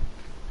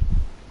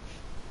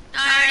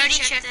 I already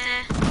checked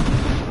there.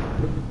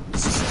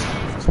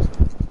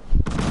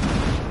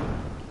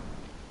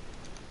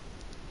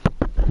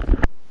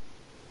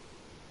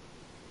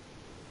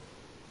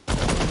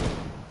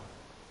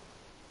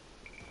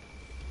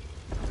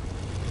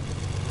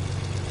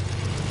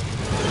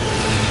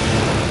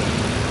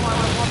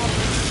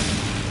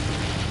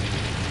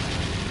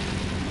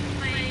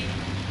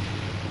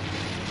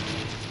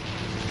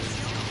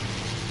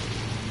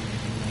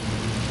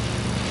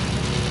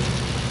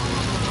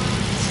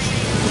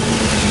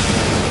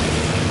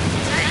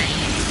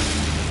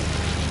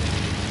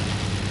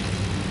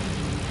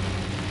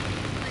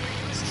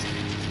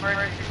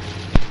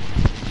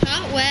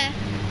 Not where?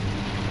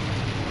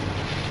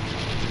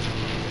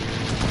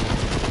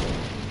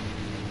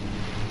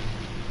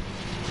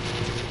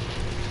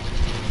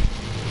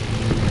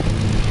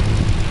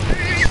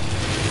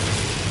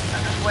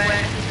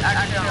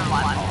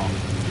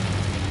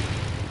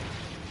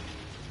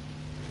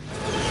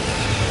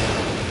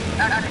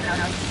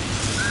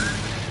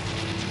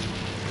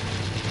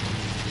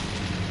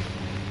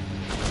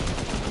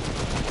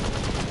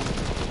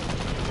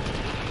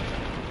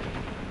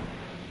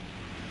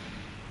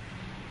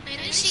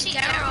 Maybe see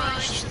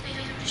garage. They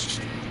have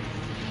destroyed.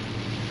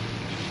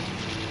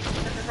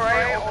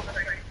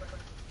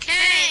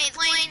 Okay,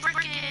 plane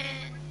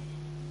frickin'.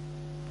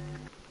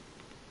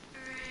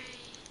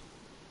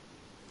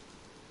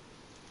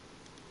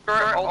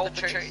 Burn all the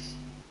trees.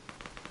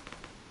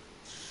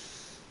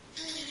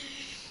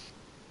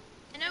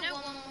 I know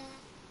one more.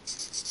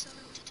 So,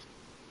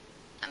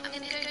 I'm gonna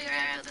go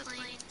grab the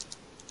plane.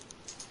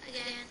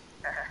 Again.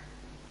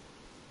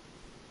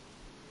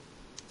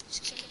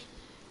 Just kidding.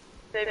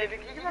 Baby,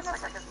 can you give us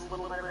like a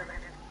little bit of a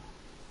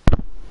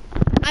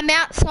I'm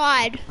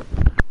outside.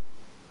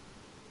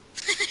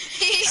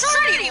 He's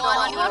already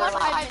won. You won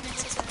 5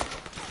 minutes ago.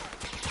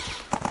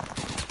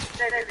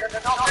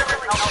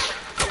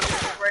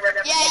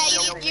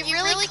 Yeah, you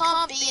really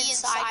can't be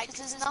inside because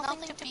there's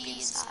nothing to be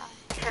inside.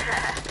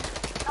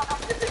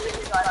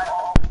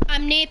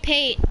 I'm near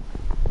Pete.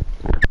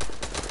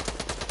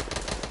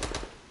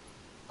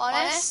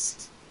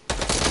 Honest?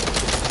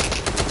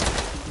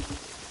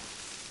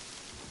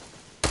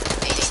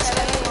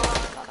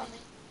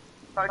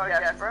 I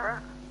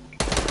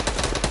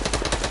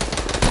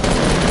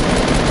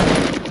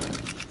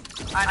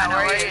know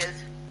where he is.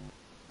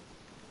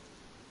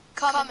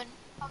 Coming.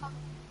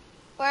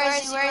 Where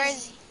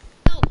is he?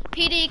 No,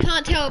 Peter, you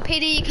can't tell.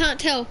 Peter, you can't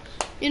tell.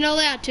 You're not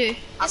allowed to.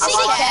 Yes, he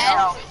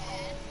can.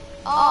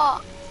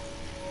 Oh.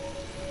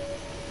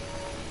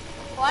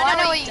 Well, I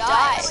know where you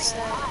died.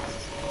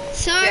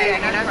 So, Yeah,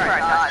 I know where I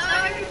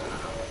died.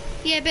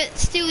 yeah, but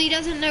still, he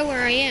doesn't know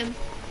where I am.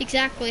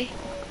 Exactly.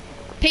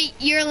 Pete,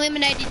 you're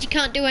eliminated. You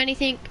can't do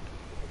anything.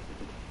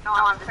 No,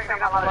 I'm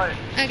picking up my loot.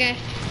 Okay.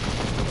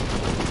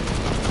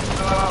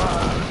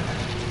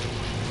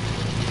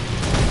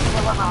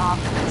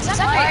 Is that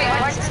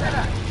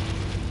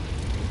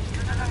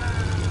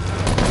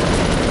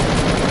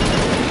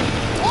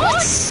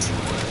What?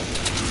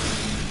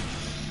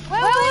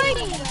 Where did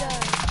he go?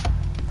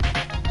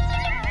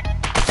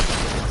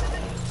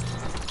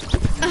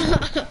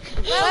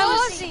 Where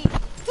was he?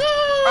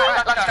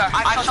 Right, let's go.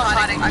 I'm still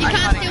hiding. You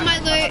can't steal my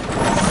loot.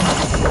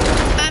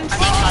 I'm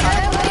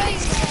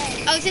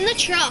sinking. I was in the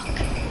truck.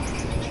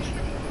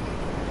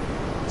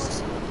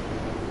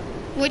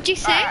 What'd you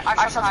say?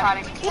 I'm still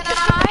hiding. What the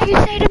fuck did you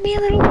say to me,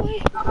 little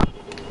boy?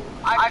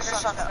 I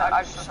just shut the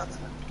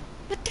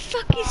What the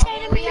fuck you say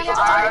to me? I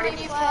already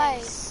new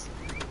place.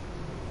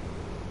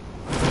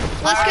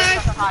 Let's go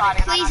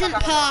Pleasant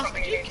Park.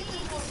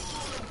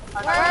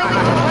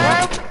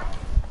 Where?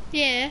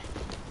 Yeah.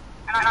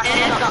 And I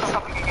put on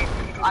something again.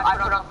 I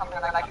put on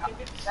something that I can't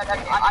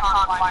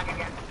find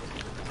again.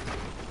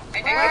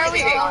 Where are we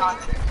going?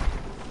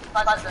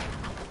 Pleasant.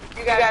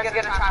 You guys are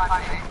gonna try and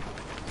find me.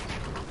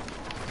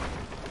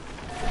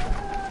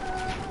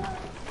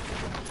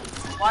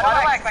 Why do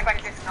I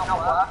expect this to not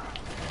work?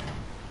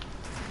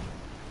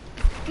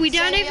 We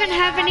don't even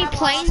have any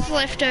planes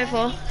left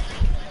over.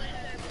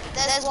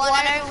 There's one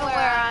over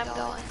where I'm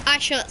going. I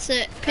shot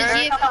it because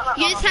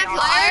you just have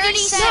I already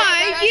said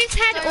no. You've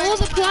had all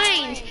the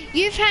planes.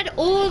 You've had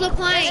all the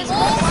planes.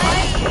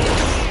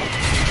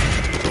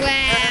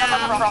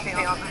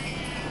 Wow.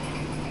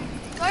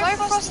 Go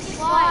Frosty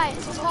Fly.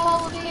 It's a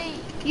Polar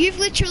Peak. You've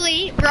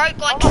literally broke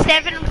like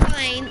 7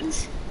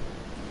 planes.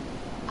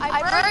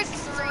 I broke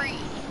 3.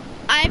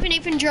 I haven't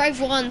even drove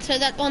one, so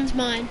that one's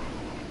mine.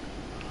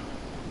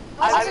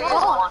 Where's it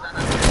gone?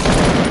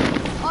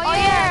 Oh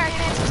yeah, I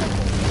can't take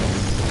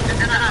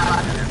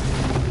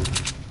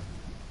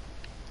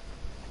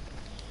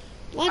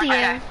Bloody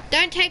hell.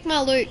 Don't take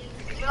my loot.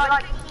 It's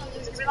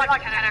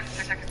like 10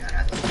 extra seconds.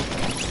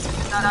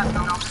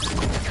 No.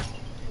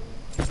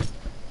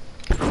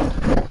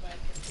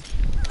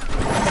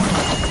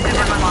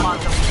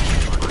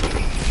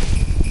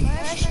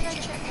 Where should I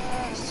check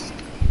first?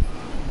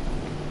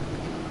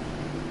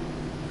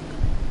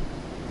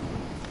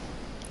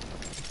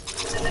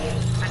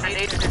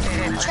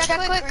 Check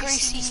where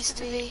Greasy used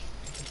to be.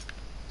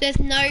 There's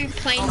no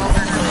plane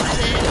spawns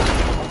there.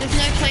 There's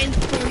no plane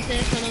spawns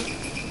there, Connor.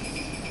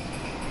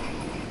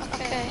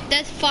 Okay.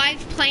 There's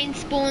 5 plane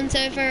spawns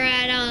over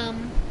at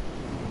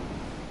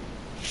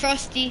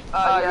Frosty.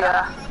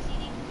 Yeah.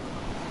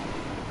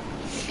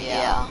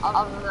 Yeah.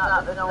 Other than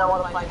that, there's no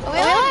other planes. Are we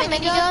allowed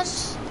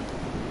miniguns?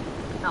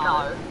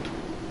 No.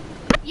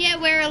 Yeah,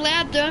 we're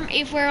allowed them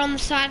if we're on the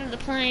side of the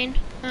plane,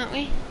 aren't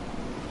we?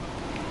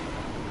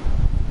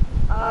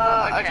 Okay,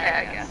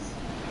 I guess.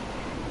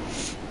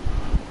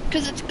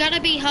 Because it's gonna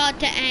be hard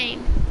to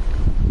aim.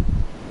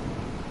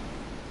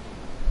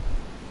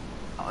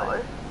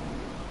 Oh.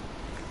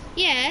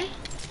 Yeah.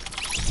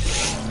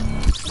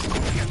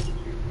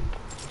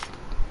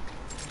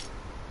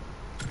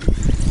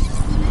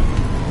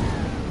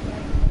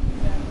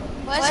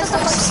 Where's the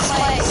closest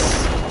place?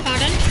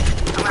 Pardon?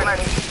 I'm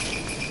ready.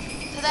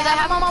 Do they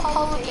have them on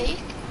Polar Peak?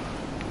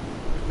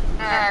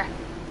 Nah.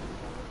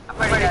 I'm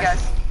ready,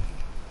 guys.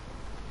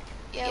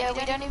 Yeah,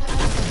 we don't even have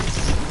this.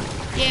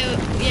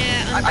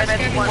 Yeah, I'm I just bet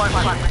grabbing you won't one.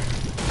 find me.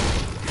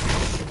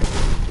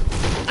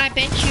 I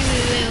bet you we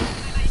will.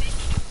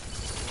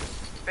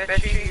 Bet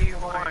you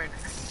won't.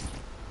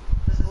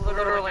 There's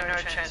literally no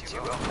chance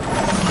you will.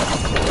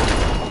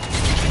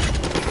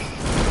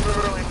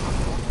 Literally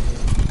impossible.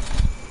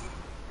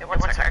 Yeah, one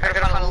second, I gotta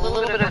get on a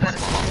little bit of this.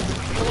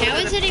 How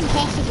is it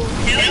impossible?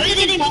 How is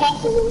it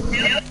impossible?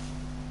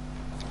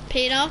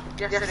 Peter,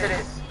 Yes, it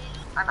is.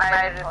 I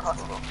made it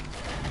impossible.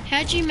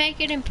 how'd you make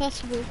it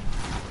impossible?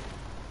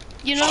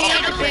 You're not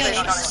allowed to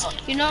build.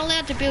 You're not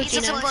allowed to build, you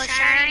It's a know. bush, I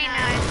already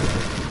know.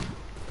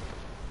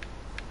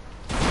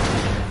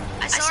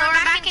 I saw him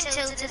back and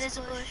tilted as a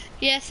bush.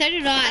 Yeah, so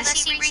did I.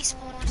 Unless he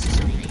respawns or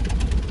something.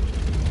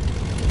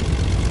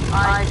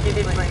 I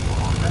did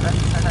respawn, but that's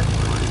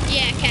fine.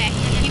 Yeah, okay.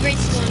 He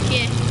respawned,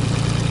 yeah.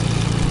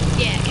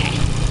 Yeah, okay.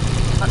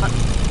 I'm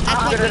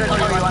gonna tell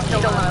you, I'm still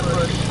in a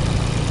bush.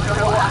 I don't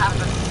know what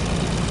happens.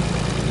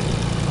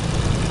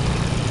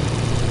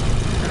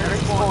 I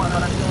respawn,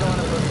 but I'm still in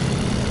a bush.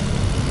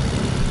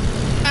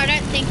 I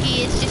don't think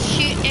he is. Just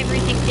shoot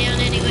everything down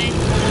anyway.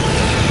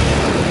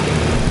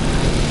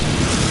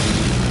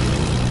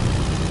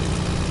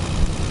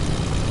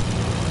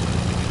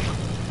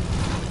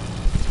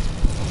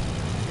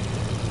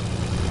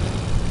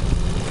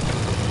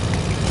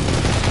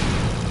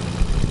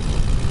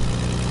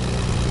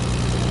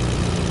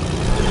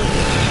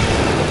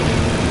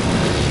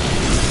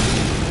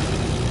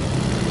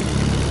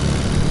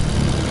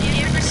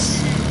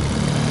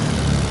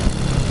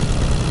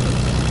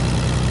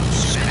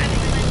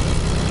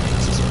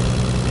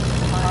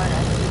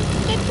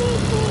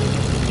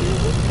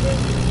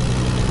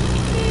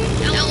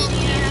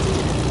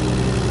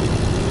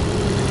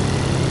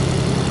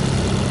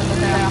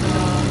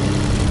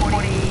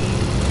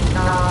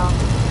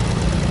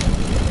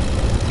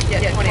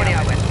 Yeah, 20 I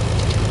win.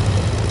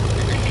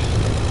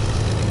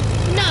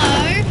 No,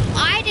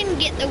 I didn't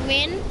get the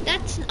win.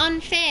 That's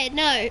unfair.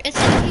 No, it's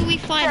until we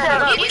find Yeah,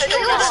 him. no, You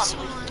killed us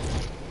one.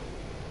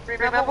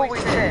 Remember what we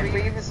said?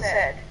 We even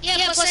said.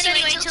 Yeah, plus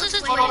anyway,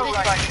 tilted Hold on, later.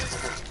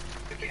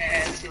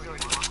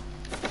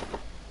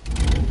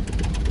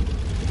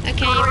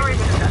 Okay,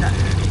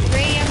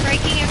 I'm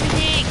breaking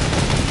everything.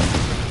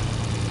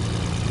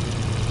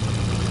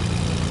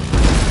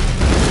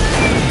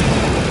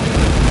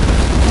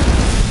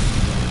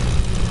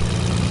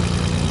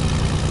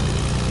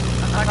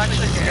 I'm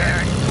actually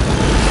scared.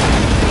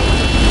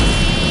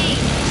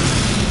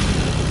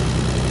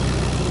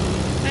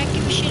 I don't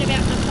give a shit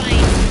about my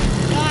plane.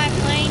 Die,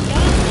 plane,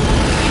 die.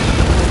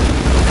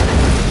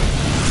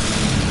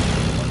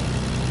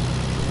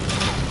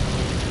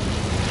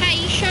 Hey,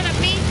 you shot at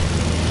me?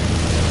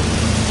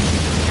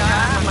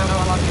 Yeah, I'm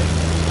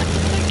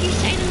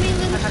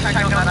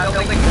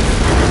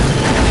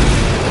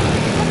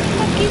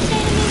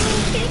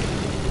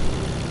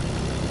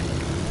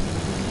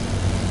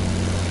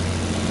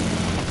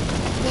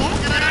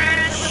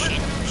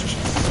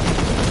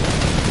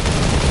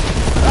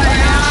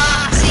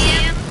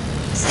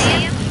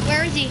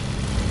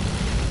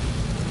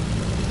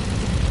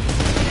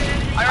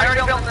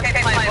Let's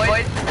get playing,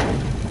 boys.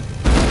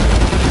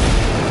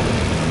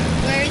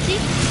 Where is he?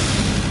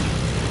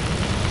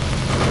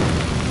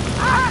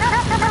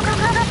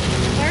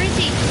 Where is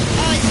he?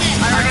 Oh, it's there.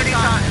 I already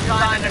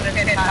signed an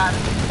escape pad.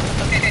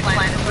 Let's get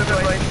playing,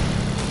 boys.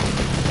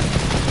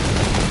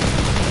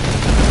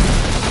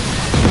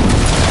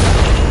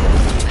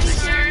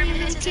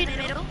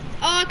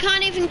 Oh, I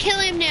can't even kill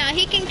him now.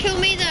 He can kill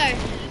me though.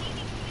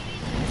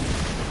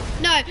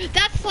 No,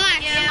 that's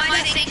flag. Yeah, my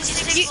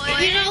thing's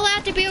You're not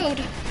allowed to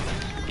build.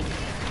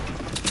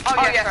 Oh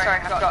yeah, sorry,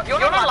 I forgot. You're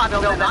not allowed to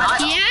build that.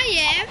 Yeah,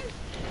 I am.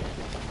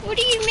 What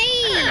do you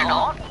mean? You're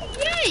not.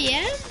 Yeah, I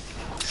am.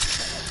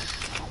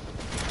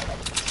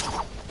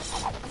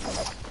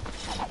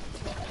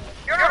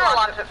 You're not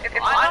allowed to. If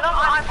I'm not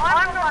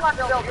allowed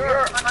to build,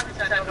 you're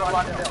 100% not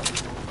allowed to build.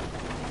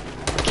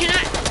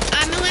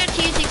 I'm allowed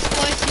to use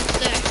explosives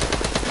though.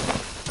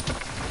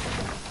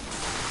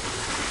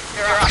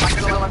 You're right, I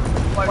can build an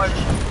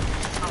explosion.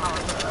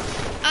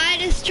 I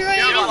destroyed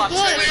his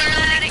bush.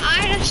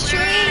 I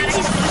destroyed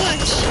his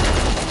bush.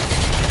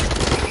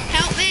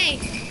 Help me.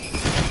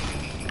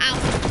 Ow.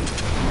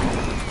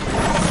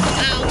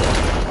 Ow.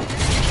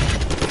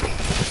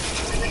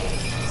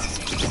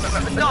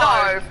 No,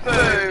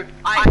 boo.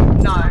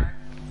 No.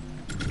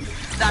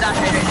 That's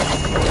cheating.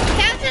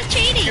 How's that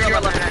cheating? You're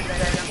eliminated.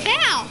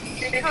 How?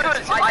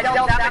 Because I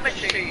dealt damage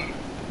to you.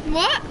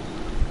 What?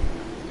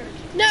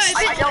 No,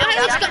 but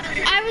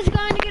I was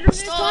going to get a new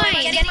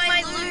plane. Getting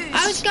my loot. I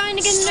was going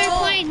to get a new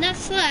plane. That's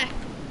slack.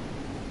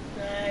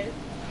 No.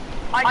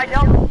 I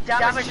dealt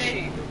damage to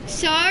you.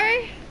 So?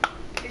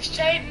 He's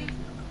cheating.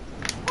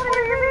 What do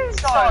you mean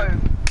so?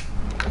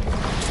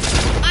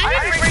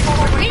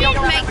 We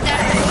didn't make that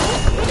a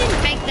rule. We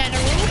didn't make that a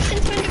rule.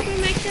 Since when did we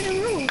make that a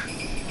rule?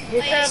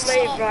 You can't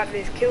leave right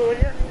this kill, will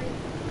you?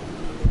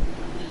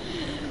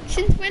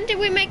 Since when did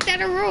we make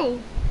that a rule?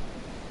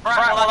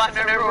 Right, well that's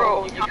a new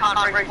rule. You can't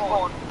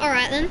respawn.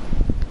 Alright then.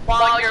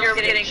 While you're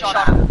getting shot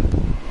at.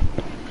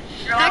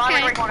 You're not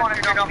Okay. respawn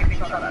if you're not getting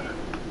shot at.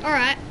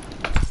 Alright.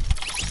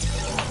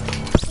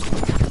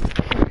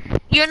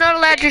 You're not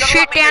allowed to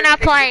shoot down our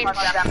planes.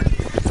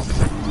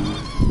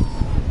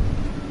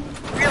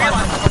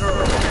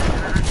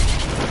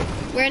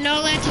 We're not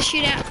allowed to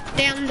shoot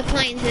down the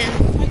planes then.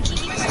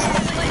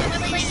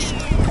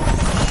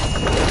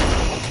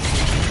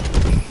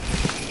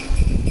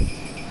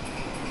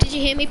 Did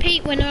you hear me,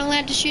 Pete? We're not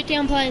allowed to shoot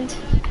down planes.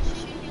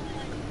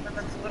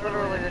 That's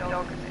literally the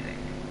dog thing.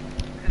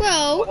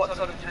 Well, What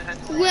sort of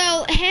defense?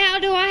 well, how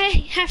do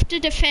I have to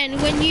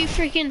defend when you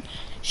freaking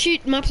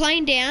shoot my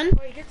plane down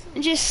Oh, you get some.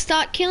 and just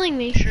start killing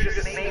me? Shoot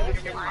at me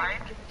with your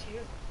mind. Give it to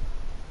you.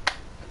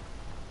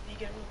 You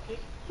get a little kick.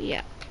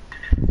 Yeah.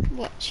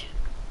 Watch.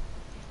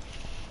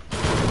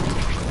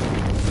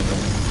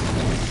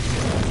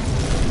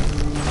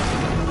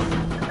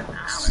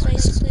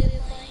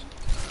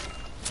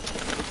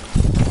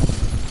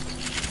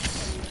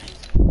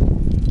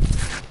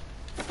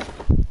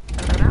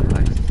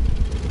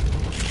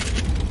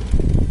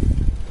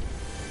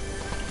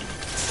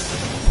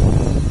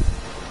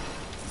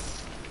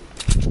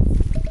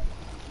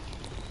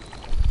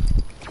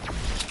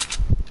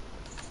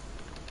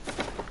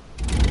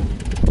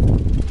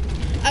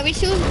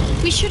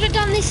 We should have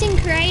done this in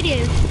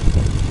creative.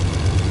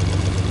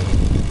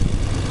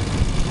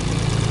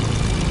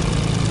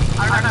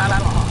 I don't know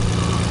that.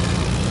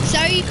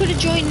 So you could have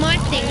joined my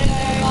thing.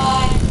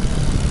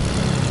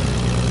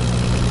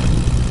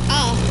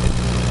 Oh.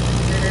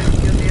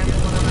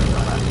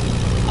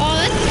 Oh,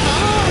 that's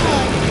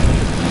hard.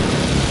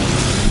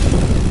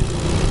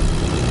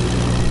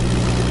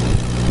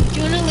 Do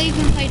you want to leave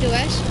and play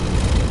duos?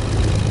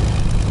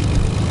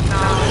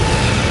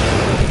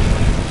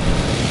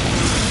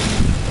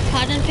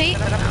 Pardon, Pete? I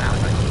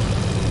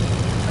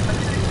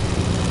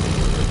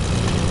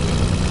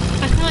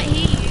can't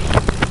hear you.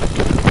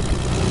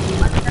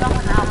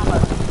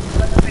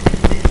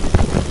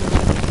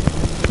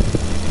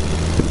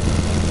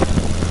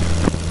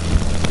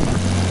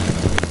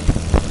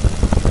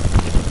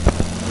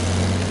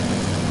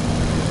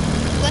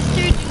 Let's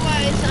do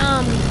duos,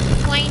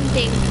 plane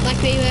thing, like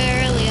we were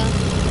earlier.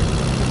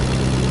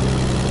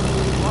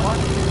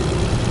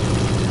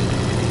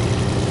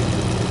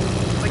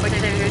 Wait, do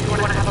you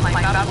want to have a plane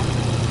battle?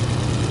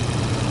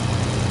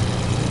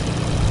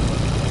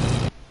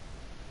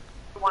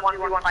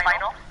 One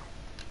final?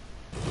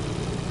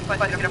 But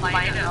get a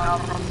plane and I'll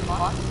cross the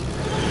box.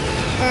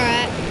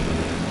 Alright.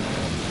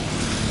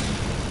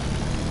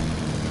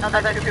 No,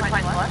 that's two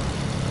planes left.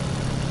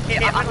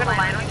 Yeah, I'm gonna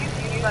land on you,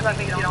 you guys let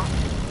me get on.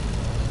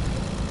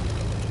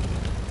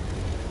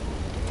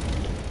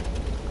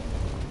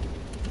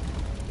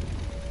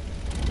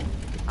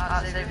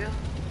 Save you.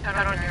 Turn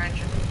on your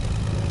engine.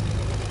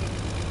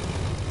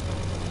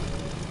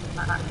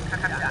 Come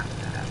down.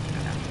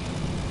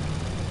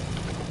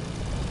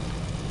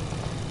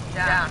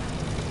 Down.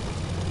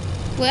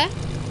 Where?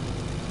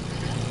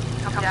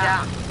 Come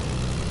down.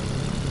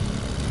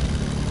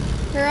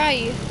 Where are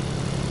you?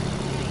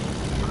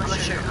 I'm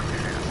gonna shoot.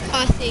 Oh, I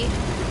see.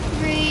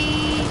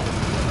 3.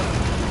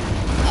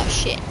 Oh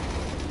shit.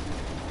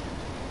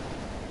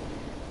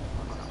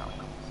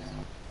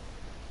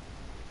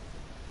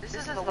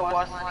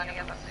 landing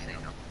at the casino.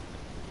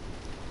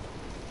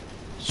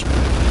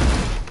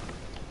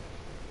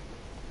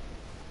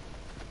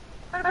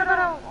 No.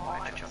 Oh,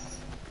 I just...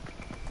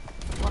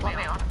 Let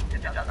me on.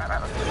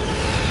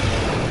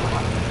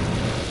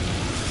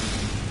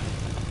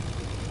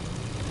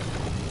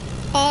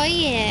 Oh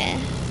yeah.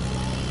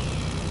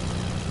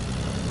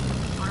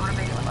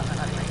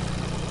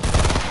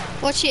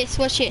 Watch this,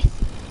 watch this.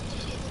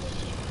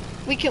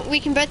 We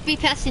can both be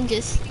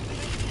passengers.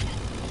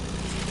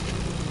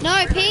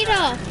 No,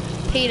 Peter!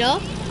 Peter,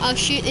 I'll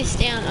shoot this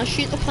down. I'll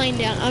shoot the plane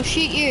down. I'll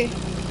shoot you.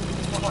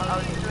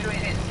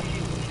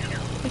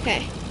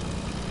 Okay.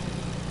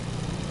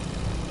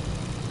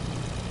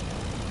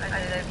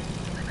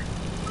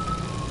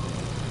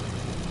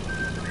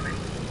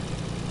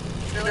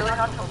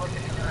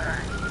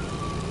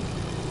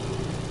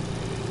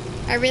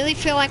 I really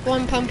feel like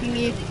one pumping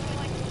you,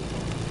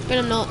 but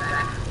I'm not.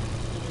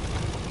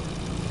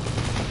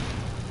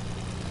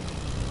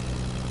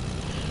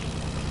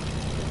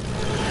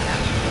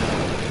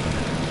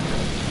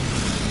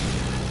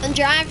 I'm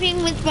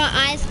driving with my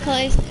eyes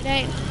closed.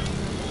 I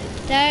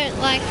don't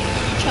like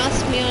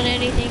trust me on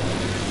anything.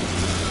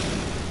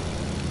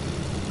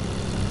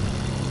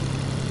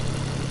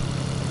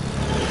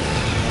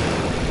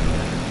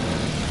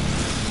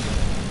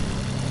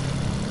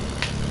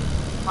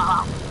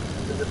 Wow.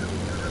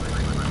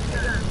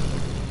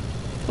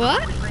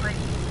 What?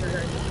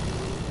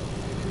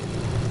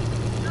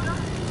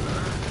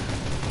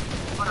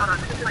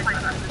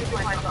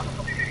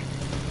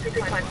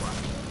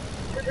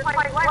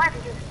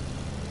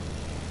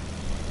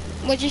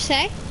 What'd you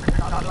say?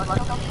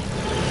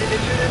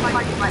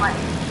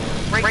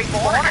 Break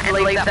forward and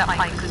leave that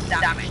plane because it's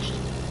damaged.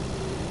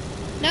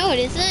 No, it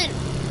isn't.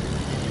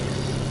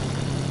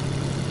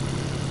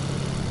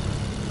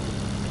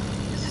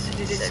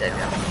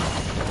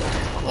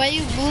 Why are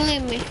you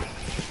bullying me?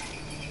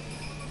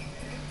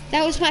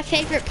 That was my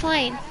favorite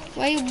plane.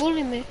 Why are you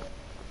bullying me?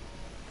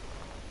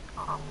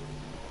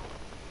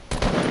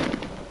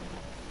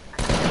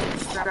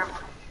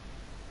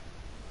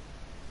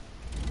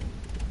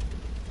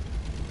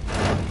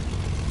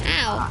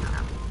 Ow.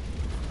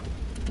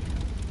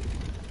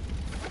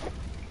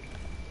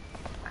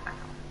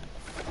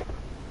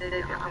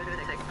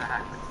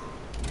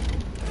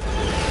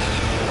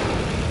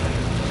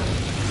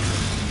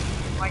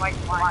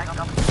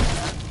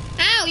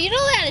 Ow, you're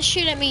not allowed to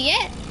shoot at me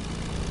yet.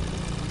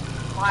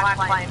 My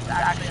plane's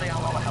actually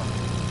on lower health.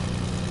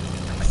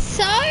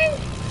 So?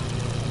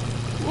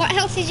 What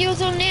health is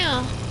yours on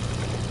now?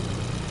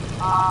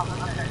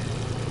 Okay.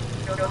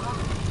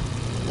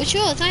 What's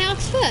yours? I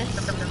asked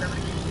first.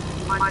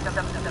 Mine's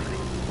 770.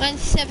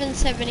 Mine's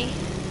 770.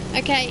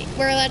 Okay,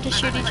 we're allowed to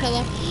shoot each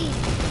other.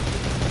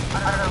 I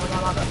don't know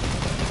what's on it.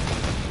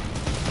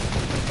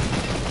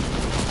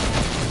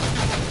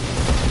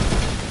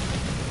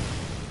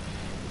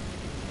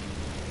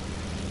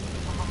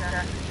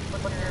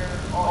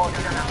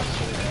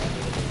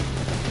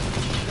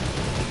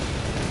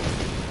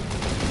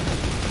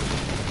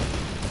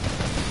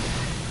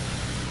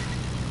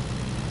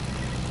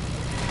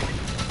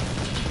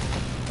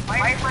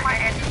 Wait for my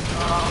engine.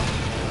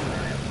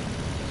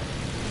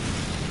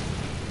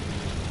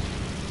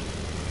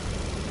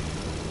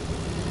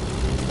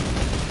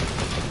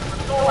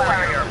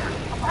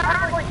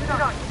 Apparently you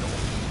don't.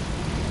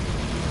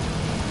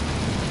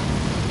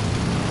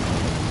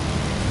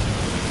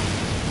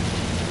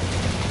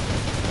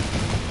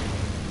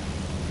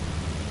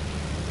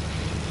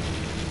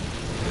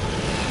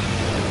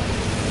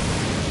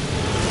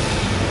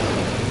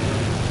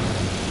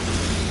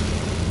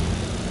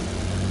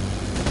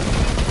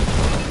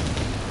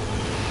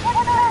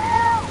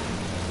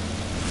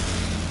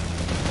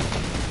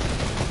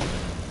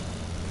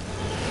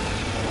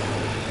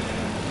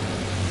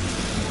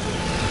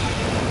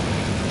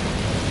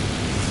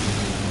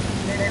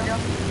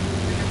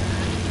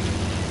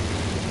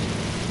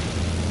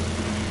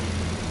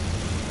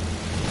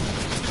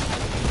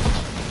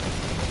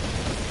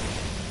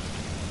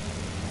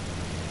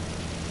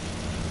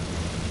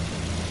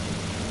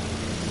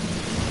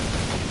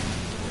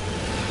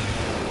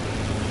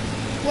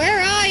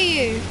 Where are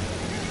you?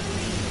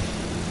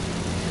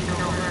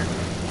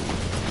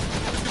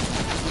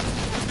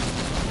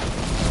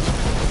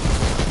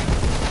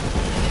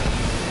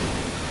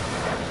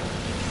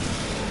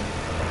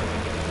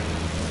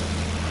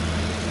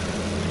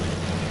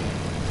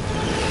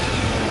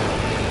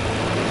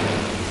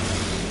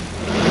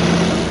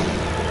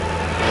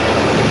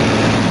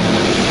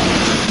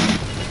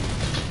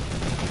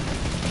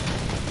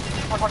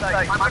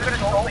 I'm not gonna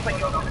go, but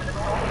you're not.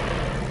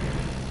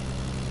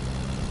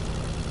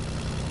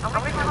 How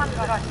many times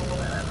have I told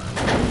them?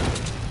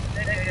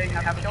 You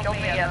haven't killed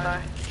me yet,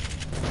 though.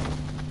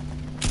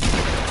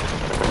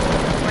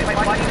 Wait,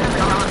 why do you have a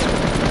gun?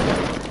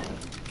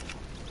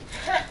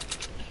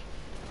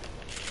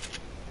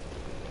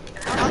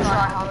 How's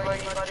our house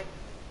going, buddy?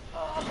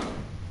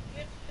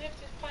 You have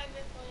to find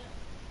it.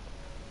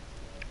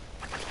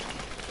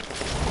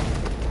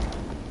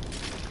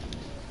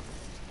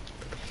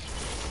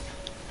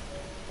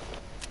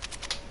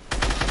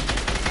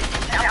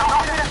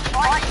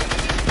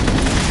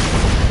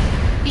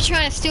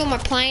 steal my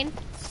plane.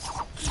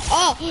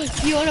 Oh,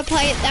 you want to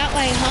play it that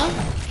way, huh?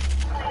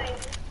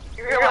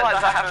 You realize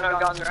I have no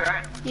guns,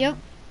 right? Yep.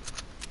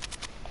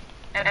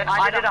 And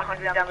I did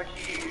 100 damage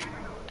to you.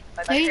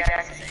 No, you,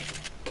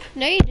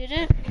 no, you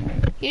didn't.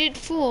 You did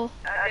 4.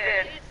 I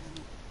did.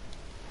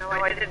 No,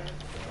 I didn't.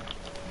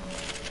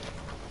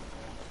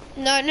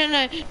 No,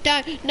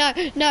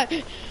 don't, no.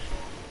 You're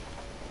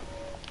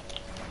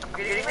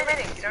getting me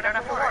minis, you don't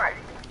have to worry.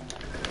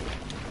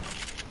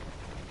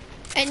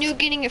 And you're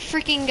getting a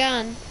freaking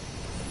gun.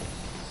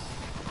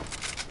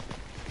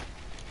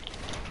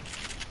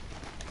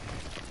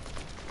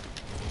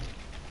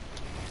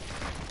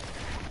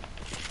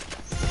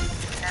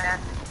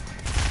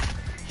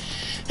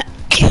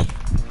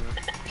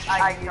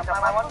 I used up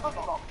my one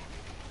football.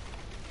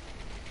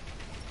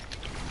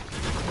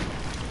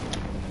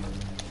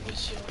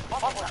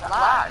 What was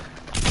that?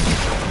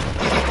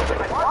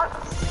 What?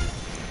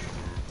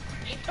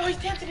 Oh, he's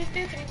dancing, he's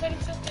letting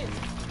himself dance.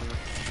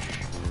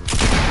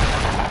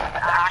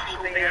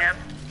 Actually, man.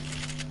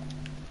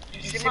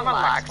 Did you see my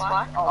lag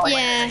spike? Oh,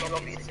 Yeah. What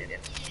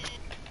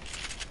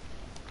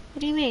What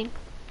do you mean?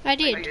 I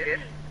did. you did?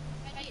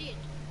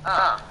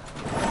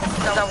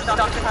 So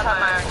stuck inside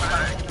my own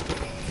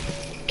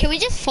phone. Can we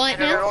just fight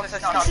now?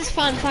 This is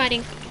fun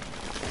fighting.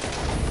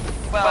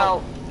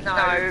 Well,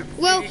 no.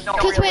 Well, not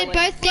because really. we're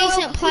both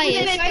decent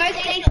players.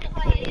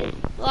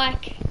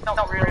 Like,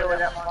 Not really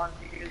that fun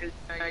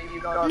because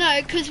you got.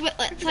 no, because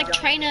it's like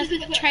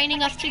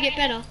training us to get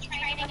better. Oh,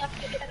 I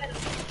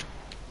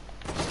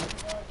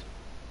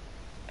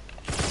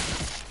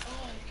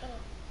can't.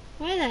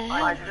 Where the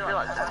hell? I just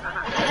realized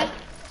that.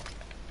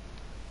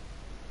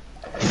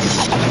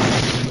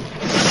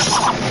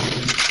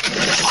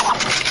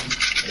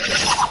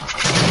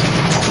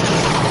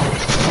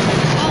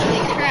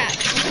 Holy crap,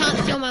 you can't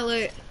steal my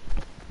loot.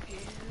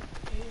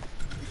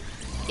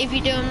 If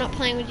you do, I'm not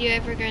playing with you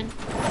ever again.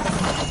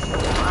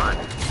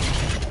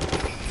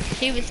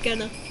 He was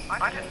gonna.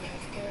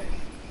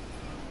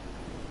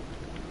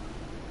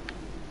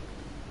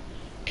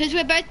 Because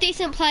we're both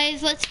decent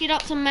players, let's get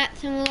up some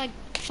mats and we'll like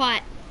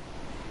fight.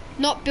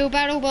 Not build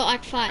battle, but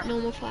like fight,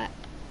 normal fight.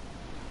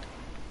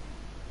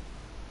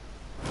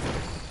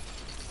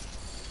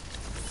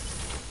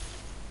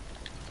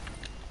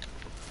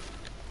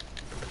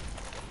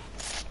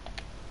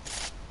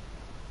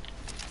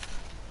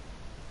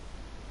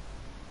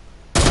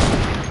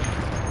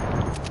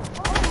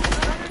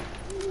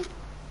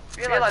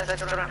 Realize I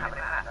still don't have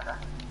any matter.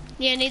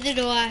 Yeah, neither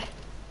do I.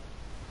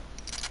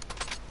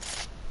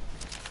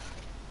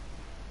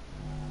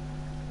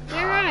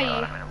 Where are you?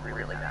 I'm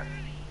really bad.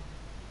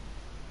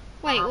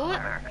 Wait, what? I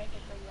can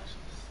bring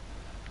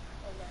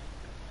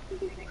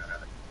Russians.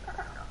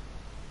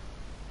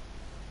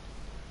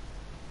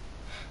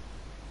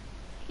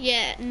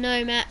 Yeah,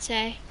 no mats,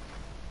 eh?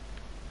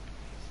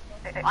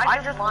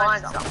 I just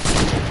lined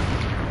something.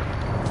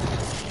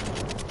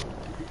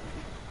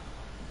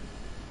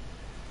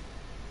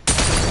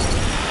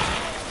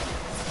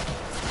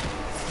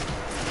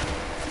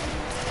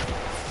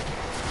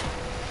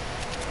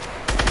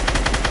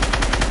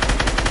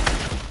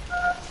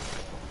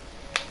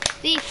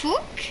 The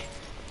fuck?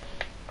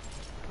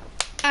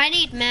 I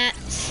need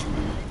mats.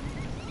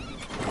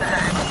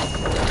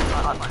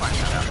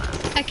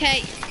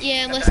 Okay,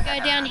 yeah, let's go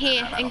down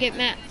here and get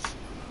mats.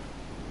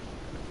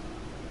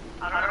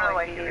 I don't know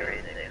where you are.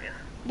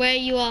 Where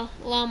you are,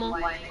 llama.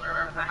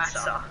 Where the mats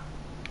are.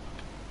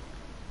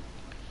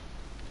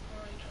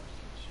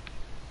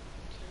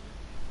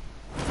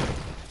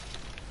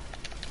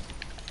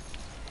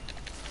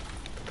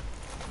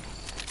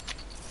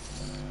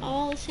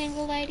 All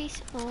single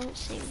ladies, all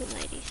single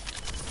ladies.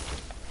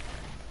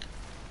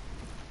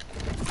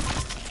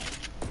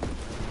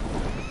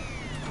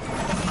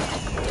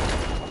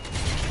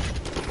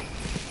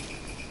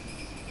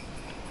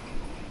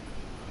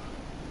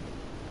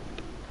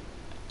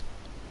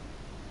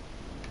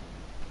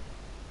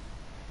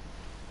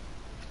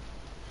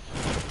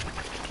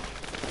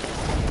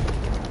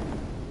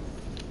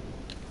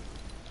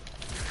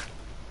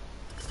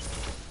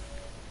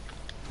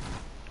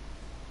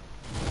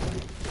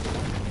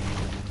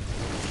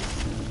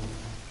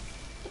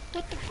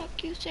 What the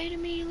fuck you say to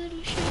me, you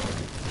little shit?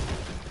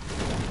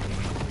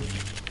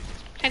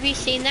 Have you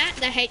seen that?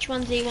 The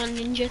H1Z1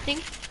 ninja thing?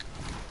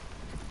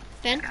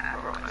 Ben?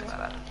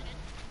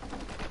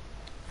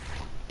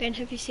 Ben,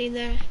 have you seen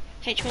the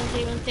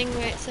H1Z1 thing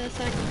where it says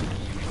like,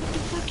 what the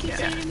fuck you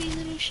say to me,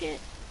 little shit?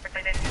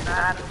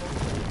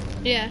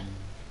 Yeah.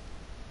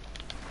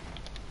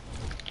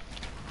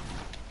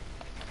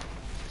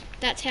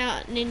 That's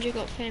how Ninja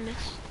got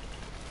famous.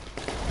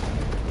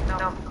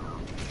 No.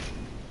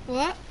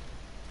 What?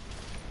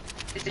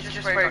 It's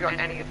just where you got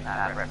any of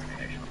that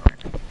reputation.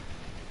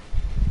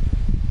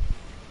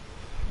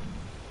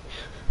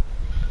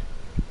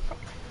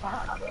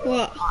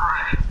 What?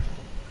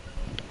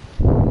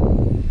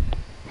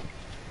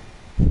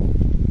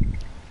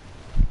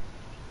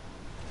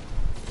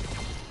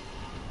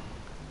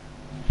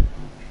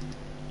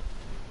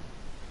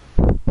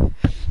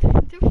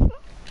 The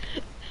fuck?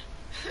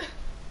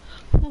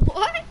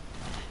 What?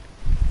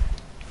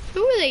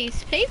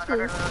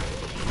 cool.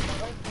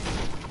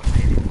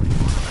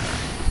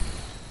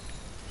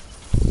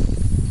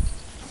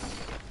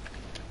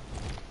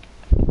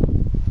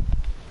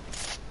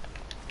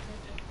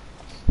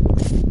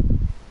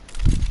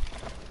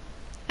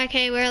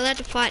 Okay, we're allowed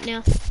to fight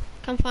now.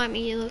 Come fight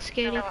me, you little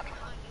scaredy.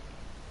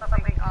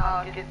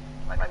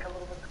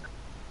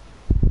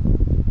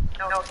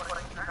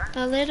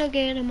 A little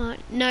dynamite.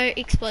 No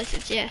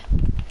explosives, yeah.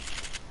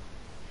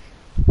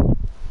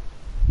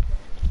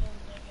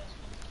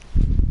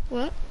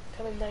 What?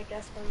 Tell me no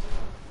gas bombs.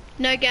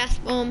 No gas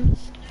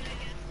bombs.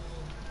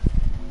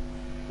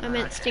 I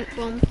meant stink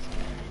bombs.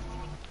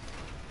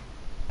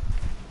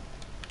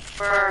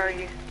 Where are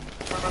you?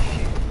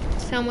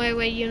 Somewhere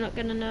where you're not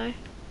gonna know.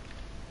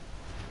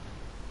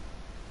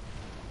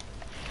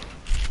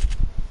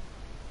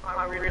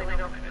 I really don't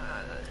know.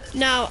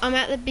 No, I'm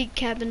at the big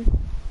cabin.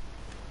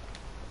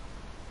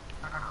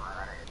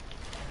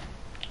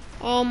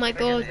 Oh my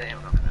god.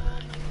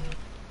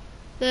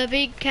 The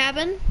big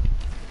cabin?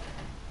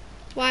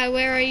 Why,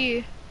 where are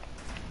you?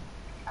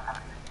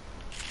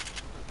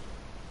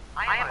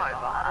 I am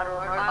over at a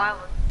remote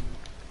island.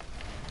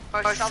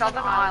 Most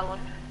southern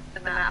island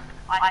in the map.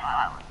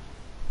 Island.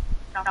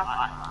 South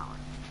Island.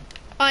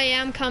 Oh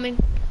yeah, I'm coming.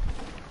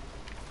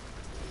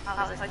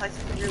 This place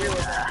is really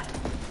bad.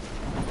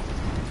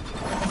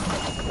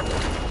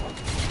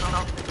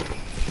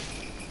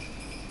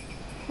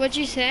 What'd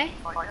you say?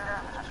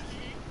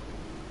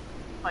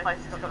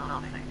 Place has got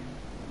nothing.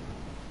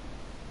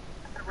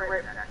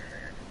 Right back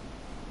there.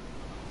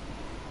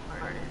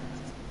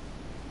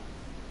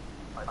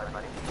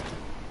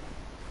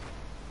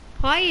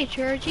 Hiya,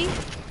 Georgie.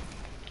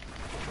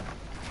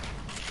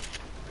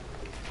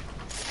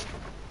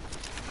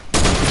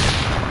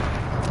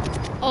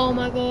 Oh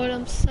my god,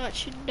 I'm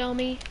such a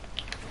dummy.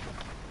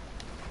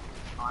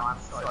 I'm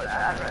so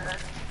bad right now.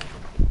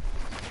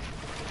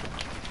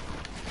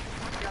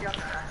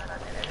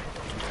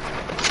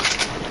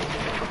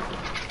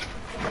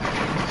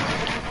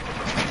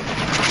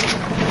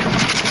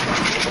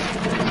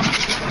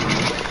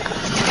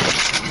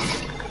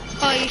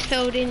 Oh, you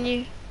fell, didn't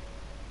you?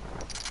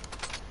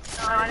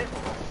 No, I didn't.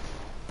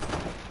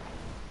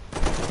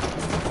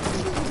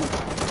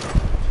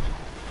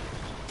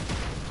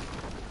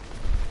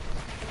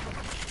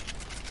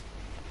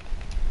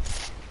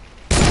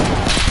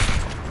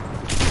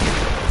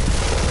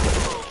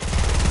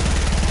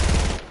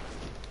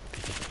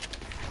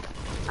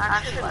 I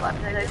actually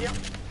left it, did you?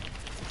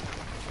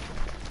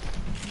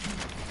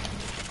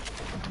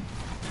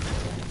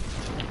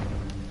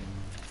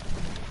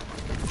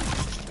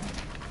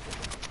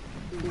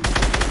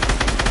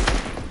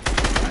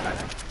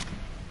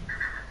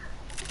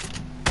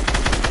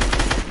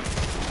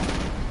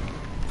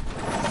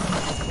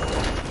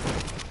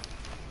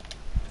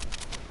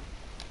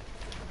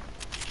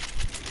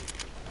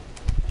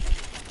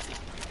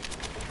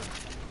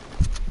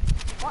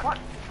 What?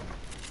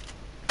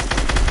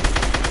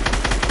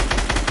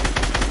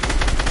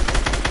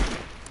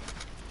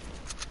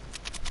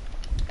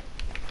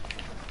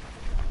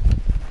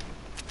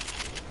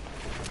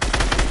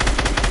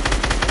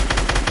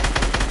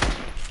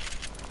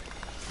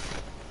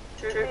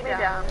 Shoot me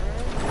down.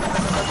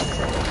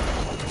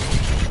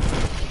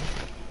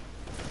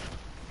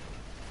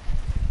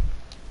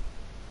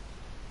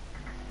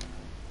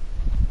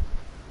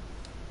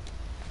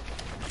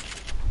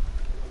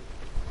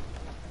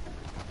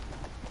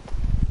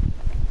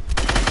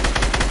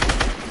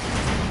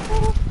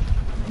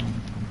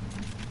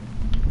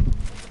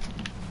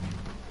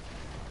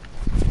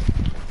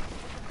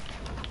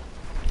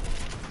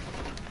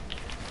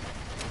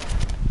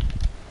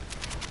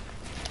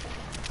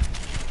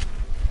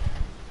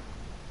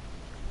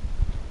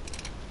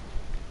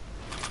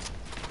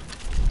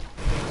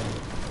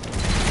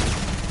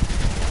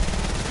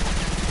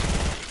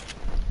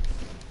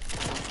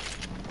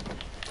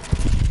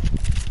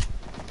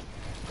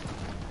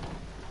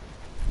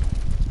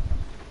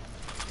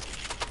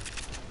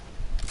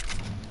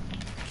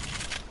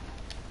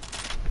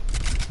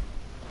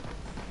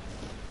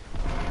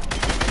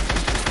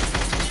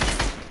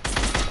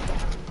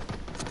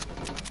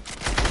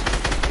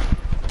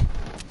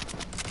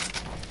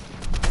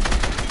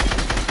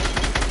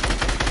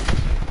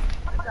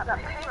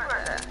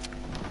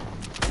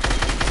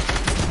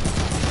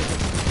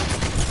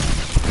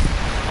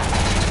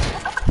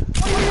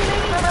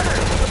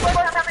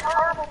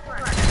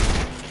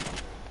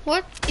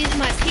 What is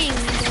my ping?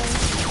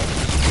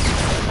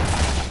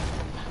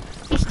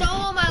 You stole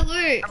all my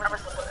loot.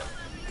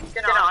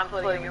 You know, I'm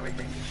splitting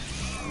everything.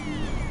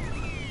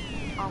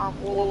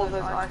 All of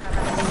those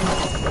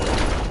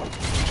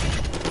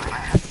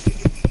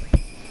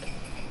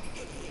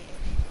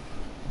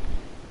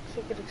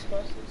Secret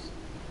explosives.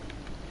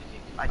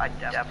 I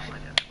definitely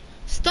did.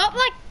 Stop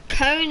like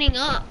coning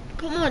up.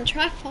 Come on,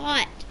 try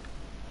fight.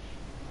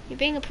 You're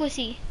being a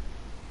pussy.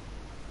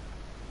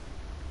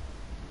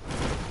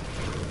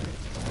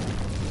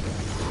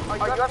 Oh,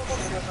 you have to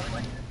do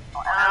something.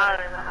 I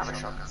don't even have a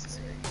shotgun.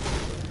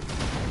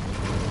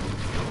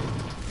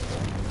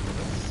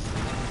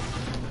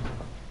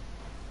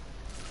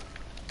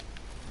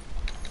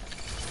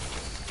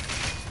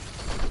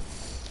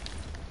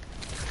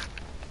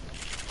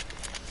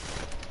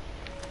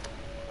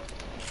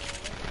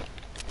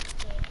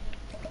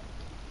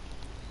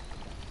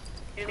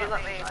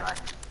 let me.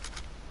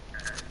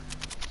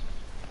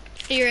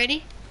 Are you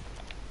ready?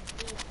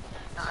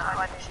 No,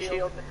 I need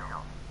shield.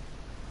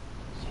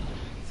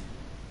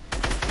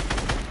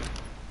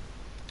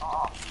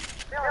 Oh, I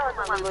feel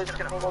like my loot's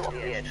gonna fall off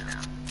the edge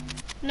now.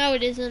 No,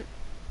 it isn't.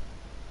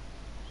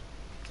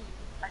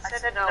 I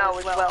said no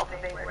as well for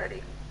being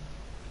ready.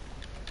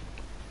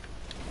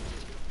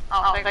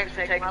 Oh, thanks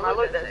for taking my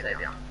loot there,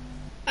 Xavier.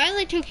 I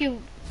only took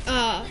you,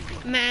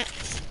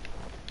 mats.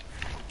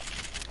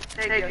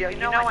 Xavier, you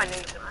know I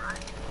need them.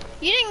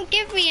 You didn't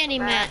give me any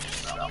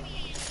mats.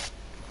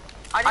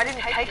 I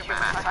didn't take your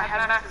mats. I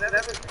had mats of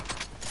everything.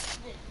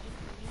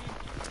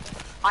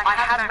 I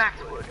had max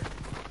wood.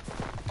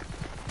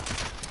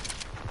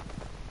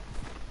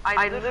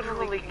 I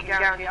literally can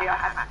guarantee I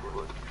had max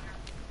wood.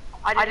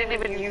 I didn't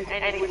even use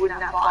any wood in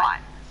that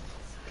fight.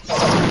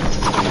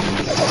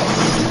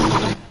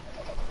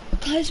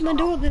 Close my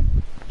door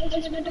then.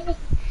 Close my door.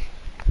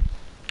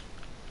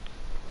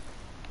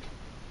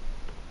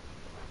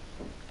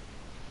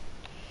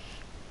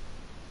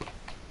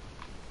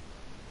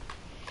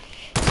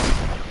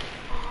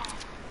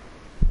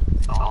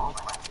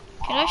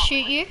 Can I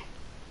shoot you?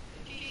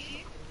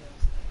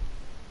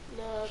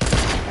 No.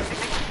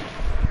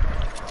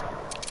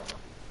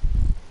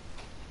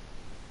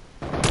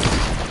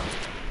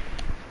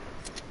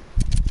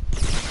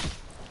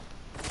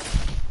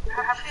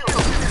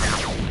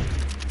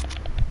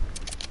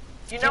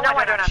 You know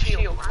I don't have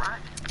shield, right?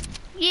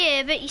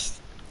 Yeah, but you.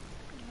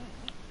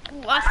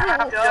 I I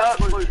have thought.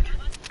 dirt loot.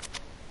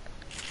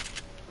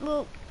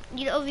 Well,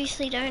 you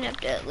obviously don't have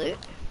dirt loot.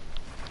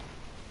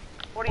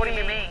 What do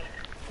you mean?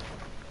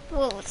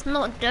 Well, it's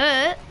not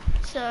dirt,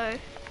 so.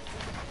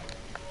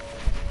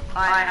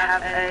 I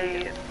have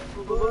a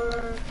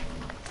blue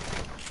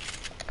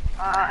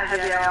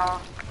heavy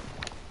AR.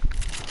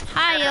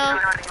 Hiya.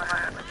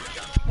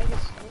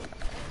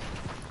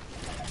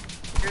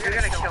 You're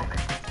gonna kill me.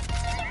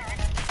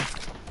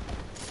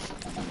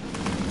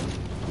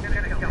 You're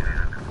gonna kill me.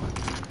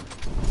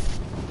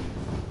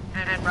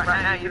 And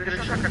right now you're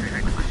gonna sucker me.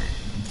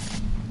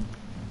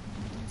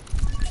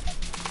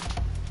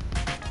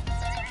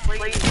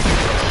 Please.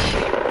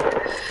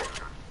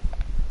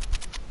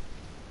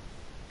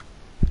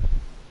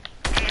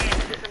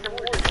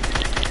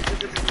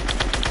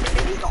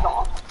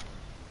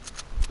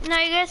 No,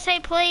 you gotta say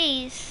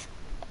please.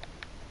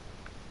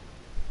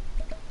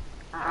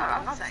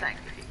 I'm not saying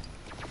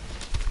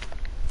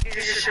you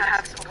just should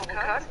have some common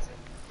courtesy.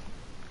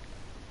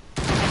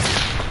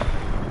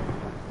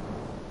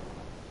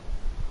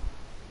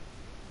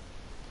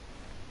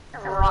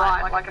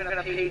 Right, like I'm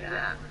gonna pee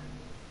that.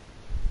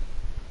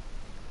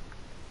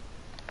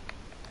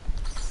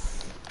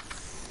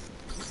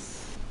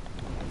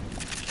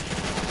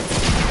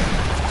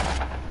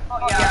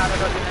 Oh yeah, I don't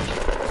know.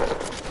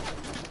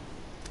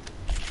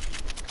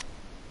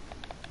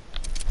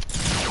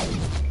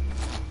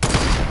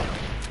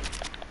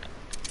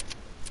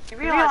 You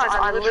realize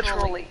I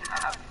literally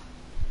have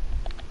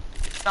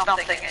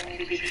something and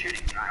you keep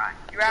shooting me, right?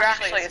 You're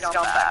actually a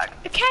scumbag.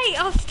 Okay,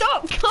 I'll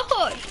stop.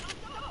 God.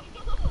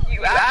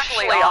 You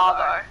actually are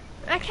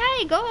though.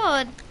 Okay,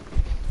 God.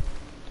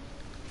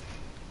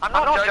 I'm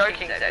not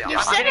joking, Xavier. You've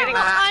I'm said it. hitting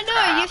that I know.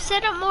 crap. You've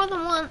said it more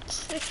than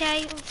once.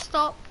 Okay, I've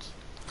stopped.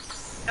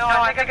 No,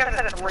 I think I've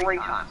said it 3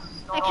 times.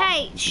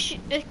 Okay.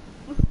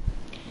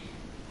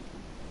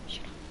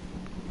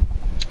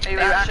 Are you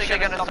actually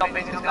gonna stop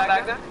being a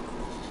scumbag then?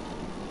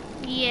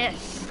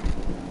 Yes.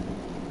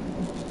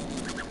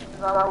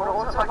 I would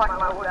also like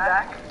my wood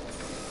back.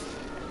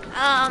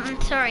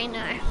 Sorry,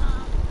 no.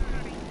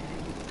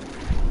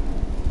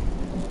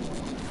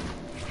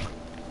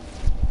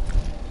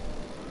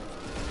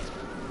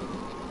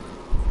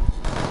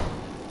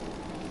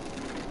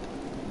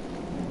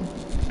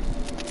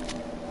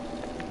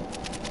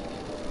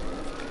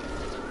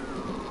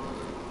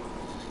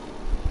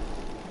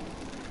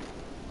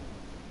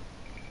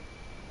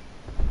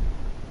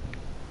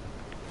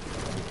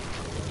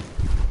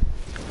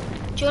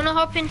 Do you want to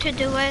hop into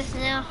duos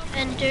now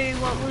and do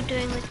what we're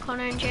doing with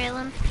Connor and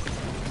Jalen?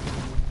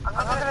 I'm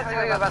not gonna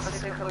tell you about the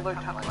secret loot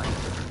tunnel.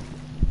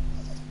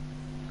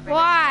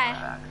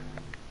 Why?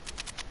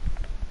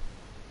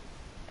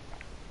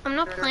 I'm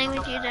not playing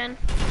with you then.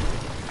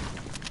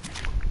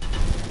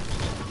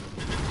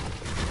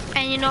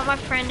 And you're not my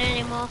friend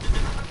anymore.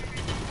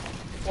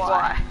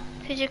 Why?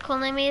 Because you're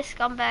calling me a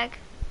scumbag.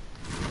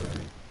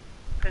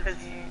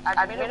 Because you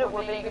admitted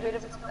we're being a bit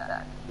of a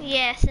scumbag.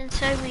 Yes, and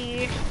so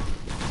weird.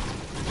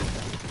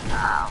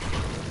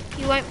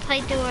 You won't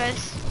play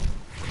duos.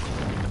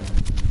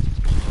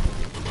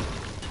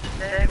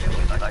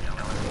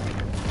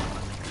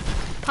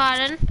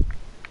 Pardon?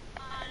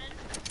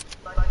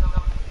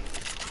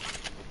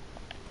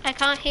 I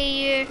can't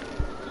hear you.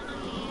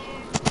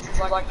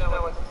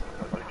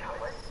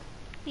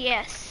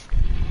 Yes.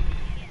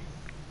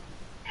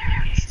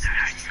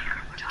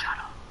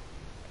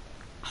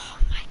 Oh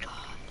my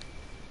god.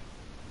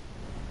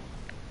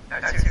 No,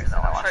 seriously,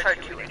 I'll show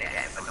you in the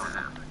game, but not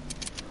now.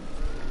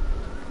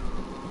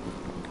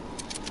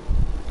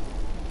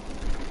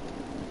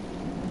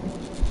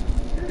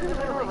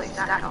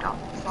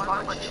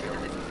 Where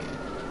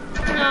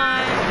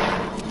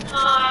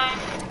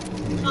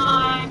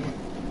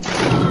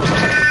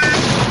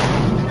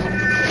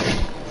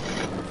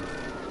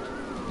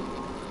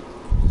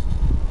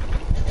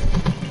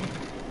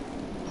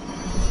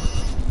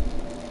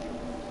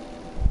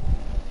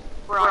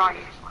are you?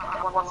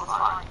 One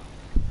spot.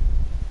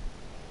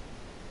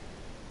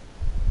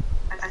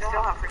 I still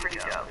have pretty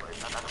good.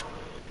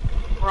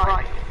 Where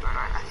are you?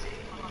 I see.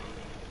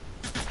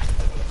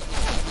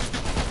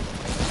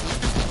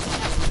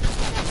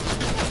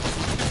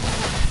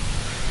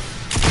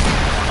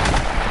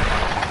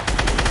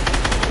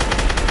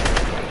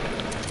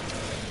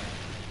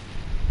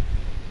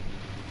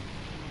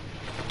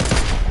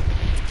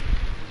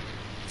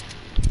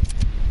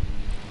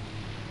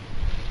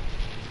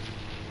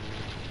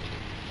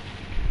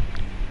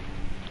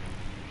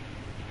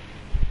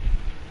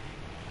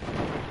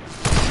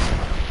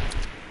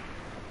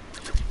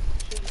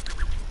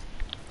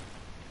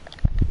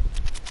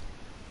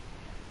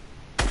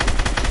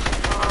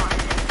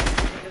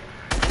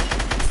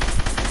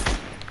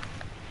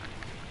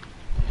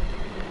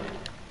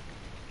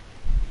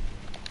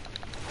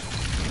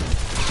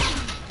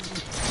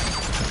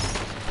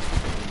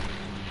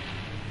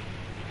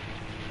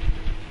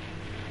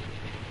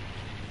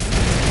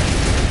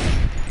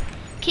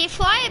 Can you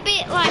fly a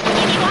bit like,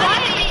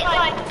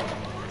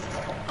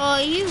 oh,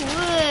 you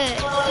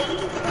would.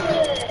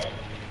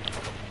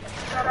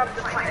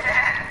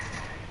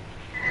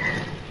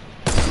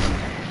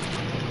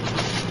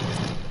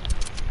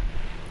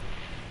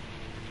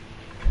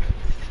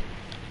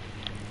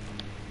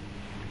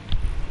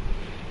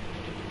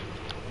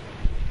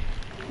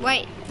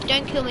 Wait,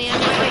 don't kill me, I'm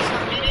gonna do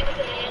something.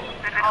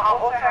 And I'll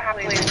also have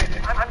to leave.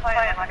 I'm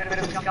playing like a bit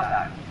of a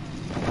scumbag.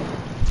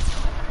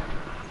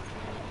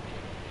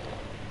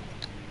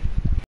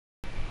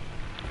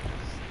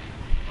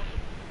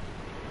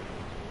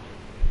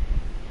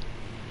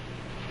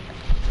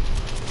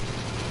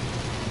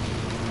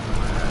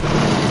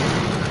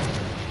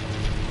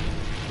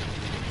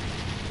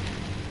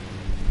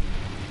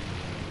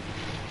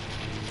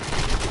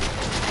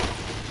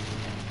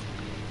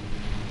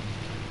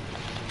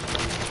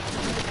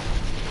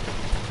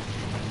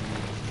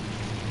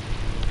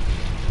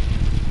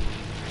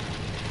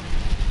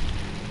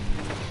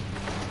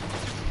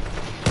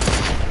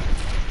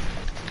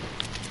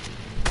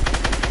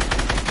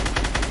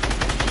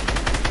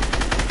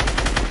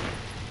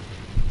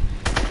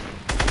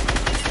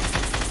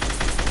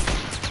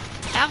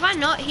 Have I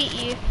not hit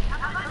you?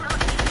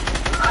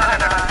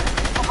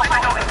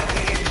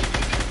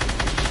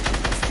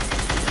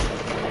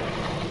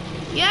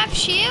 You have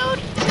shield?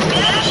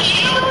 You have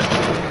shield?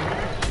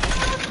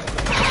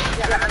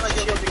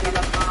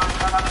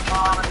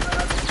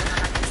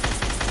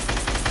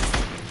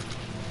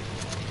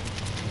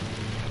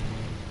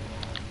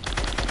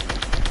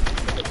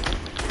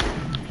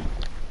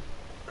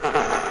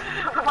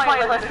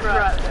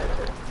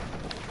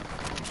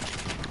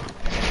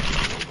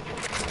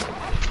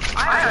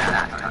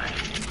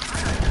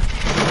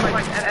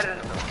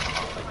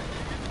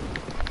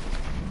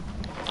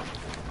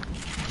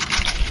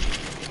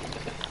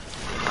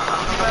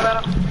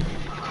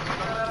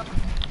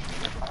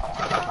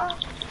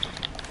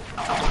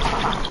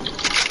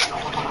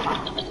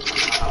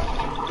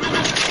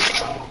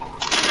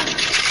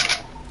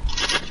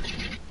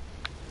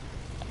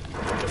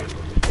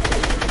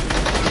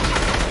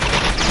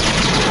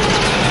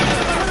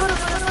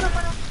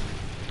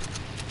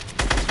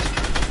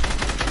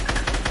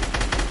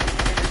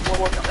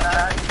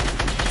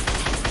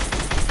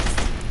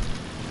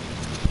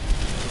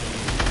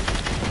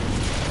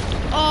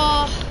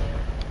 Oh,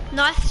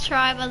 nice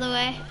try, by the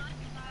way.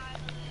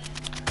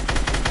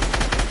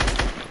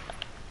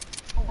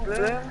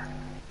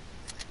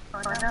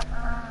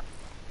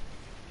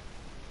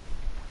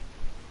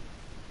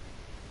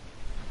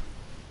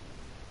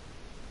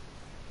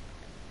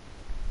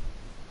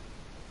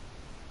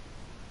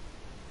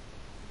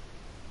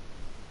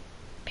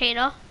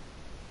 Peter?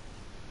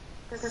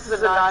 This is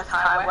a nice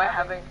time we're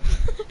having.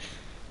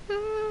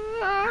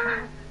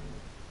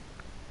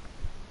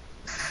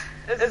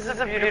 This is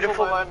a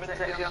beautiful moment.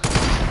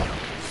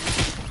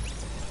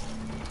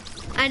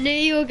 I knew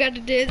you were going to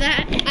do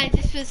that. I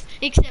just was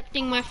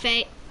accepting my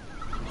fate.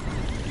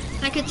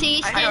 I could see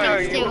you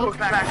standing still.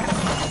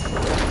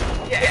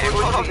 Yeah, it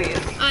was obvious.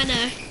 I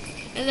know.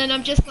 And then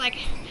I'm just like,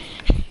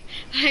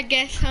 I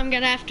guess I'm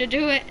going to have to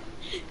do it.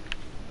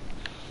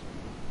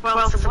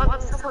 Well,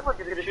 someone's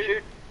going to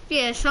shoot.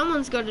 Yeah,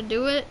 someone's got to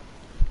do it.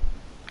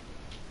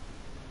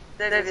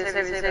 Save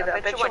it.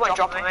 I bet you won't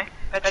drop me.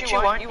 Bet you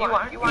won't. You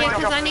won't. Yeah,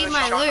 because I need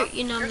my loot,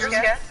 you know. You're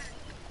scared?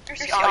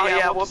 Oh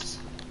yeah, whoops.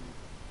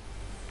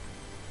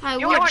 I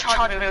You will. won't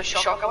charge me with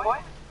shotgun, boy?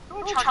 You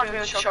won't charge me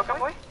with shotgun,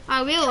 boy?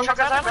 I will.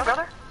 Shotgun's only,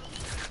 brother?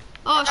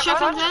 Oh,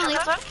 shotgun's only.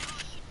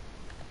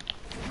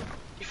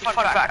 You fun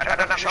fact, I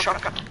don't have a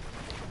shotgun.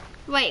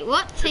 Wait,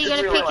 what? So you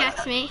got to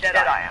pickaxe me? Dead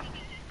I am.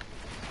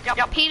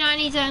 Yep.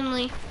 P90's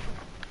only.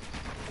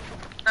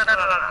 No,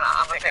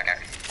 I'm a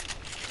pickaxe.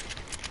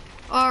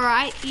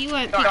 Alright, you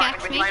won't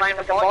pickaxe me. When you play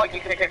with the bot,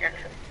 you can pickaxe.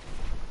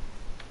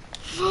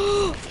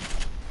 Can't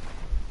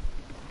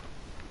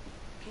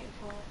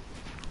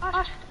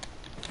fall.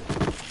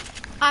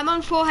 I'm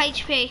on 4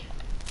 HP.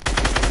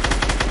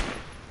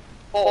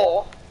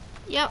 4.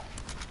 Yep.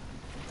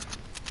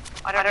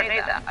 I don't need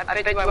that. I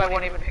bet you I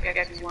won't even pick up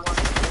if you want.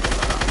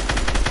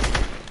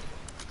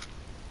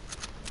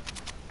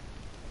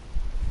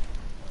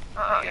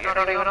 You're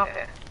not even up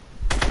there.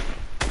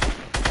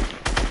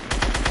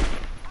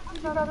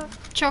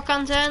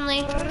 Shotguns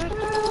only. No!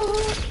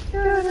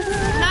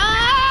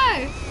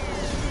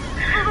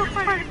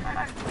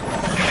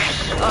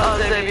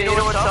 Dave, you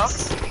know what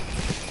sucks?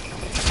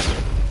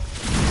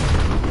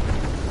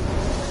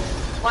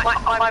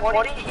 My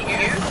body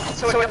hit you,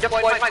 so it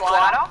deployed my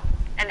glider,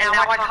 and now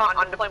I can't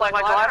undeploy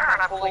my glider,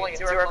 and I'm falling at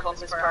 0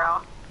 kilometers per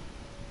hour.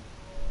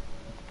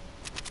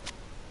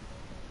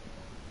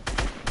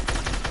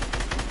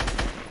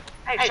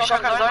 Hey,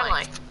 shotguns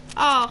only.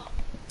 Oh.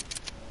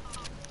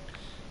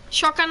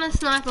 Shotgun and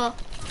sniper.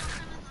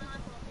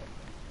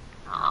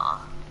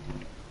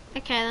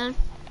 Okay then.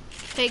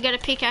 So you gotta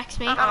pickaxe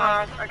me. Okay,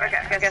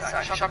 I guess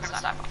so. Shotgun and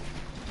sniper.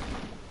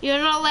 You're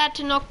not allowed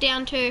to knock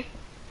down too.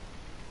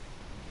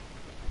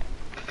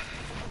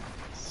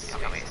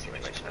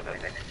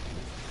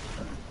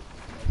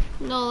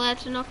 Not allowed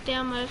to knock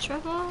down my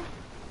trucker.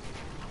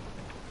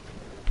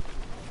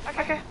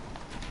 Okay.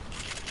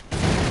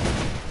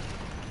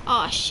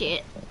 Oh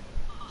shit.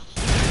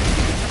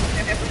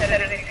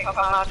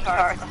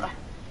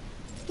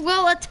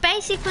 Well, it's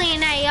basically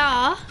an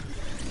AR.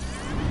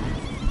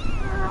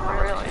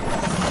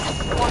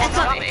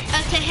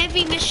 It's a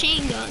heavy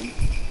machine gun.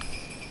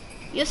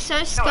 You're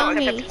so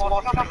scummy. I know.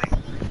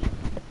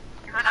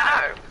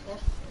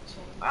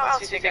 What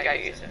else do you think I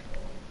use it?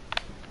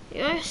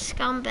 You're a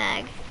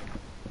scumbag.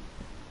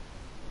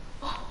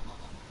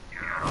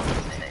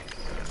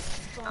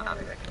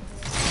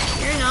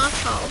 You're an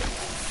asshole.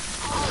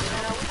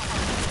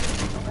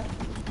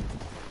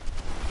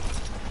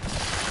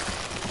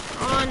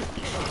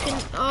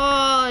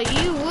 Oh,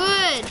 you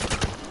would.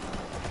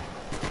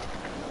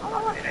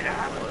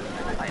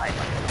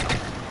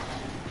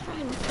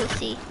 Fucking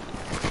pussy.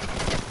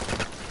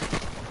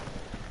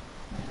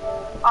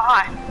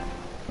 Hi.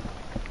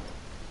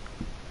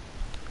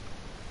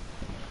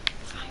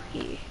 Fuck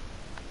you.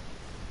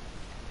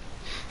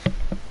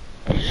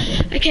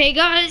 Okay,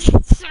 guys.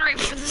 Sorry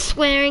for the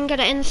swearing.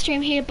 Gotta end the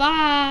stream here.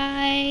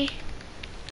 Bye.